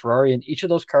Lamborghini and a Ferrari, and each of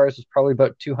those cars was probably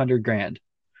about 200 grand.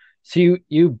 So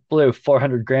you blew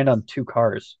 400 grand on two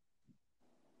cars.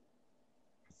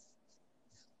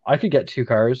 I could get two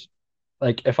cars.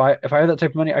 Like if I had that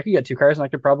type of money, I could get two cars and I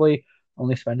could probably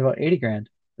only spend about 80 grand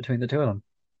between the two of them.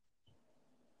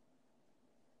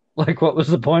 Like what was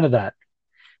the point of that?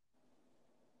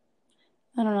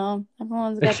 I don't know.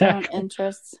 Everyone's got their own Exactly.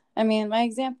 interests. I mean, my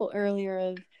example earlier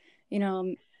of, you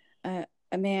know, a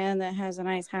man that has a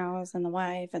nice house and the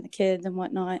wife and the kids and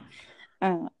whatnot.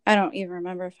 I don't even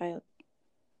remember if I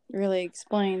really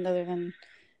explained other than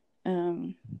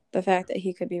the fact that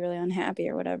he could be really unhappy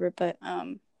or whatever. But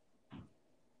I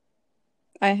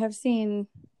have seen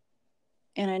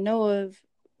and I know of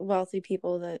wealthy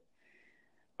people that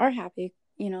are happy.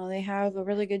 You know, they have a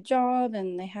really good job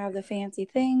and they have the fancy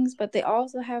things, but they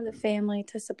also have the family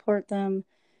to support them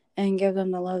and give them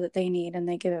the love that they need and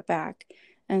they give it back.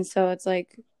 And so it's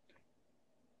like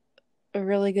a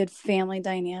really good family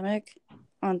dynamic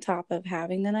on top of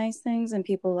having the nice things, and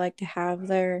people like to have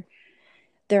their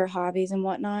hobbies and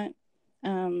whatnot.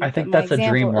 I But think my that's a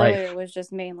example dream earlier life. was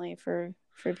just mainly for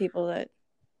people that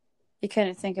you kind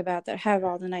of think about that have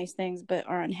all the nice things but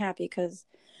are unhappy because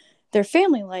their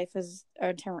family life is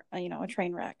a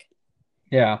train wreck.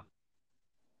 Yeah.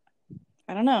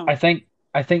 I don't know. I think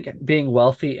I think being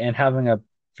wealthy and having a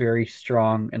very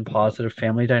strong and positive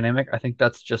family dynamic, I think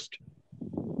that's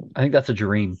a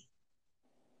dream.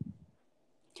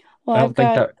 Well, I don't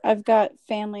think that I've got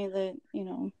family that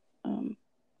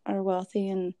are wealthy,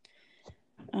 and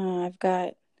I've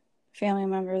got family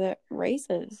member that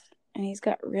races, and he's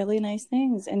got really nice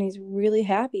things, and he's really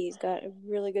happy. He's got a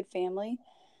really good family,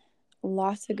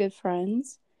 lots of good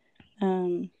friends.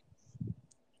 Um,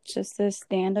 just this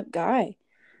stand-up guy.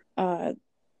 Uh,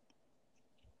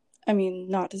 I mean,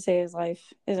 not to say his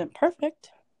life isn't perfect,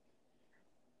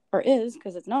 or is,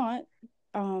 because it's not.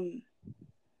 Um,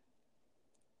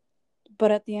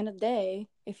 but at the end of the day,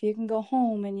 if you can go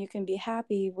home and you can be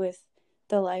happy with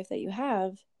the life that you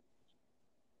have,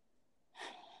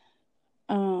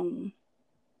 um,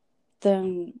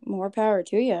 then more power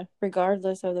to you,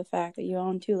 regardless of the fact that you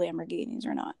own two Lamborghinis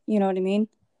or not. You know what I mean?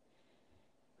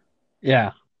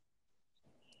 yeah.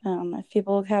 If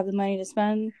people have the money to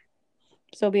spend,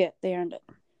 so be it. They earned it.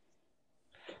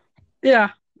 Yeah.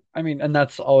 I mean, and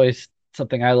that's always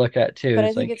something I look at too, But I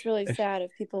is think like, it's really if, sad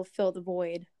if people fill the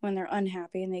void when they're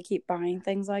unhappy and they keep buying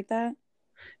things like that.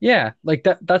 yeah, like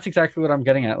that's exactly what I'm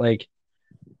getting at. Like,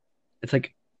 it's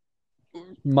like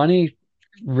money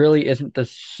really isn't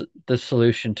the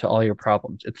solution to all your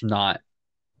problems. It's not.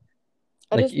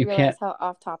 I Like just you can't, realized how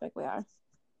off topic we are.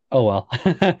 oh well.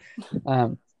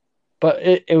 Um, but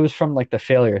it was from like the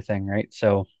failure thing, right?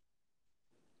 So,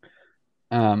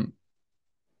 um,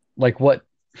 like what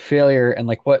failure and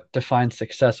like what defines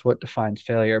success, what defines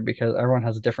failure, because everyone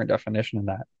has a different definition of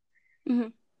that. Hmm.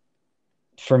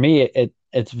 For me,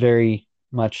 it's very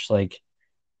much like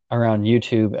around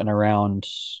YouTube and around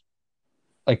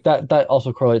like that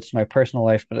also correlates to my personal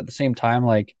life, but at the same time,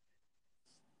 like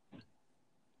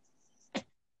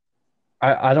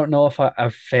I don't know if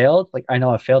I've failed. Like I know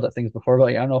I've failed at things before, but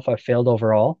like, I don't know if I've failed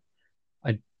overall.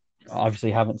 I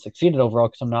obviously haven't succeeded overall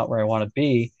because I'm not where I want to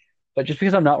be. But just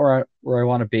because I'm not where I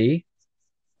want to be,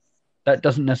 that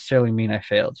doesn't necessarily mean I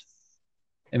failed.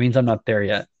 It means I'm not there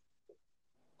yet.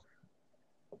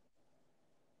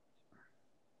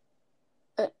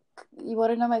 Uh, you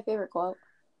want to know my favorite quote?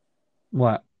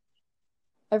 What?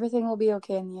 Everything will be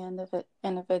okay in the end if it,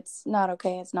 and if it's not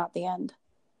okay, it's not the end.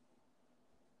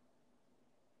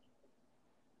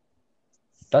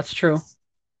 That's true.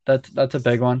 That's a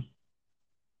big one.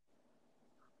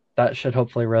 That should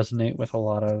hopefully resonate with a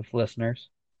lot of listeners.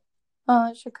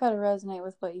 Well, it should kind of resonate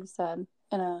with what you said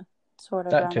in a sort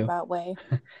of That too. roundabout way.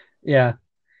 Yeah.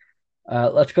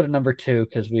 Let's go to number two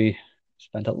because we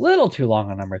spent a little too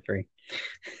long on number three.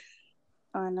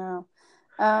 I know.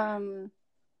 Um,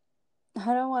 I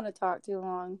don't want to talk too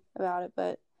long about it,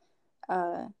 but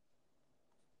uh,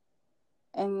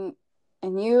 and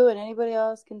you and anybody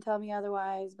else can tell me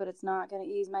otherwise, but it's not going to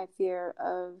ease my fear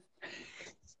of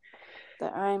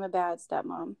that I'm a bad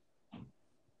stepmom.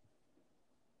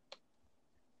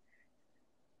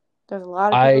 There's a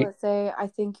lot of people I that say I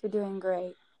think you're doing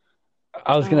great.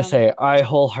 I was gonna Um, say I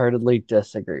wholeheartedly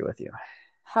disagree with you.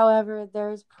 However,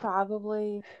 there's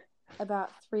probably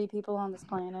about 3 people on this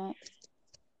planet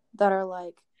that are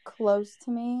like close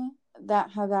to me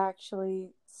that have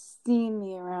actually seen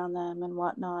me around them and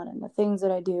whatnot and the things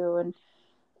that I do. And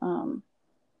um,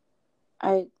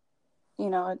 I,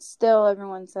 it's still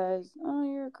everyone says, oh,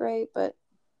 you're great, but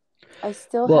I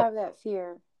still Well, have that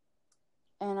fear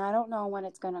and I don't know when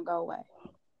it's going to go away.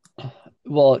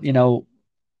 well,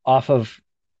 off of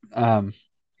um,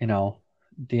 you know,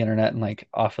 the internet and like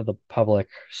off of the public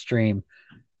stream,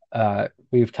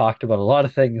 we've talked about a lot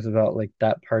of things about like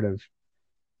that part of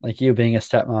like you being a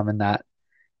stepmom and that,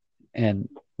 and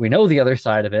we know the other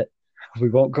side of it. We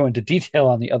won't go into detail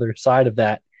on the other side of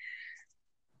that,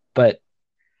 but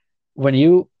when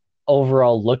you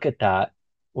overall look at that,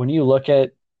 when you look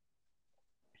at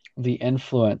the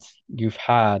influence you've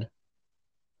had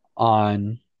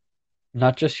on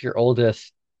not just your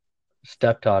oldest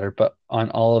stepdaughter, but on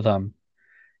all of them,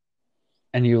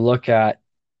 and you look at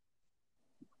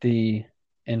the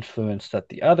influence that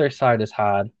the other side has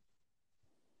had,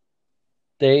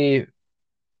 they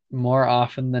more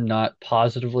often than not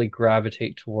positively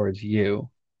gravitate towards you.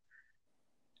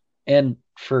 And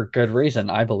for good reason,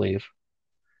 I believe.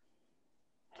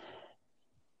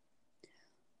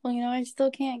 Well, I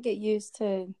still can't get used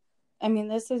to. I mean,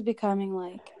 this is becoming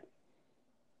like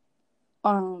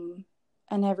um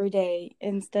an everyday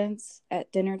instance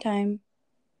at dinner time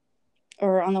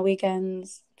or on the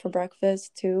weekends for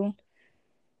breakfast too,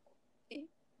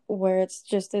 where it's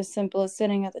just as simple as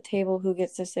sitting at the table who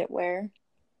gets to sit where.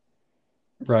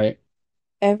 Right.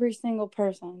 Every single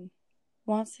person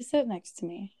wants to sit next to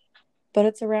me, but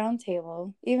it's a round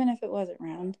table. Even if it wasn't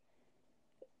round,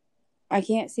 I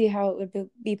can't see how it would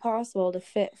be possible to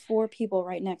fit 4 people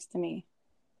right next to me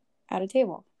at a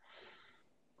table.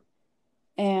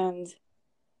 And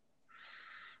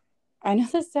I know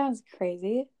this sounds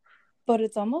crazy, but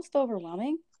it's almost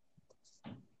overwhelming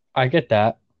I get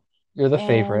that. You're the and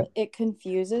favorite. it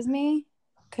confuses me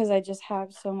because I just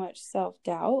have so much self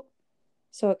doubt.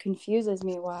 So it confuses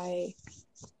me why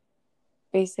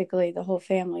basically the whole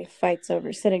family fights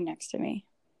over sitting next to me.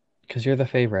 Because you're the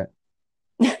favorite.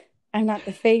 I'm not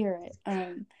the favorite.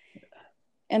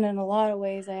 And in a lot of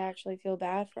ways, I actually feel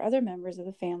bad for other members of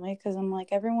the family because I'm like,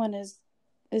 everyone is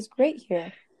great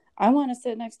here. I want to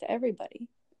sit next to everybody.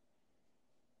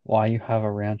 Why you have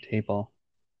a round table.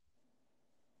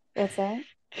 What's that?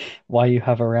 Why you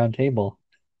have a round table.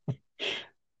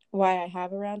 Why I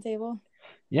have a round table?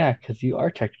 Yeah, because you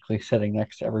are technically sitting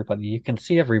next to everybody. You can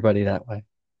see everybody that way.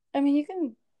 I mean, you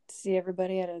can see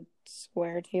everybody at a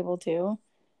square table too.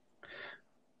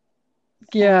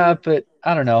 Yeah, Um, but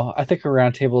I don't know. I think a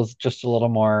round table is just a little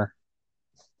more.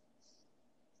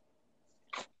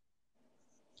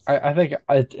 I think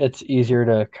it's easier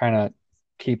to kind of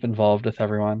keep involved with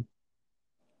everyone.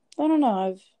 I don't know.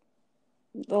 I've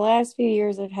the last few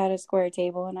years I've had a square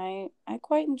table and I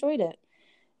quite enjoyed it.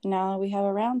 Now we have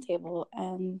a round table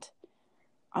and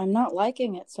I'm not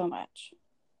liking it so much.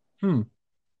 Hmm.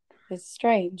 It's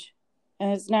strange.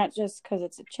 And it's not just because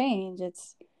it's a change,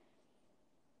 it's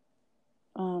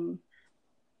um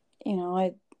you know,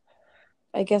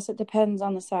 I guess it depends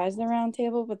on the size of the round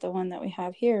table, but the one that we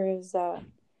have here is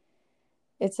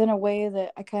it's in a way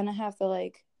that I kind of have to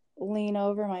like lean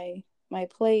over my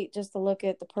plate just to look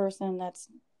at the person that's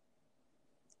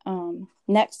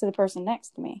next to the person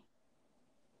next to me.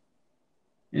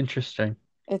 Interesting.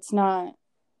 It's not,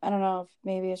 I don't know if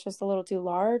maybe it's just a little too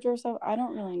large or something. I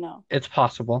don't really know. It's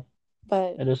possible.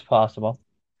 But It is possible.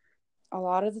 a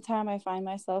lot of the time I find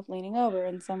myself leaning over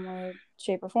in some way,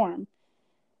 shape, or form.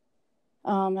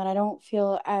 And I don't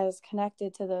feel as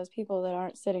connected to those people that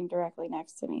aren't sitting directly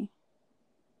next to me.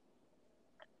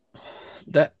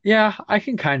 That yeah, I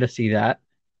can kind of see that.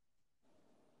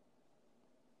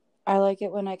 I like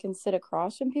it when I can sit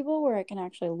across from people where I can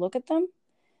actually look at them.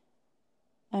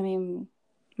 I mean,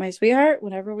 my sweetheart,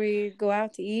 whenever we go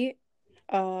out to eat,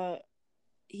 uh,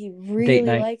 he Date really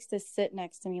night. likes to sit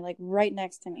next to me, like right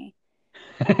next to me.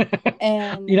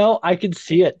 And I can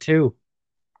see it too,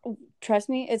 trust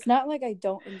me, it's not like I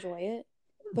don't enjoy it,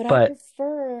 but I but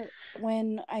prefer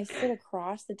when I sit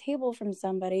across the table from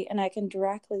somebody and I can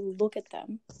directly look at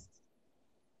them.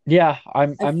 yeah, I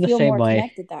I'm the feel same more way.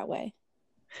 connected that way.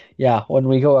 Yeah, when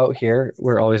we go out here,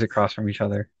 we're always across from each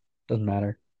other. Doesn't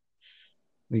matter.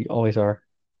 We always are.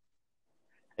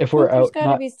 If we're But there's out, got to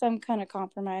not be some kind of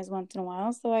compromise once in a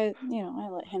while, so I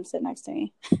let him sit next to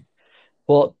me.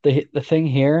 well, the thing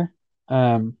here,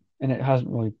 and it hasn't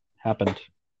really happened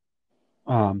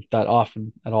that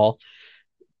often at all,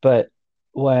 but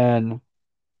when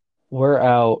we're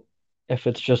out, if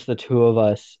it's just the two of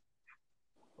us,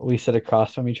 we sit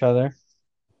across from each other.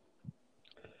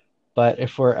 But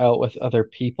if we're out with other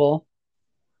people,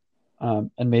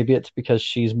 and maybe it's because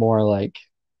she's more like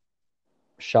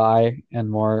shy and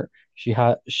more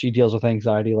she deals with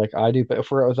anxiety like I do, but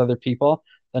if we're out with other people,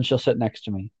 then she'll sit next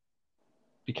to me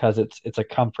because it's a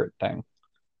comfort thing.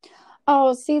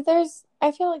 Oh, see,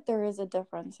 I feel like there is a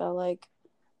difference. So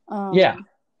Yeah, um,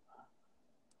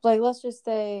 like let's just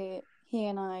say he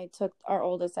and I took our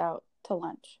oldest out to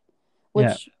lunch,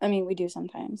 yeah, which I mean we do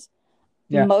sometimes.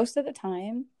 yeah, Most of the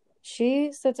time,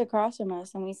 she sits across from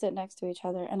us and we sit next to each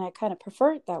other, and I kind of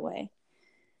prefer it that way.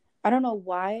 I don't know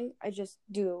why, I just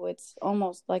do. It's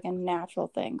almost like a natural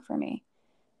thing for me.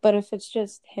 But if it's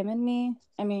just him and me,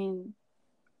 I mean,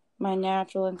 my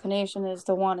natural inclination is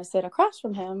to want to sit across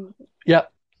from him. yeah,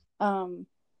 Um,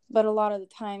 but a lot of the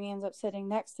time he ends up sitting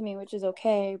next to me, which is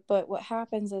okay. But what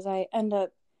happens is I end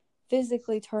up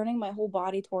physically turning my whole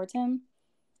body towards him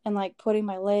and like putting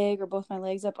my leg or both my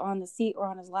legs up on the seat or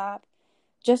on his lap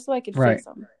just so I could right, face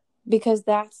him because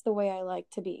that's the way I like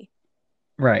to be.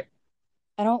 right,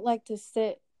 I don't like to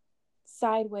sit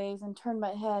sideways and turn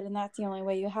my head, and that's the only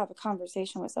way you have a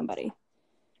conversation with somebody.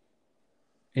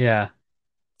 yeah.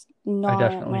 I Not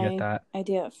definitely get my that.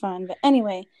 idea of fun. But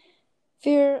anyway,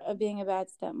 fear of being a bad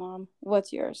stepmom.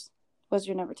 What's yours? What's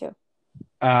your number two?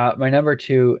 My number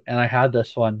two, and I had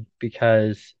this one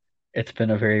because it's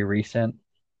been a very recent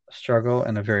struggle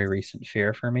and a very recent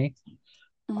fear for me.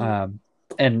 Mm-hmm. Um,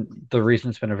 and the reason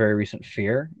it's been a very recent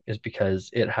fear is because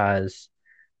it has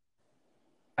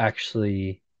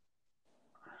actually,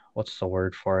 what's the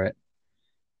word for it?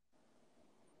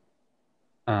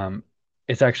 Um,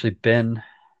 it's actually been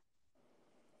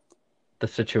the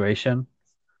situation.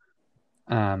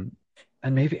 Um,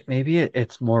 and maybe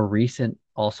it's more recent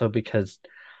also because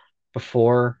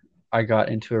before I got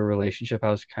into a relationship, I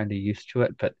was kind of used to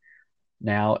it, but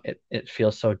now it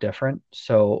feels so different.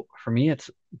 So for me, it's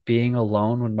being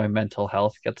alone when my mental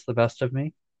health gets the best of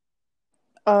me.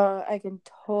 I can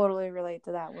totally relate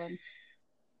to that one,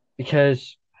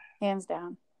 Because, hands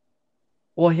down.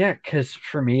 well, yeah, because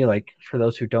for me, like for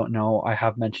those who don't know, I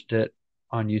have mentioned it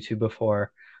on YouTube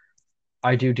before.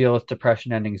 I do deal with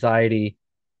depression and anxiety,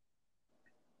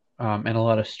 and a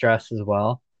lot of stress as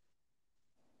well.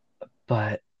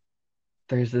 But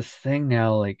there's this thing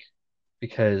now, like,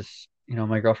 because,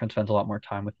 my girlfriend spends a lot more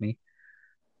time with me,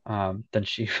 than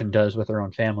she even does with her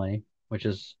own family, which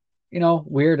is,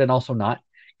 weird and also not,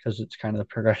 because it's kind of the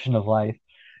progression of life.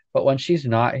 But when she's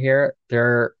not here,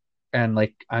 and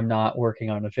like I'm not working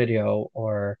on a video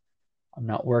or I'm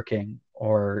not working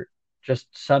or just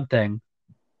something,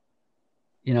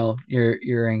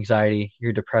 your anxiety,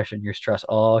 your depression, your stress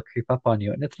all creep up on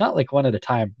you. And it's not like one at a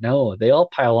time. No, they all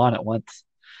pile on at once.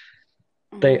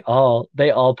 Hmm. they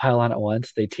all pile on at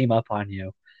once. They team up on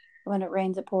you. When it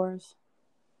rains, it pours.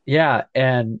 Yeah,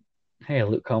 and hey, a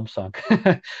Luke Combs song.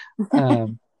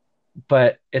 Um,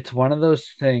 but it's one of those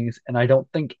things, and I don't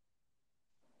think.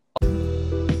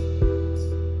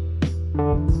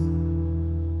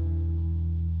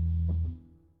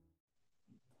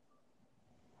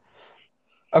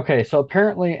 Okay, so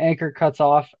apparently Anchor cuts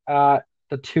off at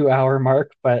the 2 hour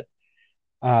mark, but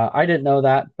I didn't know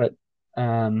that, but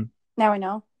um, Now I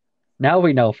know. now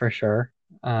we know for sure.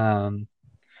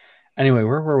 Anyway,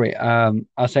 where were we? I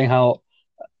was saying how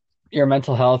your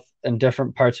mental health and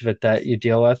different parts of it that you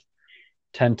deal with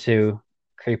tend to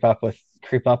creep up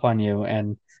on you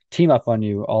and team up on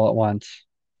you all at once.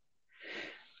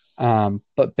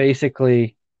 But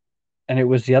basically, and it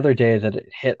was the other day that it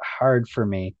hit hard for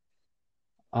me.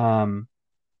 Um,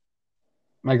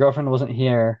 my girlfriend wasn't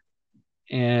here,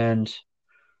 and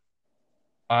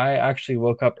I actually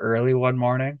woke up early one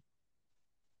morning,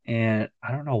 and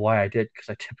I don't know why I did because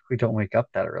I typically don't wake up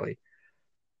that early.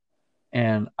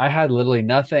 And I had literally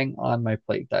nothing on my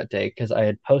plate that day because I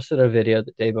had posted a video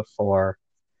the day before.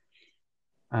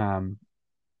 Um,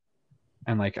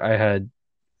 and like I had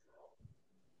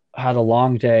a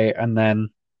long day, and then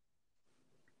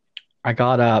I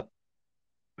got up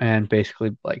and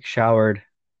basically like showered,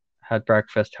 had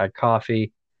breakfast, had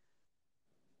coffee,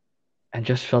 and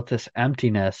just felt this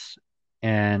emptiness.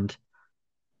 And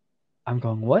I'm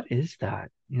going, what is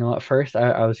that? At first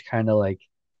I was kind of like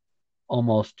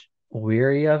almost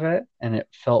weary of it and it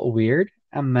felt weird.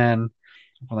 And then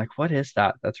I'm like, what is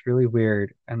that? That's really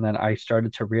weird. And then I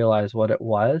started to realize what it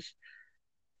was.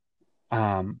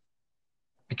 Um,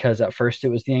 because at first it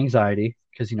was the anxiety,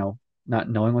 because not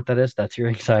knowing what that is, that's your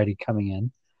anxiety coming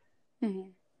in. Hmm.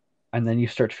 And then you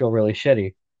start to feel really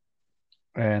shitty.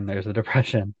 And there's the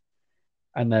depression.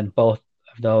 And then both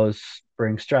of those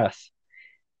bring stress.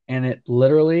 And it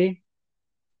literally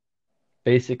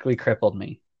basically crippled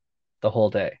me the whole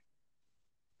day.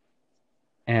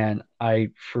 And I,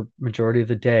 for majority of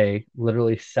the day,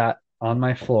 literally sat on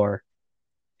my floor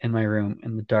in my room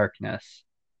in the darkness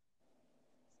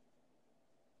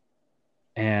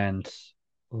and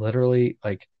literally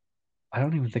like I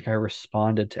don't even think I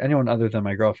responded to anyone other than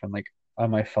my girlfriend like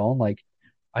on my phone. Like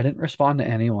I didn't respond to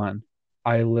anyone.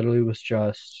 I literally was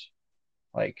just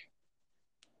like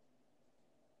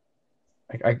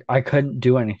I couldn't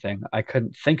do anything. I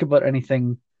couldn't think about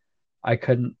anything. I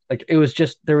couldn't like it was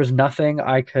just there was nothing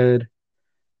I couldn't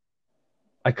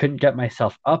get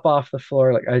myself up off the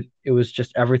floor. Like it was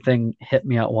just everything hit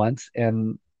me at once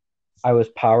and I was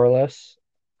powerless.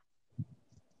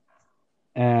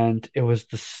 And it was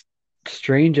the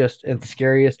strangest and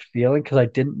scariest feeling because I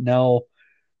didn't know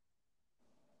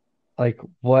like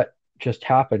what just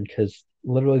happened because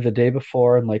literally the day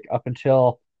before and like up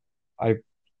until I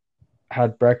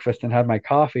had breakfast and had my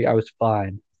coffee, I was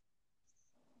fine.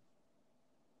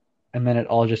 And then it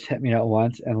all just hit me at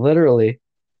once and literally,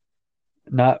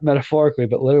 not metaphorically,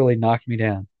 but literally knocked me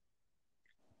down.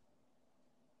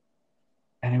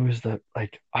 And it was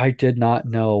like I did not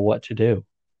know what to do.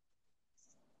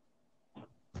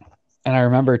 And I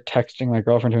remember texting my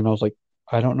girlfriend and I was like,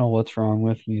 I don't know what's wrong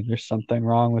with me. There's something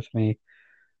wrong with me.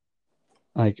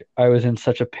 Like I was in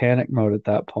such a panic mode at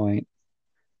that point.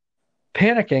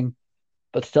 Panicking,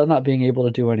 but still not being able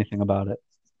to do anything about it.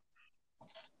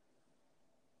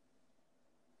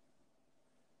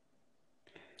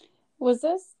 Was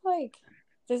this like,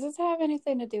 does this have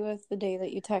anything to do with the day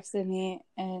that you texted me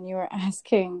and you were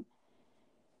asking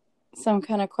some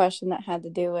kind of question that had to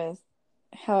do with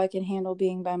how I can handle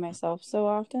being by myself so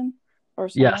often or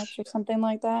so Yes. much or something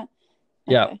like that?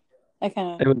 Yeah. Okay. I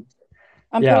kind It of, was,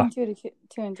 I'm yeah. putting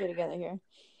two and two together here.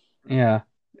 Yeah.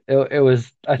 It was,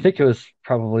 I think it was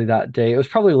probably that day. It was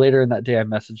probably later in that day I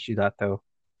messaged you that though.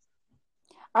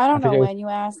 I I don't think know when you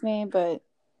asked me, but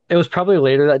it was probably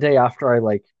later that day after I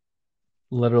like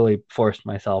literally forced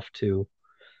myself to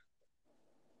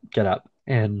get up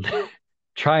and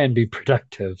try and be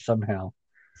productive somehow.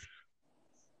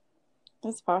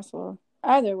 it's possible.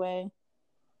 Either way,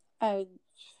 I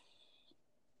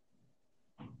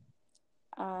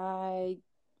I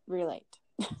relate.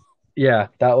 Yeah,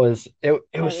 that was it.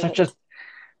 It I was such a, relate.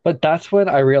 but that's when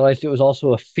I realized it was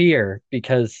also a fear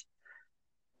because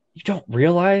you don't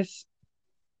realize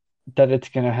that it's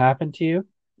going to happen to you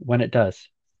when it does.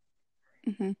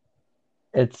 Hmm.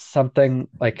 It's something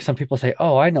like some people say,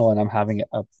 "Oh, I know when I'm having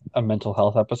a mental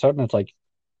health episode," and it's like,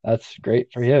 that's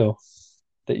great for you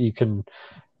that you can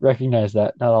recognize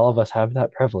that. Not all of us have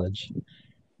that privilege.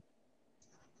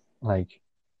 Like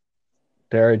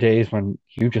there are days when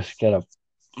you just get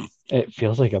it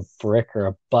feels like a brick or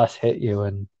a bus hit you,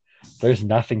 and there's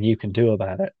nothing you can do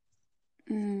about it.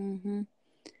 Hmm.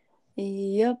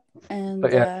 Yep. And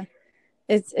But yeah,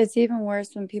 it's even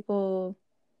worse when people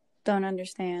don't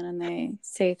understand and they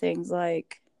say things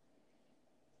like,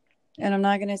 and I'm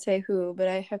not going to say who, but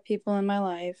I have people in my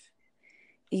life,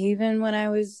 even when I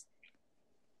was,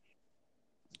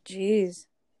 geez,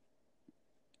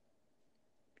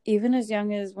 even as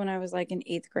young as when I was like in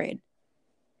eighth grade,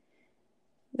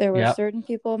 there were yeah, certain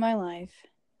people in my life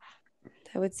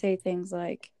that would say things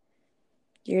like,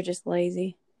 you're just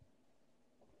lazy.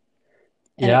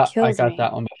 And it yeah, I kills got me.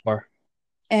 that one before.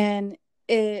 And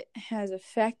it has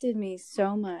affected me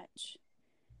so much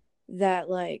that,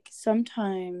 like,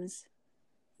 sometimes,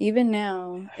 even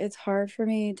now, it's hard for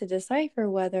me to decipher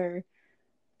whether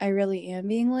I really am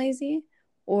being lazy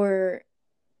or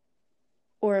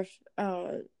if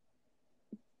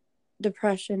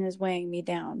depression is weighing me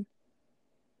down.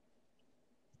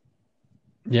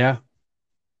 Yeah,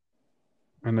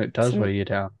 and it does Some weigh you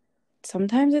down.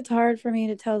 Sometimes it's hard for me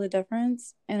to tell the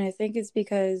difference, and I think it's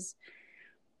because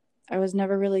I was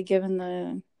never really given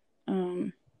the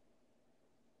um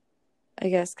I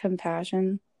guess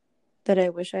compassion that I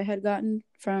wish I had gotten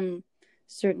from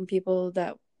certain people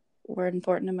that were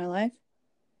important in my life.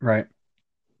 Right.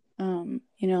 And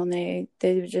they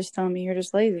would just tell me, you're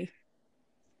just lazy.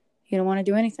 You don't want to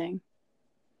do anything.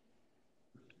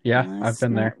 Yeah, Well, I've that's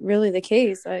been not there. really the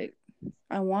case. I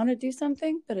want to do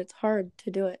something, but it's hard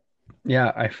to do it.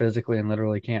 Yeah, I physically and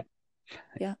literally can't.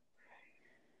 Yeah.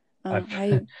 I've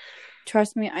I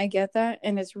Trust me, I get that,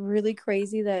 and it's really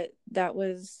crazy that that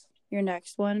was your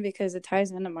next one because it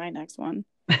ties into my next one.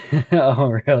 Oh,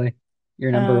 really?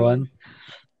 You're number Um, one?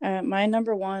 my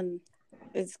number one,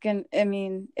 I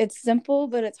mean, it's simple,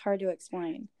 but it's hard to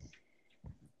explain.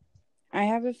 I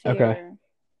have a Okay. fear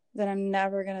that I'm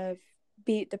never gonna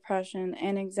beat depression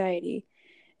and anxiety.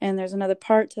 And there's another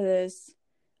part to this.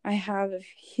 I have a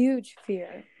huge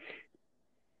fear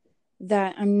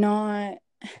that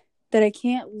I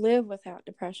can't live without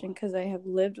depression because I have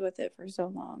lived with it for so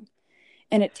long.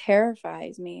 And it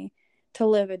terrifies me to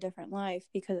live a different life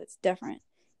because it's different.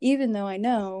 Even though I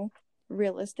know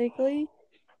realistically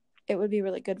it would be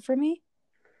really good for me,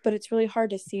 but it's really hard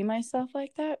to see myself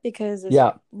like that because as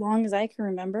Yeah. long as I can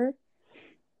remember,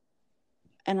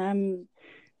 and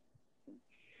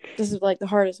this is like the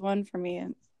hardest one for me,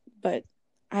 but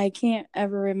I can't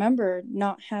ever remember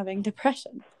not having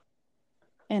depression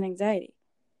and anxiety.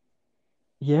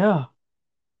 Yeah.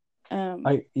 Um,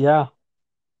 Yeah.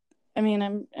 I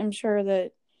mean, I'm sure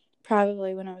that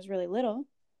probably when I was really little,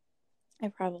 I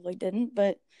probably didn't,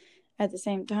 but at the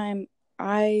same time,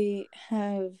 I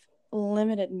have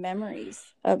limited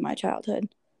memories of my childhood.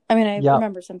 I mean, I Yeah.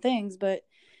 remember some things, but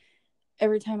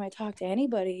every time I talk to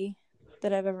anybody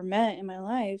that I've ever met in my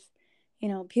life,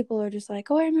 people are just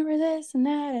like, "Oh, I remember this and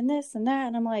that and this and that,"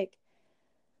 and I'm like,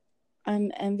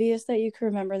 I'm envious that you can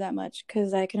remember that much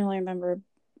because I can only remember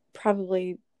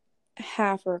probably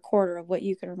half or a quarter of what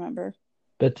you can remember.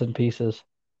 Bits and pieces.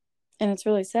 And it's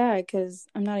really sad because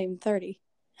I'm not even 30.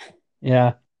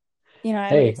 Yeah. I would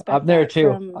Hey, I'm expect there that too.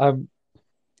 from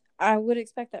I would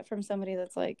expect that from somebody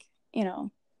that's like,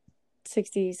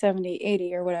 60, 70,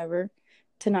 80 or whatever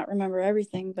to not remember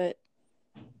everything, but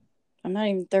I'm not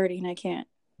even 30 and I can't.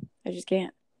 I just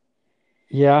can't.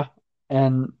 Yeah.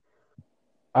 And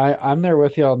I'm there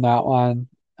with you on that one.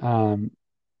 Um,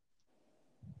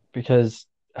 because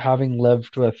having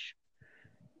lived with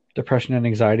depression and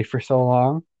anxiety for so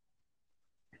long,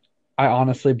 I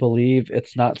honestly believe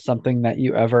it's not something that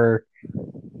you ever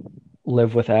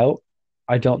live without.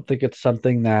 I don't think it's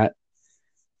something that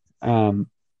um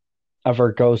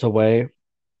ever goes away.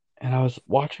 And I was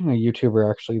watching a YouTuber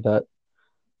actually that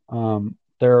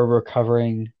they're a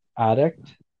recovering addict,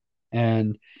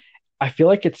 and I feel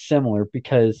like it's similar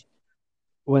because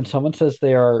when someone says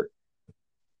they are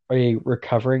a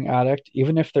recovering addict,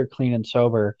 even if they're clean and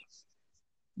sober,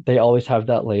 they always have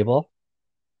that label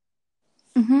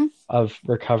Mm-hmm. of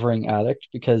recovering addict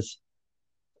because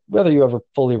whether you ever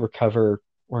fully recover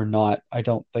or not, I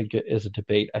don't think it is a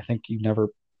debate. I think you never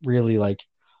really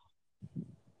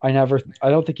I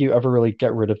don't think you ever really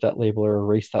get rid of that label or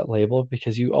erase that label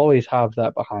because you always have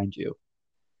that behind you.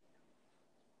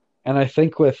 And I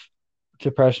think with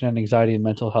depression and anxiety and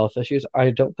mental health issues,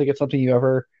 I don't think it's something you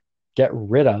ever get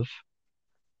rid of.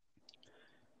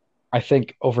 I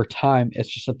think over time, it's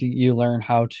just something you learn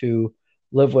how to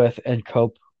live with and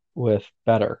cope with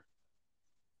better.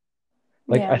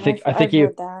 Like Yeah, I've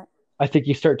heard that. I think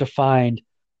you start to find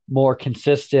more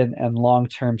consistent and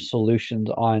long-term solutions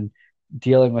on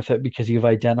dealing with it because you've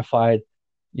identified,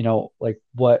 like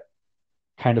what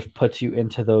kind of puts you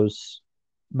into those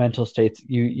mental states,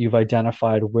 you've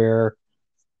identified where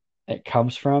it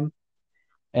comes from,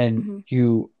 and Hmm.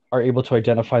 you are able to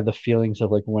identify the feelings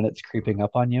of like when it's creeping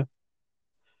up on you,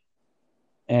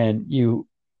 and you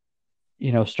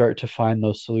start to find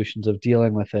those solutions of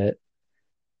dealing with it.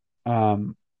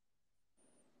 Um,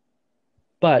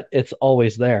 but it's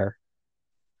always there.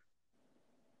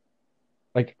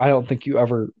 Like I don't think you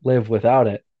ever live without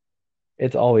it.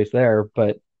 It's always there,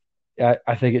 but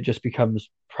I think it just becomes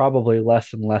probably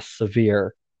less and less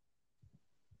severe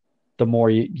the more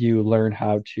you learn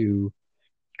how to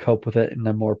cope with it in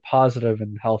a more positive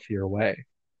and healthier way.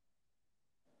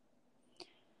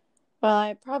 Well,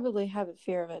 I probably have a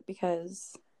fear of it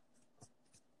because,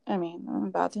 I mean, I'm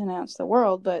about to announce the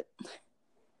world, but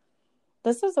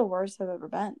this is the worst I've ever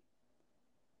been.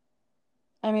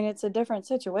 I mean, it's a different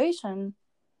situation,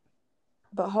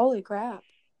 but holy crap.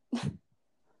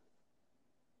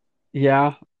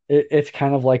 Yeah, it's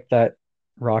kind of like that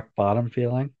rock bottom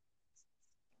feeling.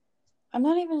 I'm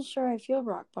not even sure I feel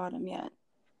rock bottom yet.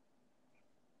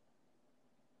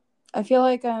 I feel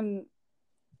like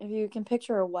if you can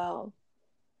picture a well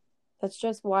that's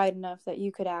just wide enough that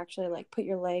you could actually like put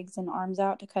your legs and arms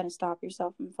out to kind of stop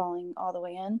yourself from falling all the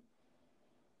way in.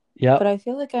 But Yep, I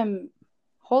feel like I'm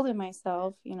holding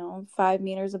myself, 5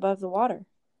 meters above the water,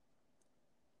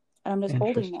 and I'm just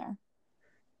holding interesting. there.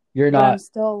 You're But I'm not,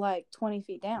 still like 20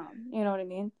 feet down. You know what I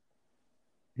mean?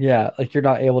 yeah, like you're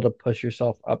not able to push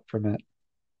yourself up from it.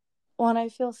 Well, and I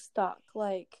feel stuck.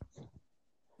 Like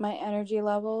my energy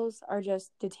levels are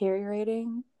just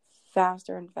deteriorating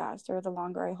faster and faster the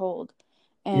longer I hold.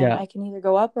 And Yeah, I can either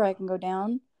go up or I can go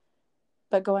down,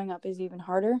 but going up is even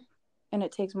harder and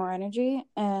it takes more energy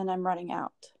and I'm running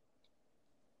out.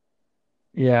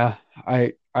 yeah,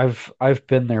 I've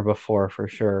been there before for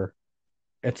sure.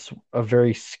 It's a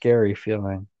very scary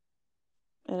feeling.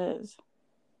 It is.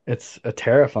 It's a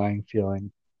terrifying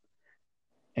feeling.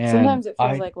 And Sometimes it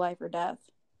feels I, like life or death.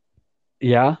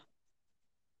 yeah,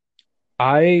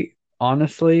 I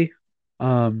honestly,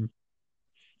 um,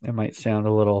 it might sound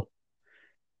a little,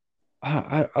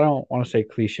 I don't want to say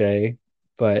cliche,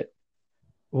 but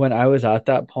when I was at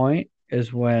that point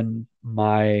is when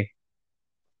I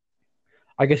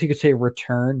guess you could say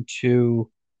return to,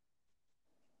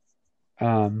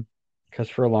 um, because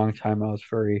for a long time I was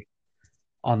very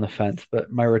on the fence,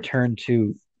 but my return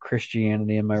to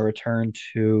Christianity and my return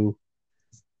to,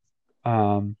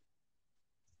 um,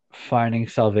 finding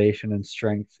salvation and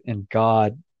strength in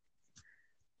God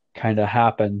kind of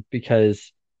happened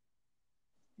because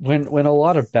when a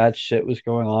lot of bad shit was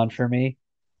going on for me,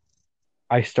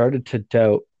 I started to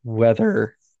doubt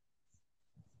whether,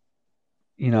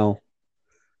 you know,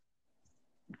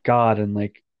 God and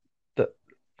like the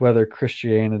whether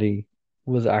Christianity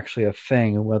was actually a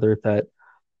thing and whether that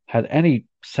had any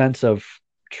sense of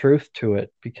truth to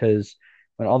it. Because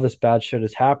when all this bad shit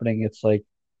is happening, it's like,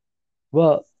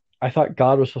 well, I thought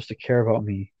God was supposed to care about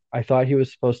me. I thought he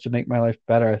was supposed to make my life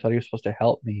better. I thought he was supposed to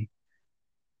help me.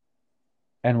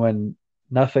 And when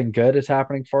nothing good is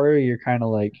happening for you, you're kind of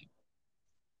like,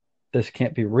 this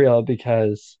can't be real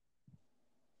because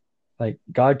like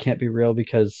God can't be real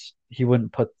because he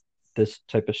wouldn't put this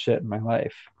type of shit in my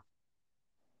life.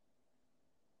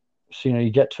 So, you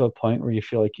get to a point where you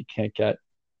feel like you can't get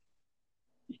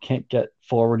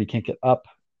forward, you can't get up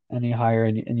any higher,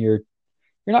 and you're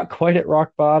not quite at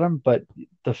rock bottom, but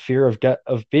the fear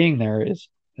of being there is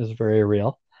very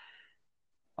real.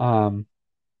 Um,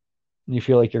 and you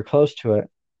feel like you're close to it.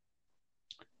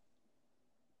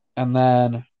 And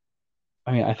then,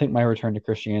 I mean, I think my return to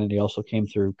Christianity also came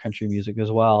through country music as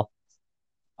well,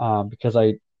 because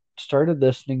I started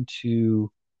listening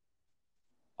to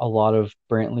a lot of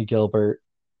Brantley Gilbert,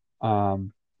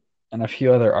 um, and a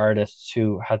few other artists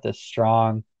who had this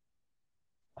strong,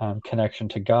 connection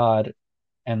to God,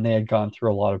 and they had gone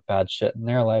through a lot of bad shit in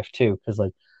their life too. Because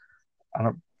like I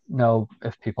don't know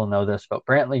if people know this about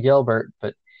Brantley Gilbert,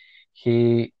 but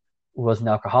he was an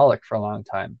alcoholic for a long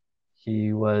time.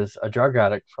 He was a drug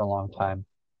addict for a long time,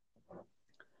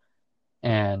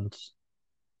 and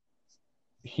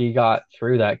he got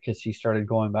through that because he started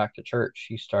going back to church.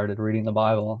 He started reading the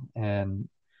Bible, and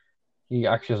he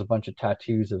actually has a bunch of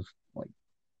tattoos of like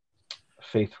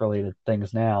faith related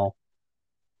things now.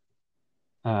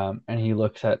 And he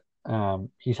looks at,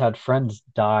 he's had friends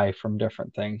die from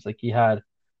different things. Like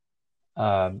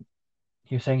um,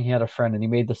 he was saying he had a friend, and he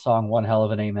made the song "One Hell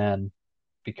of an Amen"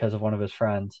 because of one of his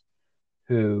friends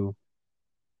who,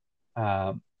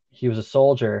 he was a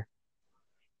soldier.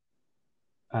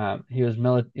 He was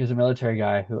a military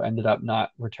guy who ended up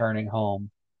not returning home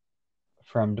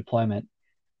from deployment.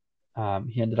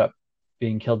 He ended up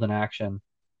being killed in action,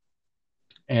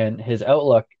 And his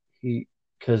outlook,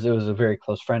 because it was a very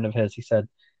close friend of his, he said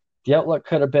the outlook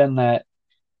could have been that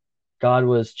God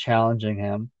was challenging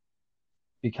him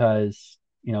because,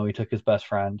 he took his best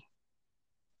friend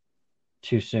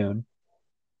too soon.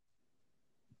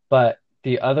 But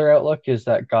the other outlook is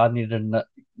that God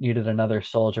needed another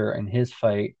soldier in his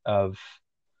fight of,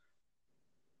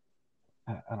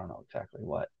 I don't know exactly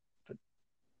what, but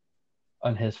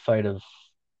on his fight of,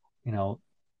 you know,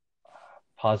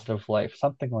 positive life,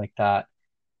 something like that.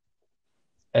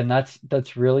 And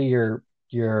that's really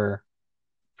your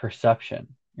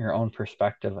perception, your own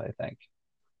perspective, I think.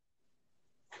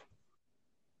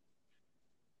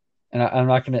 And I'm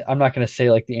not gonna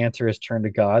say like the answer is turn to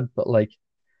God, but like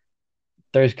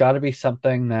there's got to be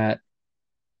something that,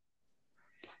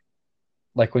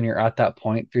 like, when you're at that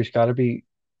point, there's got to be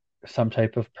some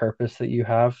type of purpose that you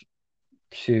have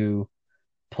to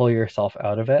pull yourself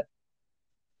out of it.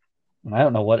 And I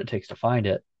don't know what it takes to find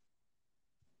it,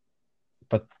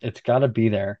 but it's got to be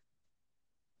there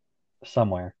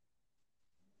somewhere.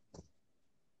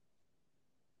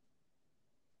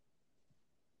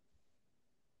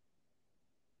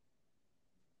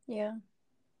 Yeah.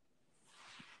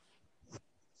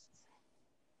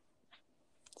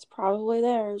 It's probably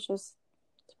there. It's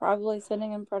probably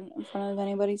sitting in front of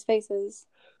anybody's faces.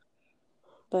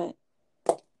 But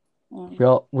We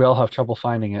all have trouble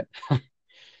finding it.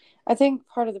 I think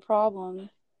part of the problem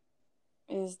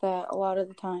is that a lot of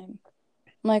the time,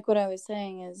 like what I was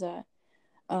saying, is that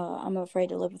I'm afraid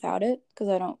to live without it because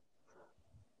I don't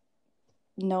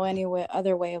know any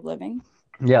other way of living.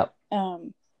 Yeah.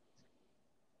 Um,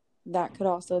 that could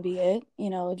also be it.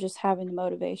 Just having the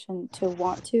motivation to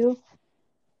want to.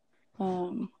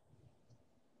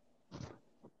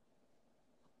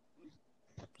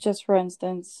 Just for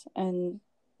instance, and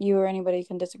you or anybody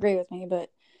can disagree with me, but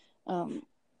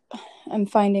I'm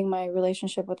finding my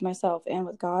relationship with myself and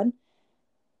with God,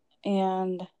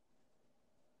 and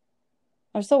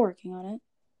I'm still working on it.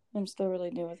 I'm still really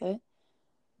new with it,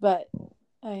 but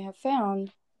I have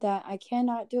found that I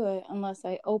cannot do it unless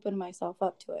I open myself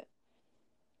up to it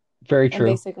Very and true.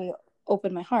 basically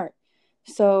open my heart.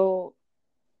 So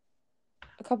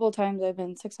a couple of times I've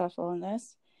been successful in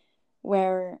this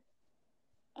where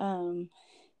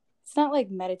it's not like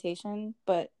meditation,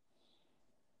 but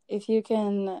if you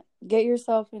can get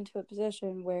yourself into a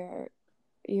position where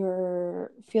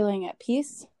you're feeling at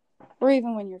peace, or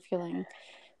even when you're feeling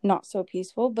not so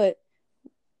peaceful, but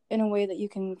in a way that you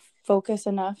can focus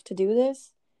enough to do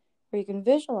this, where you can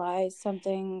visualize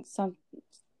something,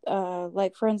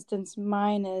 like for instance,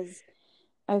 mine is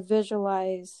I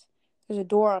visualize there's a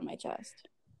door on my chest,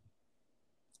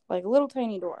 like a little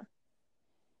tiny door.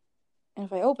 And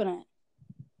if I open it,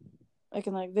 I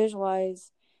can like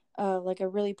visualize like a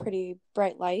really pretty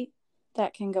bright light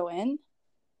that can go in.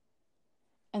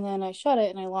 And then I shut it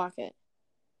and I lock it.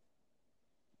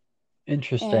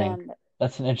 Interesting. And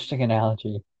That's an interesting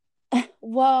analogy.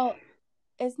 well,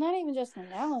 it's not even just an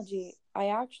analogy. I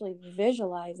actually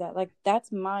visualize that. Like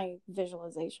that's my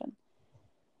visualization.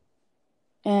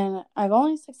 And I've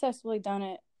only successfully done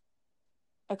it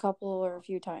a couple or a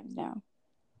few times now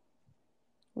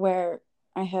where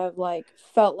I have like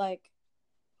felt like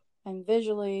I'm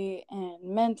visually and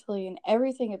mentally and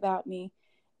everything about me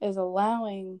is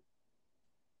allowing,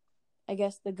 I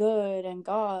guess, the good and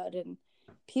God and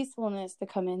peacefulness to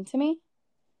come into me.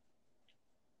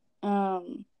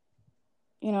 Um,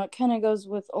 it kind of goes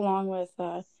along with,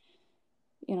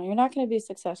 you're not going to be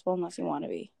successful unless you want to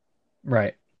be.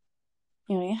 Right.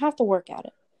 You have to work at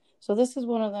it. So this is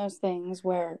one of those things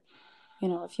where,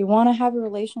 if you want to have a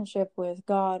relationship with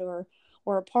God or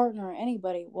a partner or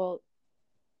anybody, well,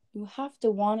 you have to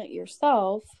want it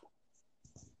yourself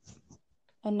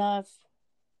enough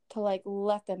to like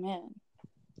let them in.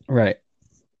 Right.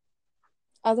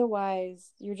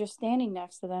 Otherwise, you're just standing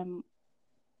next to them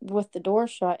with the door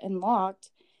shut and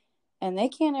locked, and they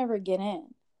can't ever get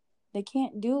in. They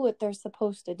can't do what they're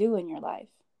supposed to do in your life.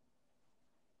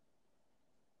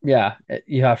 Yeah.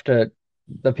 You have to,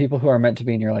 the people who are meant to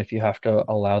be in your life, you have to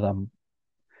allow them,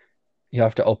 you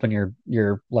have to open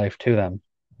your life to them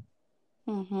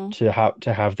Mm-hmm.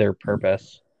 to have their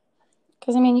purpose.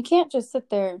 Because, you can't just sit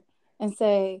there and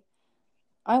say,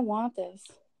 I want this.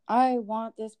 I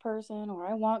want this person, or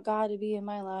I want God to be in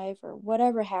my life, or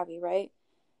whatever have you, right?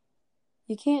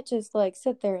 You can't just like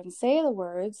sit there and say the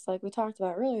words like we talked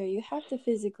about earlier. You have to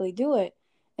physically do it.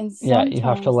 And Yeah, you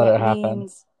have to sometimes let that it happen.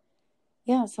 means,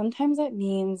 yeah, sometimes that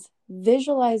means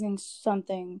visualizing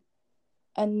something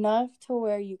enough to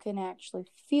where you can actually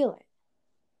feel it.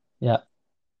 Yeah.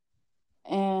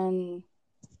 And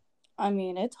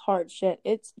it's hard shit.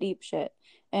 It's deep shit.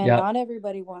 and Yep. not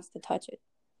everybody wants to touch it.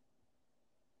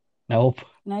 Nope.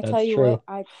 And I tell That's you what, true.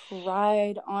 I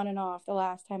cried on and off the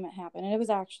last time it happened, and it was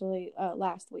actually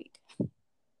last week.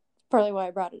 Probably why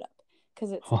I brought it up,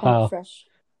 because it's kind of Wow. fresh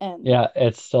and Yeah,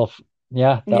 it's still,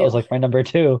 yeah, that was new. like my number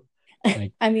two.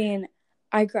 Like, I mean,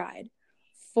 I cried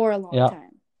for a long yeah,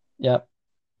 time, yep,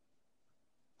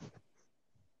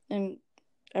 and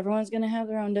everyone's gonna have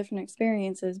their own different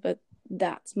experiences, but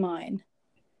that's mine,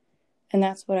 and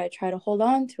that's what I try to hold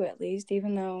on to at least,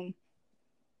 even though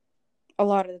a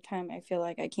lot of the time I feel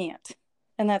like I can't.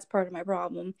 And that's part of my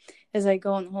problem is I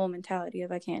go in the whole mentality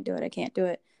of I can't do it, I can't do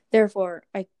it. Therefore,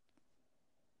 I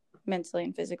mentally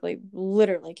and physically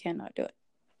literally cannot do it.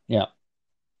 yeah.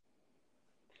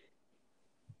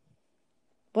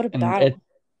 What a And it, battle.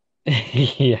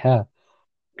 yeah,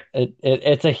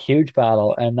 it's a huge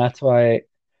battle. And that's why,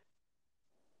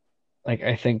 like,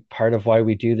 I think part of why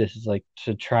we do this is like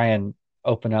to try and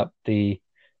open up the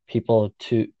people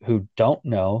to who don't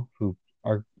know, who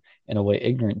are in a way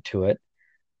ignorant to it,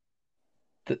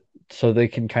 th so they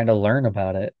can kind of learn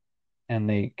about it and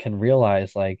they can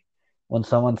realize like when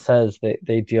someone says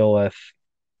they deal with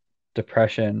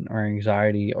depression or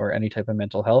anxiety or any type of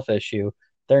mental health issue,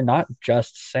 they're not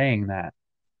just saying that.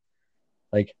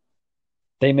 Like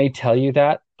they may tell you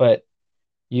that, but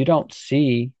you don't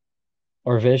see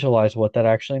or visualize what that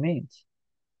actually means.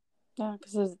 Yeah,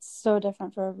 because it's so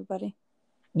different for everybody.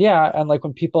 Yeah, and like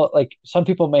when people like some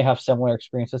people may have similar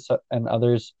experiences and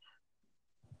others,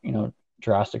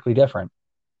 drastically different.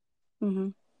 Mm-hmm.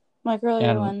 Like earlier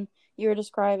And when you were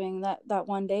describing that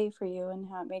one day for you and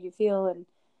how it made you feel and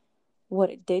what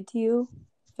it did to you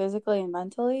physically and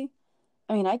mentally.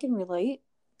 I mean, I can relate,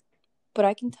 but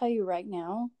I can tell you right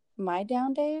now, my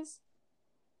down days,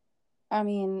 I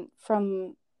mean,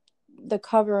 from the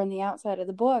cover and the outside of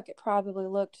the book, it probably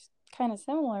looked kind of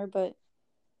similar, but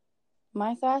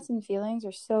my thoughts and feelings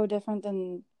are so different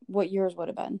than what yours would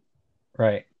have been.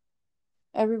 right.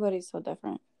 Everybody's so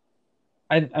different.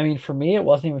 I mean for me it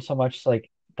wasn't even so much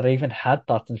like that I even had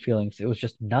thoughts and feelings. It was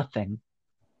just nothing.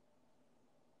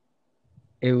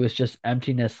 It was just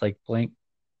emptiness, like blank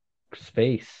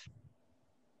space.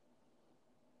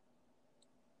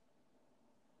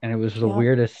 And it was the Yeah.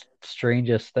 weirdest,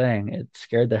 strangest thing. It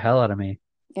scared the hell out of me.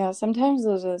 Yeah. Sometimes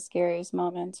those are the scariest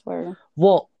moments where,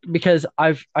 Well, because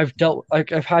I've dealt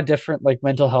like I've had different like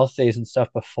mental health days and stuff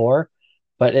before,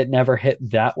 but it never hit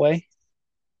that way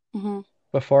mm-hmm.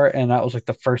 before, and that was like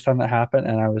the first time that happened,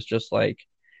 and I was just like,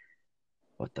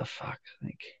 what the fuck?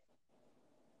 Like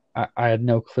I had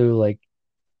no clue. Like,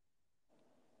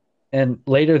 and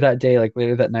later that day, like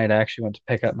later that night, I actually went to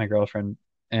pick up my girlfriend,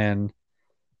 and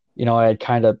I had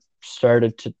kind of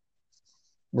started to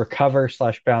recover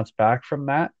slash bounce back from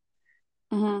that.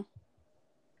 Mm-hmm.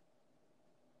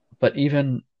 But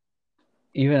even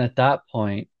at that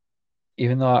point,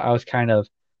 even though I was kind of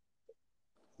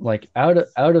like out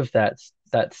of that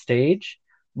stage,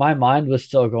 my mind was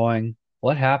still going,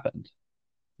 what happened?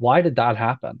 Why did that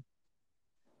happen?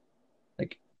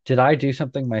 Like, did I do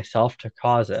something myself to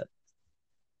cause it?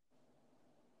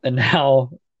 And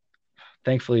now,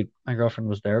 thankfully, my girlfriend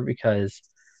was there because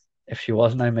if she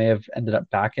wasn't, I may have ended up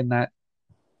back in that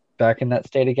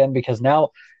state again. Because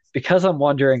I'm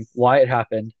wondering why it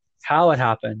happened, how it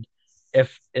happened,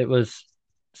 if it was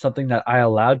something that I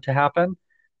allowed to happen,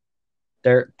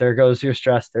 there goes your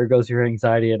stress, there goes your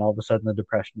anxiety, and all of a sudden the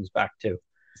depression is back too,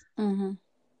 Mm-hmm.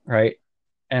 right?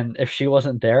 And if she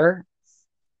wasn't there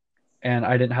and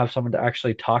I didn't have someone to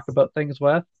actually talk about things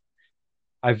with,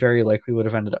 I very likely would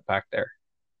have ended up back there.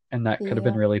 And that could have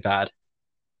been Yep. really bad.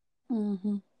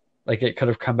 Mm-hmm. Like it could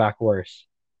have come back worse.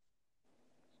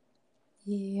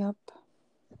 Yep.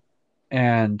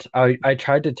 And I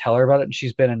tried to tell her about it, and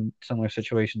she's been in similar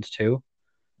situations too.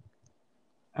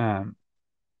 Um,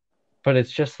 but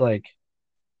it's just like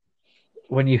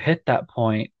when you hit that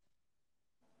point,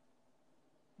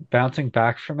 bouncing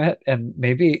back from it, and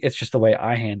maybe it's just the way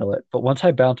I handle it, but once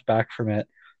I bounce back from it,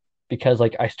 because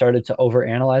like I started to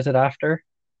overanalyze it after,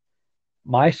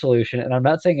 my solution, and I'm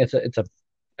not saying it's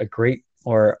a great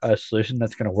or a solution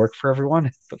that's going to work for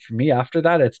everyone, but for me after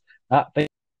that, it's not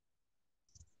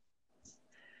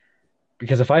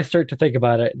because if I start to think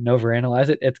about it and overanalyze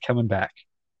it, it's coming back.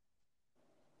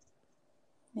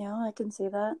 Yeah, I can see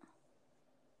that.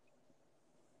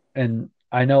 And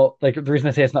I know, like, the reason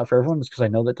I say it's not for everyone is because I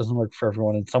know that doesn't work for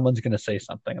everyone, and someone's going to say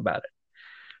something about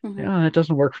it. Mm-hmm. Yeah, it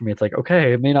doesn't work for me. It's like,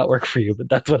 okay, it may not work for you, but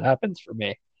that's what happens for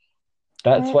me.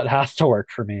 That's I what has to work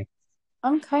for me.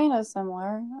 I'm kind of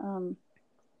similar.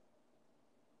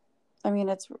 I mean,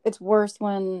 it's worse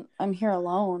when I'm here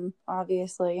alone,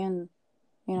 obviously, and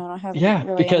I don't have Yeah,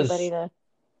 really anybody because to.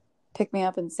 pick me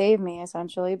up and save me,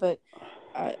 essentially. But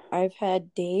I've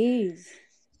had days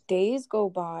go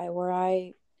by where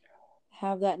I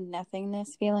have that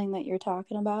nothingness feeling that you're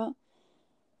talking about,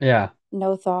 Yeah.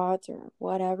 no thoughts or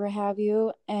whatever have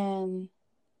you. And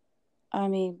I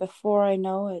mean, before I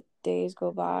know it, days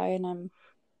go by and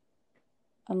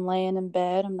I'm laying in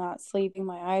bed, I'm not sleeping,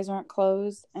 my eyes aren't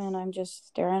closed, and I'm just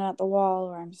staring at the wall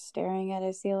or I'm staring at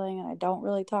a ceiling and I don't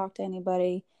really talk to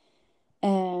anybody.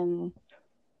 And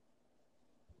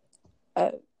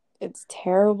uh, it's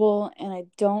terrible. And I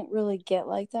don't really get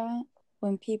like that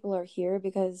when people are here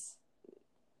because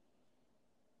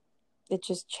it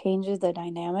just changes the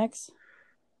dynamics.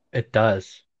 It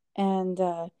does. And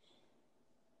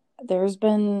there's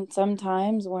been some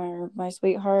times where my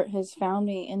sweetheart has found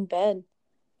me in bed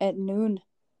at noon.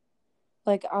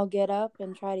 Like I'll get up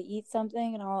and try to eat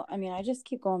something and I just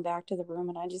keep going back to the room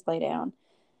and I just lay down.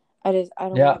 I don't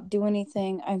want Yeah. to do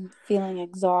anything. I'm feeling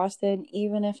exhausted.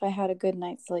 Even if I had a good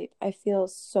night's sleep, I feel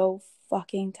so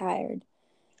fucking tired.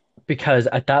 Because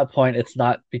at that point, it's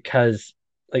not because,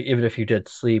 like, even if you did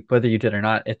sleep, whether you did or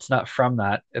not, it's not from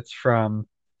that. It's from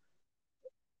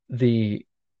the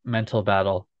mental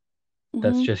battle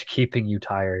that's Mm-hmm. just keeping you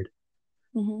tired.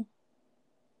 Mm-hmm.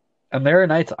 And there are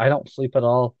nights I don't sleep at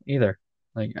all either.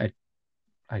 Like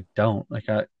I don't. Like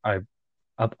I'm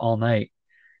up all night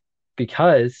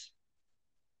because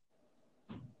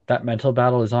that mental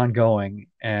battle is ongoing,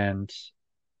 and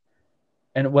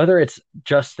whether it's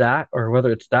just that or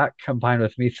whether it's that combined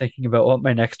with me thinking about what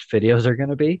my next videos are going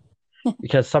to be,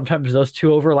 because sometimes those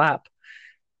two overlap,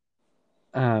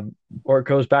 or it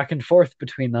goes back and forth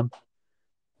between them,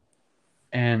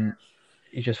 and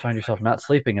you just find yourself not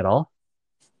sleeping at all.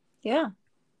 Yeah.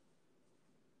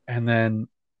 And then,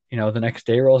 the next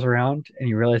day rolls around and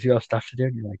you realize you have stuff to do,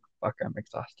 and you're like, fuck, I'm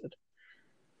exhausted.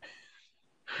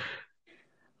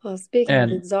 Well, speaking of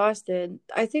And exhausted,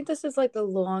 I think this is like the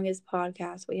longest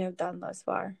podcast we have done thus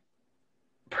far.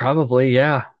 probably,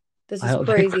 yeah. This I is don't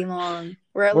think crazy long.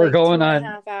 We're at we're like going two and a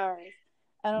on. half hours.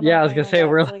 I don't know Yeah, I if was gonna anyone's say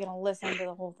we're actually going to listen to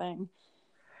the whole thing.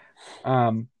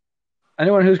 um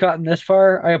anyone who's gotten this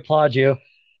far, I applaud you.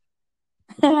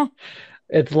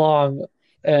 It's long,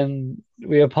 and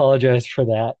we apologize for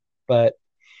that, but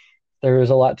there was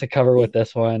a lot to cover with you,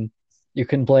 this one. You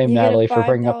can blame you get a Natalie for five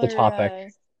bringing up the dollar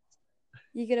topic.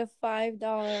 you get a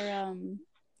 $5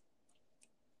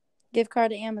 gift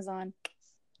card to Amazon.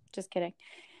 Just kidding.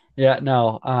 Yeah,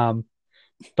 no.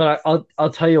 But I'll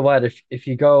tell you what, if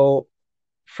you go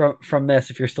from this,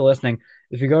 if you're still listening,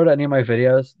 if you go to any of my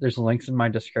videos, there's links in my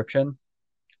description,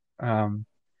 um,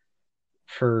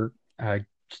 for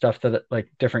stuff that,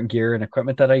 like, different gear and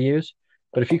equipment that I use.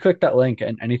 But if you click that link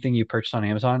and anything you purchase on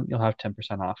Amazon, you'll have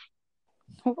 10% off.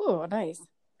 Oh, nice.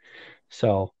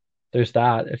 So there's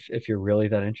that if you're really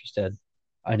that interested.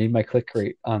 I need my click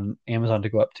rate on Amazon to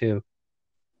go up too.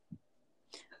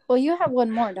 Well, you have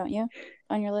one more, don't you,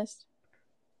 on your list?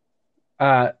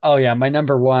 Oh yeah, my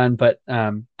number one, but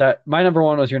that my number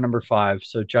one was your number five.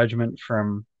 So judgment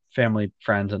from family,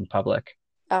 friends, and public.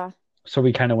 Ah, So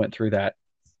we kind of went through that.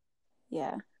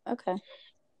 yeah. Okay.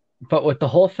 But with the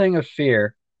whole thing of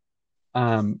fear,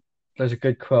 um, there's a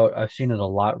good quote. I've seen it a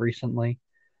lot recently.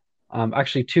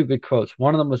 Actually, two good quotes.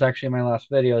 One of them was actually in my last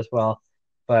video as well,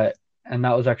 and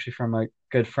that was actually from a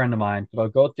good friend of mine. But I'll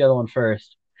go with the other one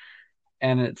first.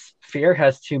 And it's fear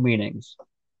has two meanings,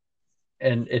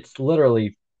 and it's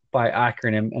literally by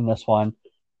acronym in this one.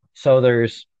 So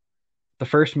there's the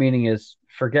first meaning is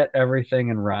forget everything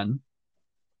and run,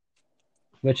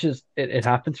 which is it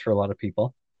happens for a lot of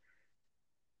people,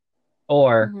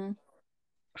 or Mm-hmm.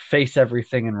 face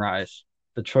everything and rise.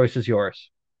 The choice is yours,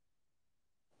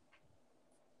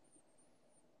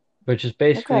 which is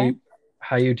Okay. basically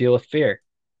how you deal with fear.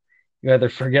 You either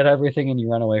forget everything and you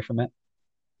run away from it,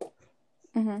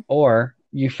 Mm-hmm. or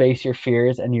you face your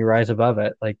fears and you rise above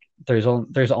it. Like there's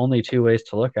only two ways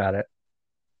to look at it.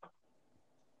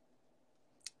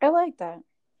 I like that.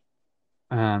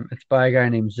 It's by a guy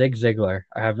named Zig Ziglar.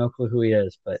 I have no clue who he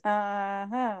is, but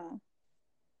Uh-huh.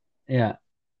 yeah,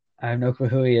 I have no clue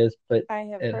who he is, but I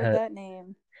have it heard has. that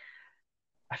name.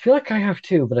 I feel like I have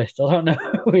too, but I still don't know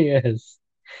who he is.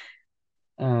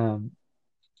 Um,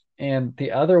 and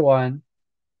the other one,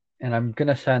 and I'm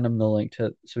gonna send him the link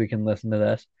to so we can listen to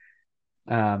this.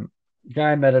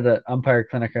 Guy I met at an umpire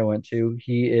clinic I went to.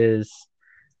 He is,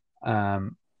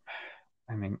 um,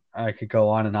 I mean, I could go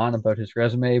on and on about his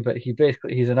resume, but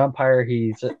he's an umpire.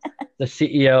 He's the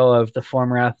CEO of the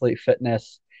Former Athlete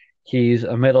Fitness. He's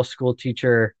a middle school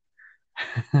teacher.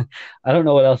 I don't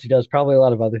know what else he does. Probably a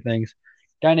lot of other things.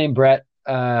 Guy named Brett,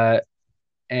 and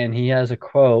he has a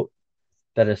quote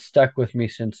that has stuck with me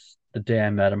since the day I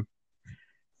met him.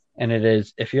 And it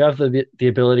is, if you have the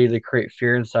ability to create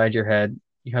fear inside your head,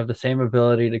 you have the same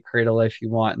ability to create a life you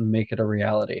want and make it a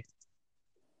reality.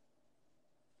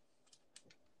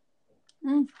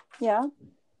 Yeah.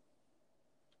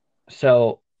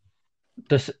 So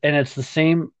and it's the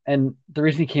same. And the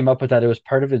reason he came up with that, it was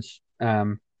part of his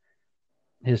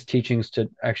teachings to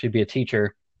actually be a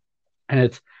teacher. And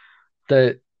it's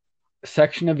the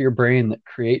section of your brain that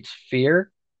creates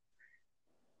fear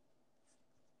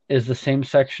is the same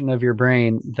section of your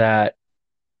brain that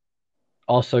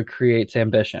also creates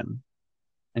ambition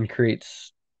and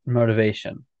creates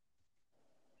motivation.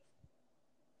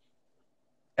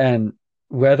 And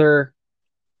whether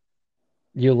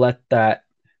you let that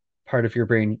part of your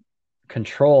brain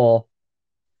control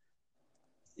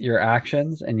your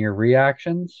actions and your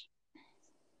reactions,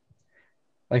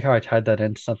 like how I tied that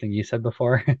into something you said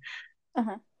before,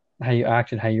 Uh-huh. how you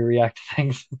act and how you react to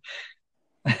things.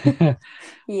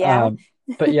 Yeah.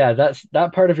 But yeah,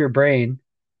 that part of your brain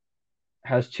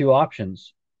has two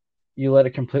options. You let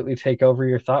it completely take over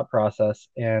your thought process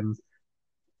and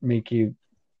make you,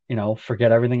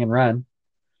 forget everything and run,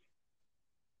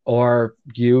 or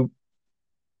you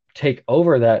take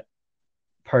over that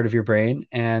part of your brain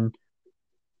and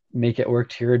make it work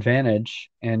to your advantage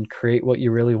and create what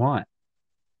you really want.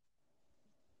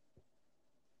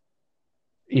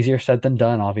 Easier said than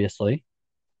done, obviously,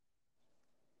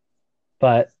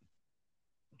 but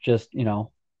just,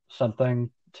 something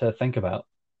to think about.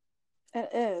 It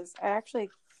is. I actually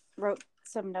wrote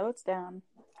some notes down.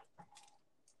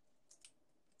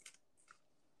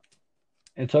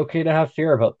 It's okay to have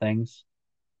fear about things,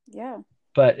 Yeah.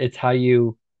 but it's how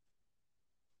you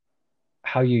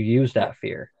use that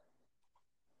fear.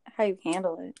 How you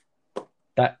handle it.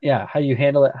 How you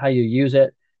handle it, how you use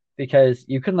it, because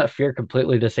you can let fear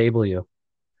completely disable you,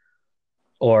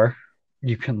 or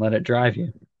you can let it drive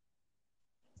you.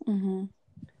 Mm-hmm.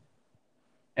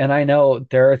 And I know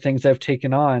there are things I've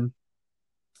taken on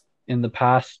in the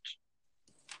past,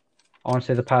 I want to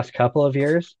say the past couple of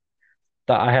years,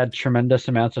 that I had tremendous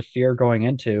amounts of fear going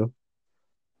into,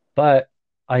 but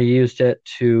I used it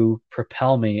to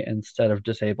propel me instead of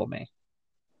disable me.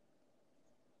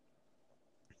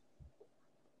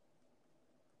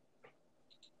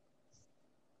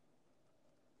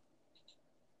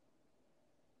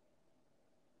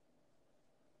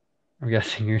 I'm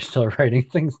guessing you're still writing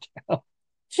things down.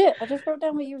 Shit, I just wrote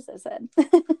down what you said.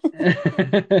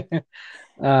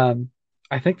 um,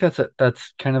 I think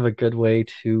that's kind of a good way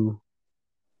to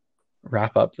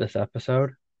wrap up this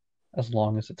episode, as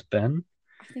long as it's been.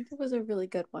 I think it was a really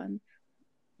good one.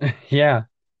 Yeah,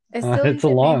 As silly it's as a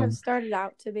it may have long. started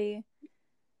out to be,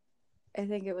 I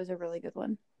think it was a really good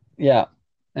one. Yeah,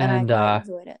 And I and quite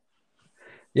enjoyed it.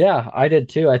 yeah, I did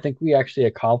too. I think we actually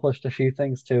accomplished a few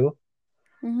things too.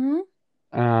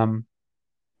 Mm-hmm. Um,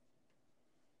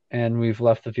 and we've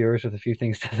left the viewers with a few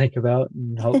things to think about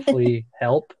and hopefully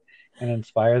help and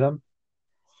inspire them.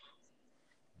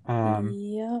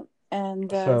 Yep.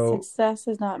 And So success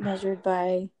is not measured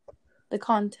by the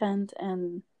content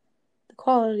and the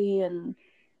quality and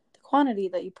the quantity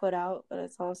that you put out, but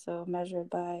it's also measured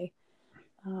by,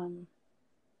 I'm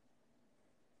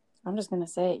just going to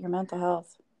say it, your mental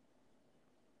health.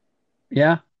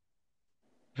 yeah,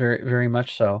 very, very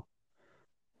much so.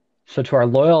 So to our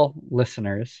loyal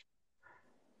listeners,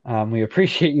 we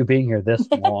appreciate you being here this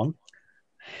long.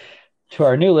 To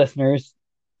our new listeners,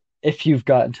 if you've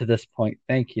gotten to this point,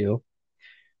 thank you.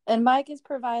 And Mike is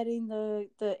providing the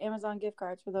Amazon gift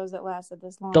cards for those that lasted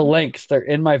this The long. links, they're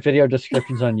in my video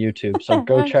descriptions on YouTube, so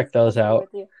go I'm check just those messing out.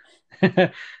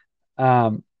 with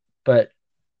you. But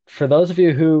for those of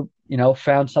you who,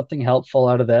 found something helpful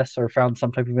out of this or found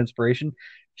some type of inspiration,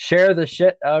 share the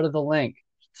shit out of the link.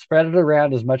 Spread it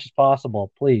around as much as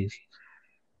possible, please.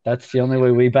 That's the only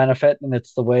way we benefit, and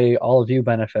it's the way all of you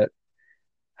benefit,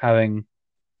 having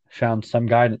found some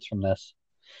guidance from this.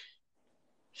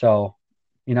 So,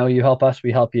 you help us,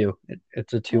 we help you.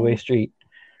 It's a two-way street.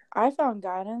 I found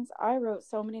guidance. I wrote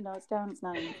so many notes down, it's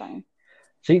not even funny.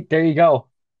 See, there you go.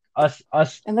 Us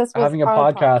And this was having a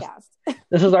our podcast. podcast.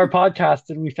 This is our podcast,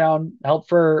 and we found help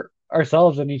for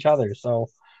ourselves and each other. So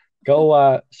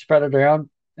go spread it around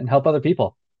and help other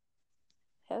people.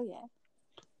 Hell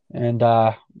yeah. And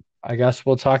I guess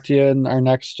we'll talk to you in our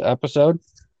next episode.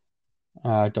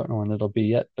 I don't know when it'll be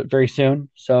yet, but very soon.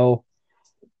 So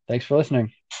thanks for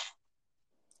listening.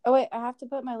 Oh wait, I have to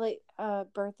put my late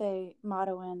birthday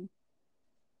motto in.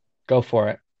 Go for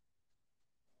it.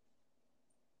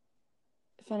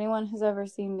 If anyone has ever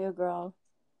seen New Girl,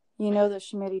 you know the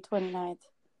Schmitty 29th.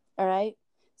 All right?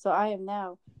 So I am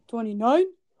now 29.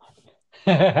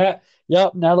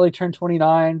 Yep, Natalie turned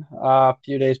 29 a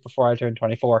few days before I turned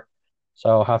 24.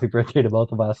 So happy birthday to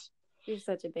both of us. You're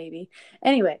such a baby.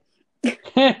 Anyway, I'm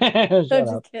Shut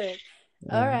just up. kidding.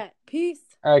 All Yeah. right. Peace.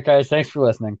 All right, guys. Thanks for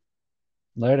listening.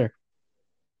 Later.